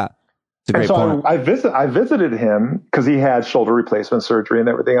it's a great point. I visited him because he had shoulder replacement surgery and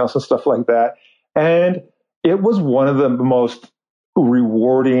everything else and stuff like that. And it was one of the most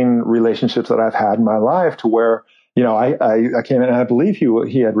rewarding relationships that I've had in my life, to where, I came in, and I believe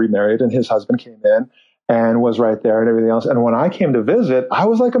he had remarried, and his husband came in and was right there and everything else. And when I came to visit, I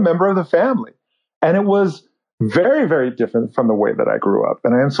was like a member of the family. And it was very, very different from the way that I grew up.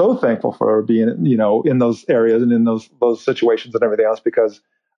 And I am so thankful for being, in those areas and in those situations and everything else, because,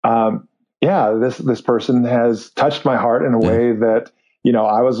 this person has touched my heart in a way that,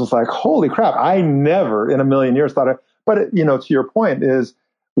 I was just like, holy crap, I never in a million years thought but to your point is,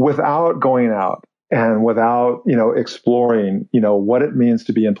 without going out and without, exploring, what it means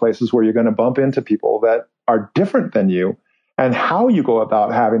to be in places where you're going to bump into people that are different than you, and how you go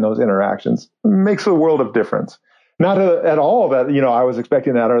about having those interactions makes a world of difference. Not at all that, I was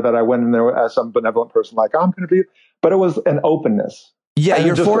expecting that, or that I went in there as some benevolent person, like I'm going to be, but it was an openness. Yeah, and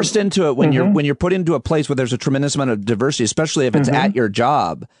you're forced into it when you're put into a place where there's a tremendous amount of diversity, especially if it's at your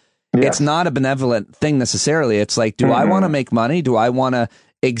job. Yes. It's not a benevolent thing necessarily. It's like, do I want to make money? Do I want to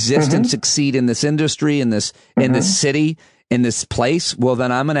exist and succeed in this industry, in this city, in this place? Well,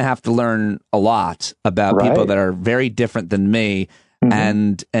 then I'm going to have to learn a lot about people that are very different than me,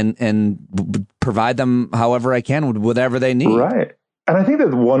 and provide them however I can with whatever they need. Right. And I think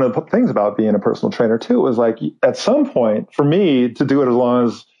that one of the things about being a personal trainer too is, like, at some point for me to do it as long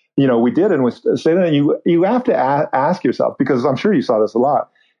as, we did, and we stayed in, you have to ask yourself, because I'm sure you saw this a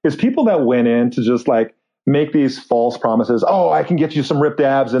lot, is people that went in to just like make these false promises. Oh, I can get you some ripped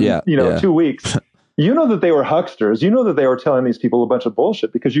abs in 2 weeks. That they were hucksters. That they were telling these people a bunch of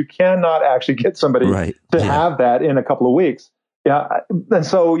bullshit, because you cannot actually get somebody to have that in a couple of weeks. Yeah. And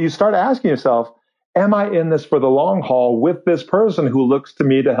so you start asking yourself, am I in this for the long haul with this person who looks to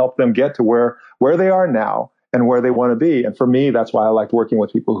me to help them get to where they are now and where they want to be? And for me, that's why I liked working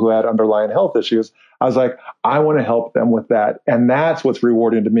with people who had underlying health issues. I was like, I want to help them with that. And that's what's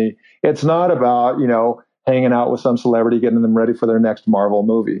rewarding to me. It's not about, hanging out with some celebrity, getting them ready for their next Marvel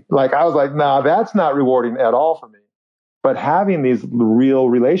movie. Like, I was like, nah, that's not rewarding at all for me. But having these real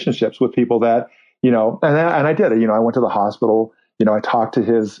relationships with people that, and I did it. I went to the hospital, I talked to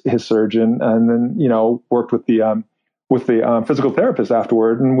his surgeon, and then, worked with the physical therapist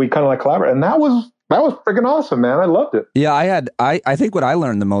afterward. And we kind of like collaborated. And that was freaking awesome, man. I loved it. Yeah, I think what I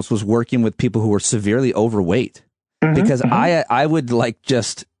learned the most was working with people who were severely overweight, because I would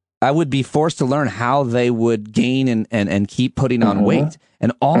I would be forced to learn how they would gain and keep putting on weight,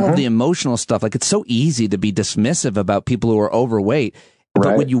 and all of the emotional stuff. Like, it's so easy to be dismissive about people who are overweight.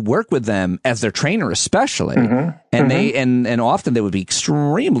 But when you work with them as their trainer, especially, and they and often they would be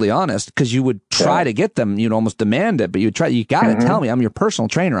extremely honest, because you would try to get them, you'd almost demand it, but you got to tell me, I'm your personal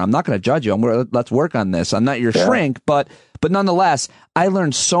trainer. I'm not going to judge you. Let's work on this. I'm not your shrink, but nonetheless, I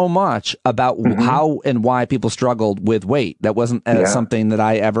learned so much about how and why people struggled with weight. That wasn't something that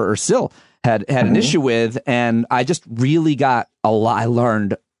I ever or still had an issue with, and I just really got a lot. I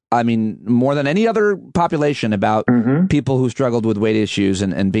learned, more than any other population, about people who struggled with weight issues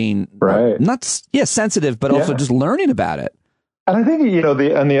and being not sensitive, but also just learning about it. And I think,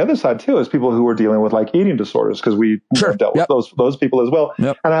 on the other side too is people who are dealing with like eating disorders, because we dealt with those people as well.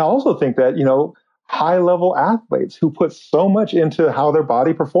 Yep. And I also think that, high level athletes who put so much into how their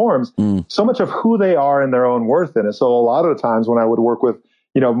body performs, so much of who they are and their own worth in it. So a lot of the times when I would work with,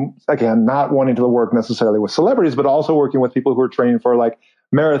 again, not wanting to work necessarily with celebrities, but also working with people who are training for like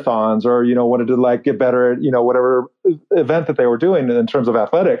marathons, or, wanted to like get better at, whatever event that they were doing in terms of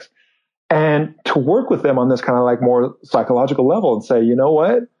athletics, and to work with them on this kind of like more psychological level and say, you know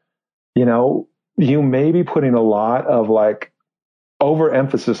what, you may be putting a lot of like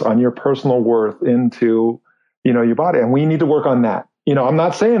overemphasis on your personal worth into, your body. And we need to work on that. I'm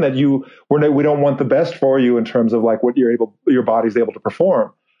not saying that we don't want the best for you in terms of like what your body's able to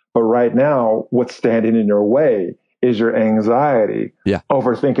perform. But right now, what's standing in your way is your anxiety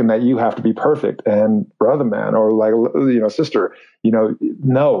over thinking that you have to be perfect. And brother, man, or like, sister,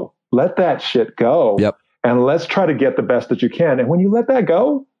 no, let that shit go. Yep. And let's try to get the best that you can. And when you let that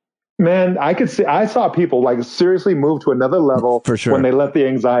go, man, I saw people like seriously move to another level for sure when they let the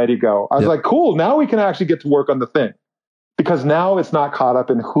anxiety go. I was like, cool, now we can actually get to work on the thing, because now it's not caught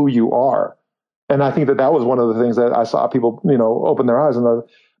up in who you are. And I think that was one of the things that I saw people, open their eyes.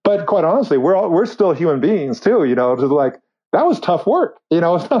 But quite honestly, we're still human beings too, just like, that was tough work.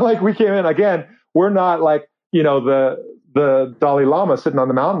 It's not like we came in again. We're not like, the Dalai Lama sitting on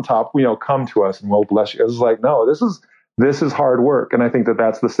the mountaintop, come to us and we'll bless you. It's like, no, this is hard work. And I think that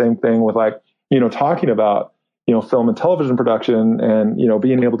that's the same thing with like, talking about, film and television production and,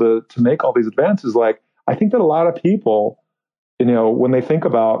 being able to make all these advances. Like, I think that a lot of people, when they think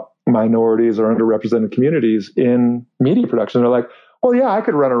about minorities or underrepresented communities in media production, they're like, well, yeah, I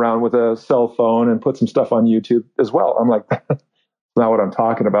could run around with a cell phone and put some stuff on YouTube as well. I'm like, that's not what I'm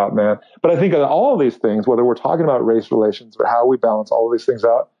talking about, man. But I think of all of these things, whether we're talking about race relations or how we balance all of these things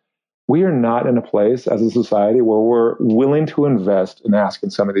out, we are not in a place as a society where we're willing to invest in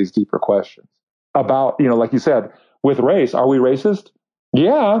asking some of these deeper questions about, like you said, with race, are we racist?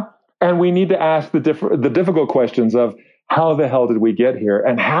 Yeah. And we need to ask the difficult questions of how the hell did we get here?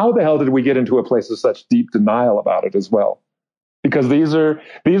 And how the hell did we get into a place of such deep denial about it as well? Because these are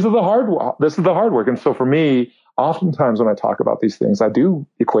this is the hard work. And so for me, oftentimes when I talk about these things, I do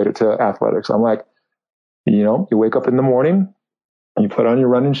equate it to athletics. I'm like, you wake up in the morning and you put on your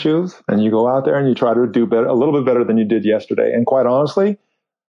running shoes and you go out there and you try to do a little bit better than you did yesterday. And quite honestly,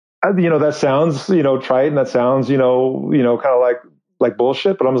 that sounds, trite, and that sounds, kind of like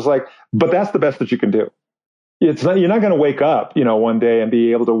bullshit, but I'm just like, but that's the best that you can do. You're not going to wake up, one day and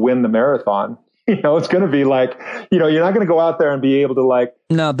be able to win the marathon. It's going to be like, you're not going to go out there and be able to like.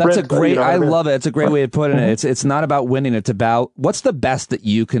 No, that's a great, I love it. It's a great way of putting it. It's not about winning. It's about what's the best that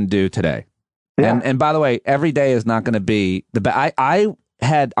you can do today. Yeah. And by the way, every day is not going to be the best. I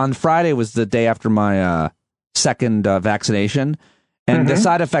had on Friday was the day after my second vaccination, and the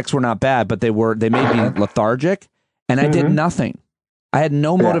side effects were not bad, but they made me lethargic, and I did nothing. I had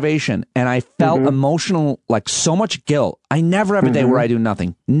no motivation, and I felt emotional, like so much guilt. I never have a day where I do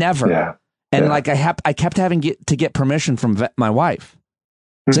nothing. Never. Yeah. And like I kept having to get permission from my wife.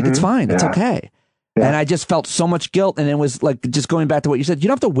 It's like, it's fine. It's okay. Yeah. And I just felt so much guilt. And it was like, just going back to what you said, you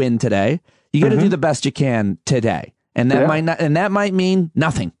don't have to win today. You got to do the best you can today. And that might mean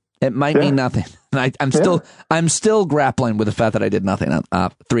nothing. It might mean nothing. And I'm still grappling with the fact that I did nothing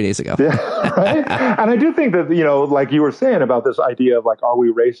 3 days ago. Yeah, right? And I do think that, like you were saying about this idea of like, are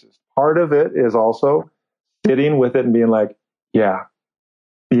we racist? Part of it is also sitting with it and being like,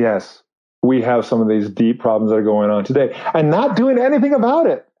 yes, we have some of these deep problems that are going on today, and not doing anything about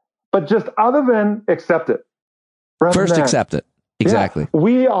it, but just other than accept it. First, accept it. Exactly. Yeah.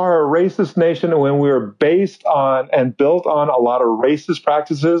 We are a racist nation when we are based on and built on a lot of racist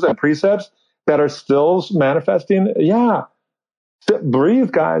practices and precepts that are still manifesting. Yeah.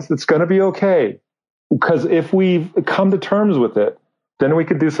 Breathe, guys. It's going to be okay. Because if we come to terms with it, then we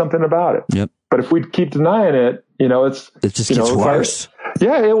could do something about it. Yep. But if we keep denying it, it just gets worse.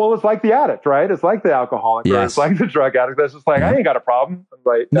 It's like the addict, right? It's like the alcoholic, or it's like the drug addict. That's just like, I ain't got a problem.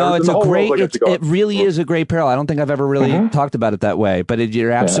 Like, no, it's it really is a great parallel. I don't think I've ever really talked about it that way, but you're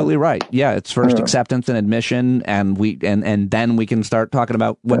absolutely right. Yeah, it's first acceptance and admission, and then we can start talking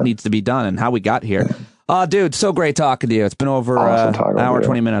about what needs to be done and how we got here. Dude, so great talking to you. It's been over an hour,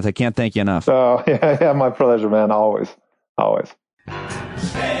 20 minutes. I can't thank you enough. Oh, yeah, my pleasure, man. Always.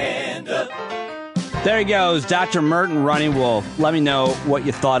 There he goes, Dr. Myrton Running Wolf. Let me know what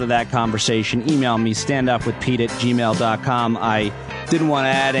you thought of that conversation. Email me, standupwithpete@gmail.com. I didn't want to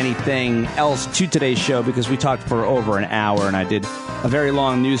add anything else to today's show because we talked for over an hour, and I did a very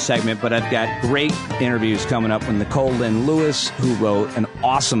long news segment, but I've got great interviews coming up with Nicole Lynn Lewis, who wrote an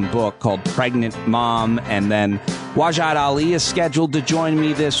awesome book called Pregnant Mom, and then Wajid Ali is scheduled to join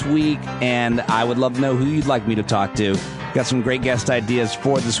me this week, and I would love to know who you'd like me to talk to. Got some great guest ideas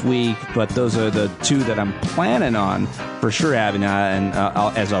for this week, but those are the two that I'm planning on for sure having. And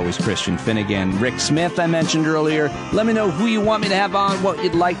as always, Christian Finnegan, Rick Smith, I mentioned earlier. Let me know who you want me to have on, what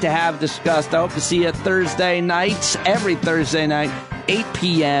you'd like to have discussed. I hope to see you Thursday nights, every Thursday night, 8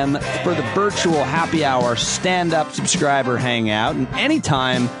 p.m. for the virtual happy hour stand-up subscriber hangout. And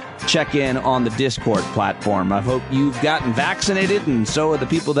anytime, check in on the Discord platform. I hope you've gotten vaccinated, and so are the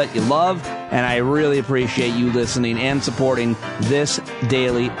people that you love. And I really appreciate you listening and supporting this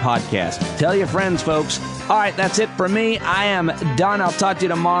daily podcast. Tell your friends, folks. All right, that's it for me. I am done. I'll talk to you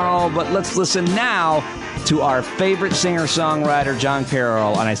tomorrow, but let's listen now to our favorite singer-songwriter, John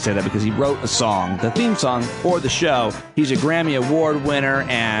Carroll. And I say that because he wrote a song, the theme song for the show. He's a Grammy Award winner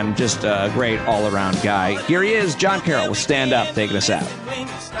and just a great all-around guy. Here he is, John Carroll with Stand Up, taking us out. When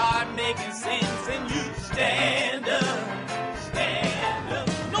you start making sense and you stand up.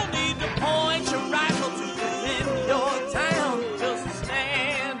 No need to point your rifle to defend your town. Just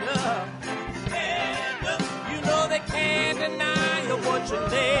stand up. Stand up. You know they can't deny you what you're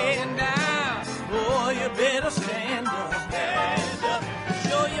laying down.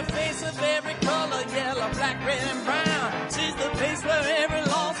 of every color, yellow, black, red, and brown. She's the place where every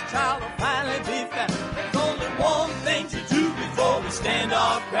lost child will finally be found. There's only one thing to do before we stand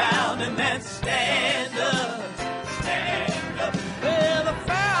our ground, and that's stand up, stand up. Well, the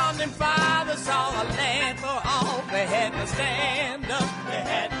founding fathers saw a land for all. They had to stand up, they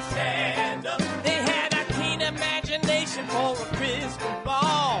had to stand up. They had a keen imagination for a crystal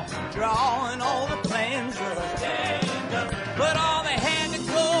ball, drawing all the plans of stand up. But all they had to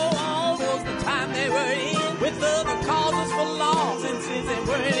go on was the time they were in, with other causes for laws, and since they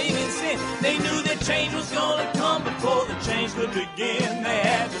weren't even sin, they knew that change was gonna come before the change could begin. They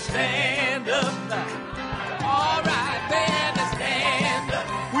had to stand up. All right, they had to stand up.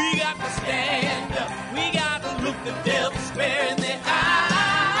 We got to stand up. We got to look the devil square in the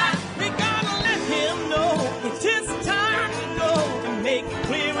eye. We gotta let him know it's his time to go, and make it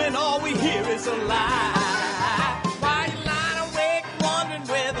clear when all we hear is a lie. Why you lying awake wondering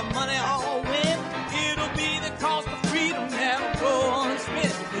where the money all went? It'll be the cost of freedom that'll go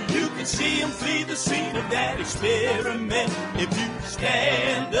unspent. You can see him flee the scene of that experiment if you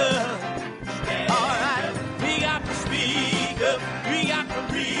stand up. All right, we got to speak up, we got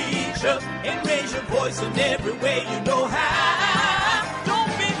to reach up and raise your voice in every way you know how.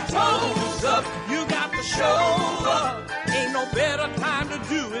 Don't be toes up, you got to show up. Ain't no better time to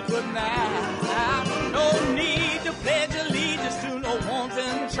do it than now. No need to pledge allegiance to no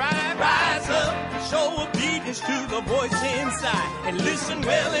wanton tribe. Rise up, show obedience to the voice inside, and listen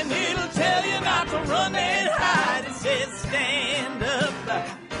well and it'll tell you not to run and hide. It says stand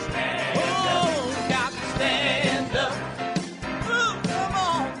up.